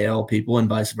vote for AL people and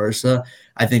vice versa.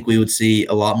 I think we would see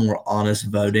a lot more honest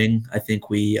voting. I think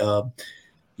we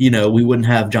wouldn't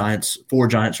have four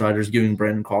Giants writers giving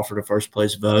Brandon Crawford a first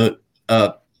place vote.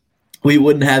 we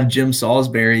wouldn't have Jim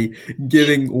Salisbury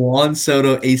giving Juan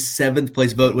Soto a 7th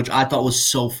place vote, which I thought was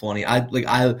so funny. I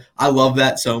love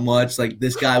that so much. Like,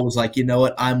 this guy was like, you know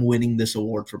what? I'm winning this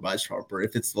award for Bryce Harper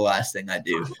if it's the last thing I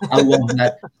do. I love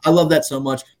that. I love that so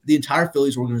much. The entire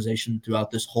Phillies organization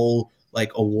throughout this whole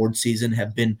like award season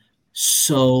have been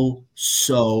so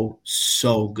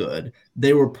good.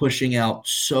 They were pushing out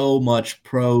so much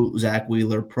pro Zach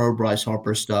Wheeler, pro Bryce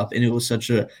Harper stuff, and it was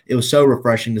so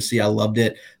refreshing to see. I loved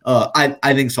it.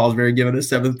 I think Salisbury giving a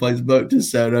 7th place vote to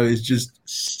Soto is just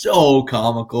so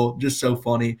comical, just so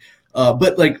funny.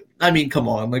 But like, I mean, come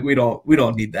on, like we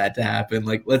don't need that to happen.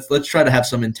 Like, let's try to have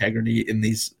some integrity in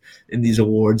these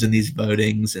awards and these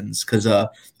votings, and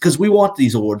because we want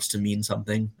these awards to mean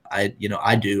something. I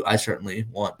certainly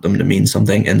want them to mean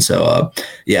something, and so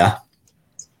yeah.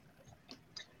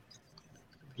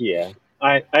 Yeah,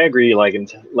 I agree. Like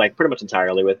pretty much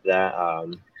entirely with that.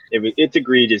 It's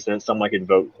egregious that someone could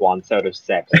vote Juan Soto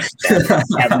second and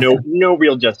have no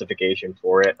real justification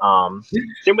for it.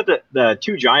 Same with the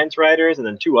 2 Giants writers and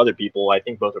then 2 other people. I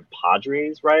think both are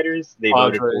Padres writers. They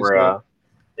voted for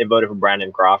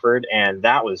Brandon Crawford, and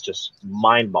that was just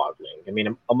mind-boggling. I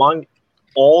mean, among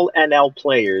all NL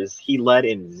players, he led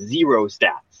in 0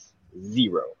 stats.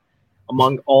 0.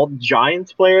 Among all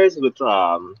Giants players with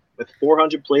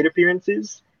 400 plate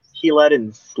appearances, he led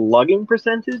in slugging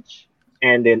percentage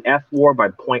and in F4 by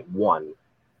 0.1.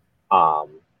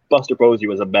 Buster Posey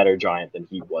was a better Giant than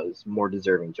he was, more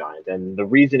deserving Giant. And the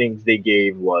reasonings they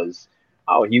gave was,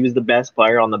 he was the best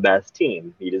player on the best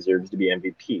team. He deserves to be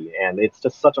MVP. And it's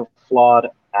just such a flawed,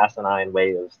 asinine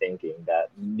way of thinking that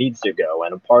needs to go.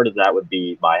 And a part of that would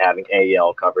be by having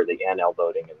AL cover the NL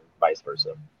voting and vice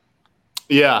versa.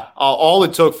 Yeah, all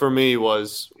it took for me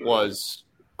was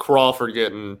Crawford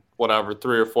getting whatever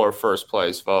 3 or 4 first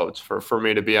place votes for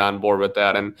me to be on board with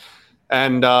that, and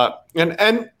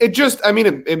it just, I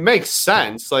mean, it makes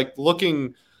sense. Like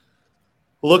looking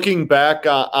back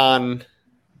on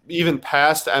even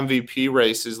past MVP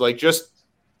races, like just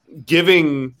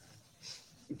giving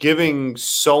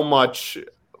so much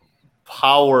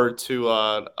power to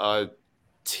a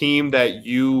team that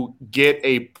you get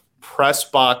a press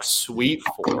box suite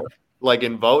for, like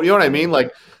in vote. You know what I mean?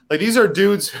 Like these are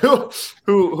dudes who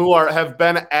have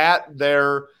been at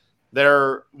their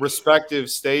respective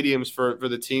stadiums for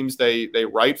the teams they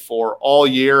write for all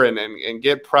year and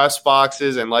get press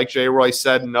boxes, and like Jay Roy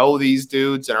said, know these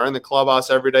dudes and are in the clubhouse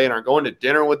every day and are going to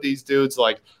dinner with these dudes.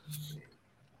 Like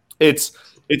it's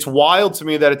wild to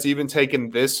me that it's even taken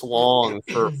this long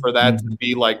for that to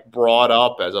be like brought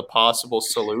up as a possible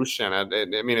solution. I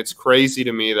mean, it's crazy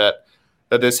to me that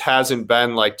this hasn't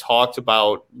been like talked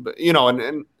about, you know,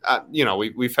 and you know,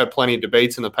 we've had plenty of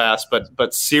debates in the past,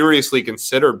 but seriously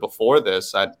considered before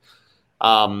this. It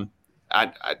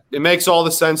makes all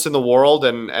the sense in the world,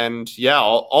 and yeah,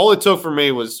 all it took for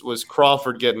me was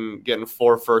Crawford getting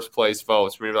 4 first place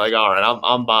votes for me to be like, all right,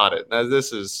 I'm about it.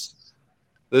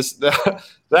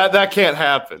 That can't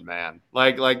happen, man.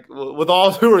 Like with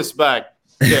all due respect,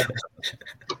 yeah.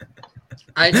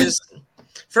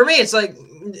 For me, it's like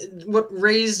what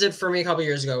raised it for me a couple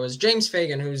years ago was James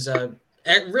Fagan, who's a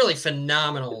really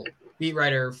phenomenal beat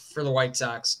writer for the White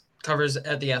Sox, covers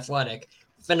at The Athletic.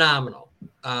 Phenomenal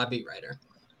beat writer.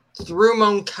 Through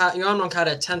Yohan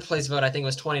Moncada, 10th place vote, I think it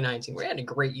was 2019, where he had a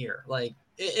great year. Like,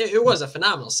 it was a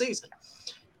phenomenal season.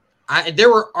 There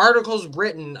were articles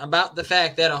written about the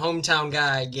fact that a hometown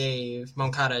guy gave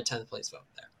Moncada a 10th place vote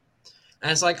there.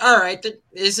 And it's like, all right,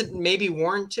 is it maybe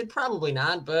warranted? Probably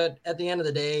not. But at the end of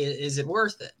the day, is it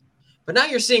worth it? But now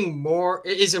you're seeing more.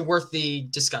 Is it worth the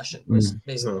discussion?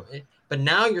 Basically. But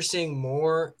now you're seeing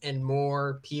more and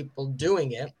more people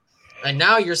doing it. And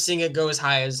now you're seeing it go as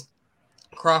high as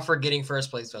Crawford getting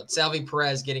first place vote, Salvi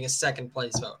Perez getting a 2nd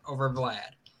place vote over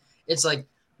Vlad. It's like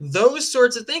those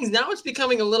sorts of things. Now it's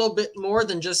becoming a little bit more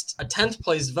than just a 10th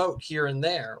place vote here and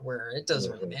there, where it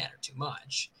doesn't really matter too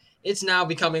much. It's now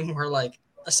becoming more like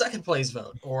a 2nd place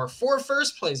vote or 4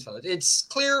 first place votes. It's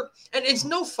clear, and it's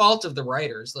no fault of the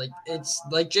writers. Like, it's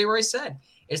like Jay Roy said,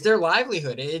 it's their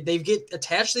livelihood. They get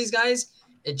attached to these guys.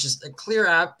 It's just a clear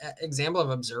example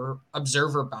of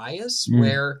observer bias,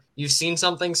 where you've seen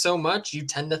something so much, you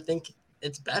tend to think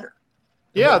it's better.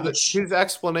 Yeah, his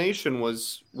explanation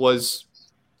was one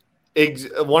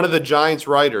of the Giants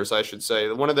writers, I should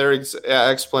say, one of their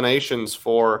explanations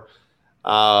for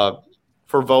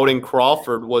voting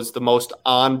Crawford was the most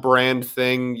on-brand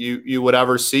thing you would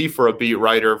ever see for a beat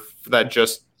writer that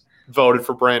just voted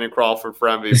for Brandon Crawford for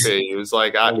MVP. He was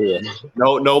like,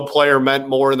 no player meant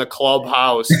more in the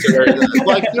clubhouse.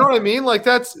 Like, you know what I mean? Like,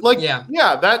 that's like, yeah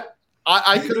that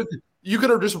I could have, you could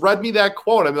have just read me that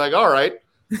quote. I'd be like, all right,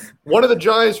 one of the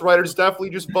Giants writers definitely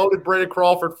just voted Brandon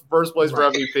Crawford for first place for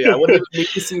MVP. I wouldn't even need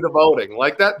to see the voting.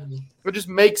 Like that, it just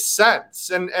makes sense.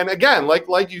 And again,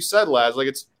 like you said, Laz, like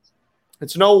it's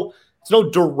no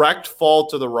direct fault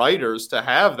to the writers to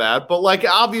have that. But like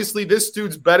obviously this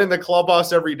dude's been in the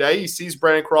clubhouse every day. He sees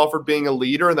Brandon Crawford being a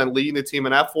leader and then leading the team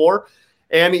in F4.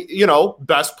 And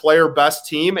best player, best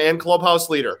team, and clubhouse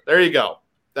leader. There you go.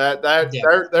 There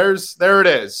it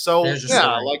is. So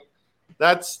like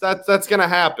that's gonna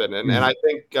happen. And I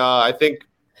think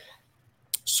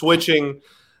switching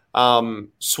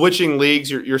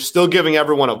leagues, you're still giving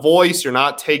everyone a voice. You're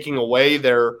not taking away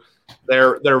their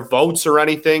votes or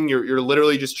anything. You're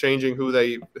literally just changing who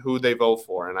they vote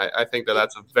for. And I think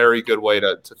that's a very good way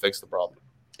to fix the problem.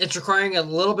 It's requiring a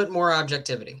little bit more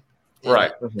objectivity.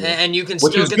 Right. And you can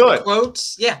still get the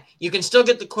quotes. Yeah, you can still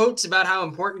get the quotes about how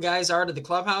important guys are to the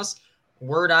clubhouse.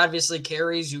 Word obviously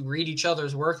carries. You read each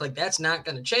other's work. Like, that's not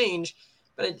going to change,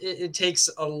 but it takes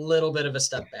a little bit of a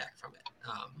step back from it.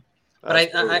 But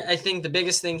I think the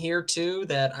biggest thing here, too,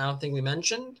 that I don't think we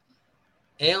mentioned,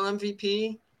 AL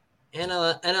MVP,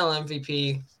 NL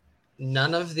MVP,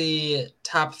 none of the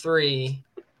top three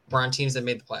were on teams that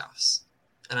made the playoffs.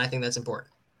 And I think that's important.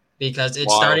 Because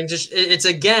it's starting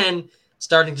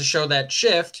to show that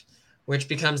shift, which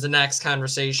becomes the next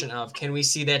conversation of, can we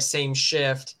see that same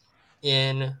shift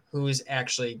in who's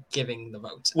actually giving the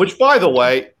votes? Which, by the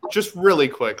way, just really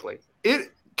quickly,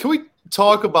 can we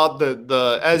talk about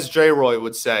the as J. Roy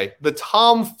would say, the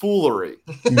tomfoolery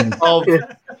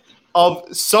of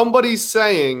somebody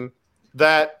saying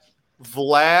that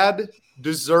Vlad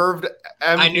deserved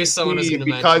MVP I knew someone was going to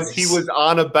because he was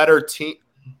on a better team.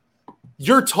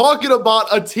 You're talking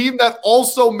about a team that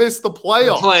also missed the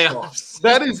playoffs.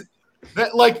 That is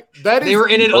they were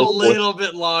in it a little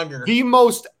bit longer. The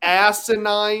most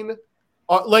asinine.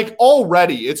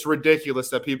 Already, it's ridiculous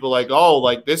that people are like, oh,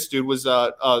 like this dude was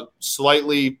a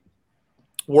slightly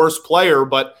worse player,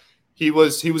 but he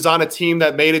was on a team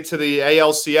that made it to the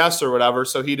ALCS or whatever,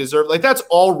 so he deserved. Like that's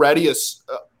already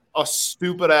a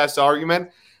stupid ass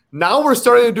argument. Now we're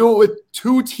starting to do it with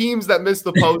two teams that missed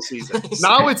the postseason.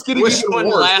 Now it's getting Which even one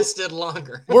worse. lasted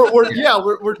longer?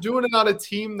 We're doing it on a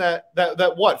team that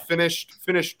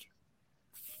finished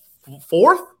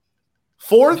fourth.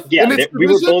 Yeah, we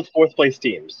were both fourth place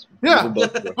teams. Yeah.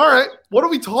 All right. What are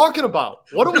we talking about?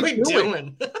 What are we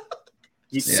doing?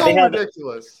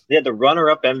 Ridiculous. They had the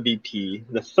runner-up MVP,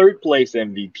 the third place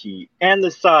MVP, and the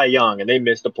Cy Young, and they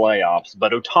missed the playoffs.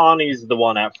 But Ohtani's the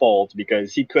one at fault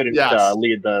because he couldn't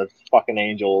lead the fucking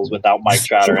Angels without Mike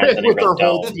Trout or Anthony with Rendon. Their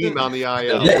whole team on the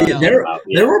IL.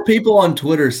 There were people on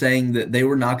Twitter saying that they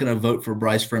were not going to vote for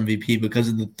Bryce for MVP because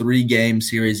of the 3-game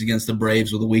series against the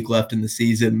Braves with a week left in the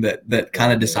season that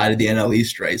kind of decided the NL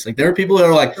East race. Like there are people that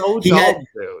are like,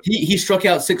 he struck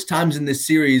out 6 times in this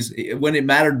series when it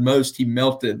mattered most. He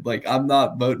melted. Like, I'm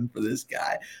not voting for this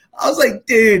guy. I was like,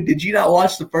 dude, did you not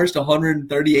watch the first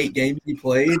 138 games he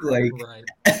played? Like,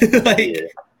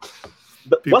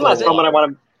 One last comment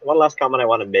I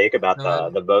want to make about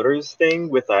the voters thing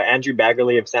with Andrew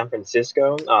Baggerly of San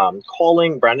Francisco.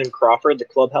 Calling Brandon Crawford the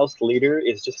clubhouse leader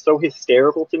is just so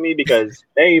hysterical to me because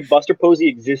A, Buster Posey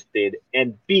existed,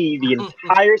 and B, the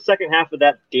entire second half of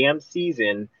that damn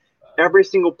season, every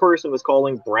single person was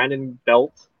calling Brandon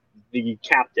Belt the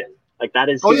captain. Like that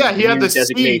is. Oh yeah, he had the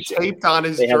C taped on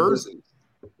his jersey.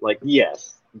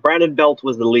 Yes, Brandon Belt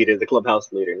was the leader, the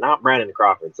clubhouse leader, not Brandon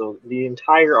Crawford. So the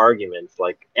entire argument,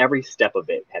 like every step of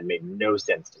it, had made no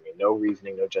sense to me. No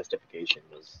reasoning, no justification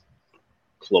was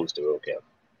close to okay.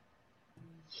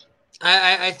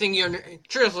 I think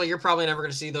you're probably never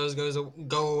going to see those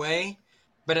go away,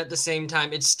 but at the same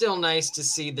time, it's still nice to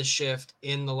see the shift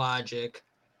in the logic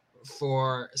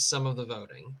for some of the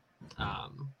voting.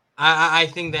 I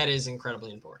think that is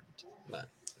incredibly important. But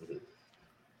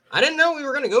I didn't know we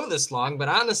were going to go this long, but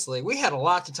honestly, we had a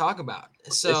lot to talk about.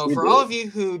 So for all of you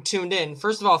who tuned in,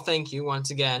 first of all, thank you once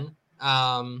again.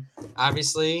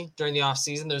 Obviously, during the off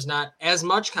season, there's not as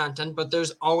much content, but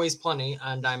there's always plenty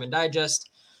on Diamond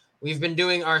Digest. We've been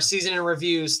doing our season in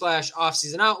review /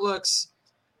 off-season outlooks.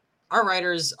 Our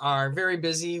writers are very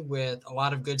busy with a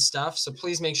lot of good stuff, so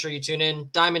please make sure you tune in.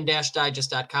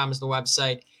 Diamond-digest.com is the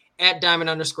website. At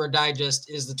Diamond_Digest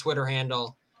is the Twitter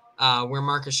handle, where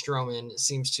Marcus Stroman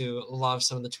seems to love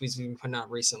some of the tweets we've been putting out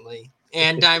recently.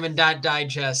 And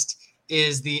Diamond.Digest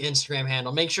is the Instagram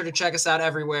handle. Make sure to check us out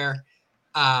everywhere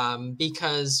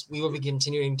because we will be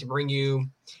continuing to bring you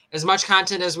as much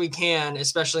content as we can,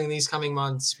 especially in these coming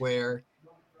months where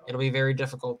it'll be very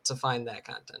difficult to find that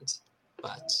content.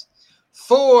 But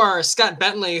for Scott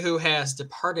Bentley, who has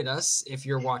departed us, if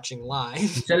you're watching live. He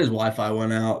said his Wi-Fi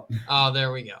went out. Oh,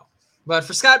 there we go. But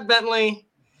for Scott Bentley,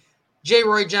 Jay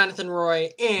Roy, Jonathan Roy,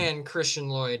 and Christian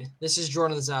Lloyd, this is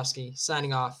Jordan Lazowski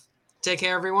signing off. Take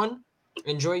care, everyone.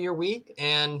 Enjoy your week,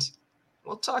 and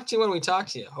we'll talk to you when we talk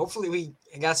to you. Hopefully we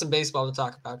got some baseball to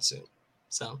talk about soon.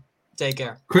 So take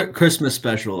care. Christmas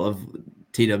special of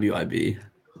TWIB.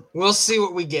 We'll see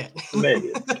what we get.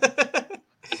 Maybe.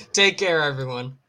 Take care, everyone.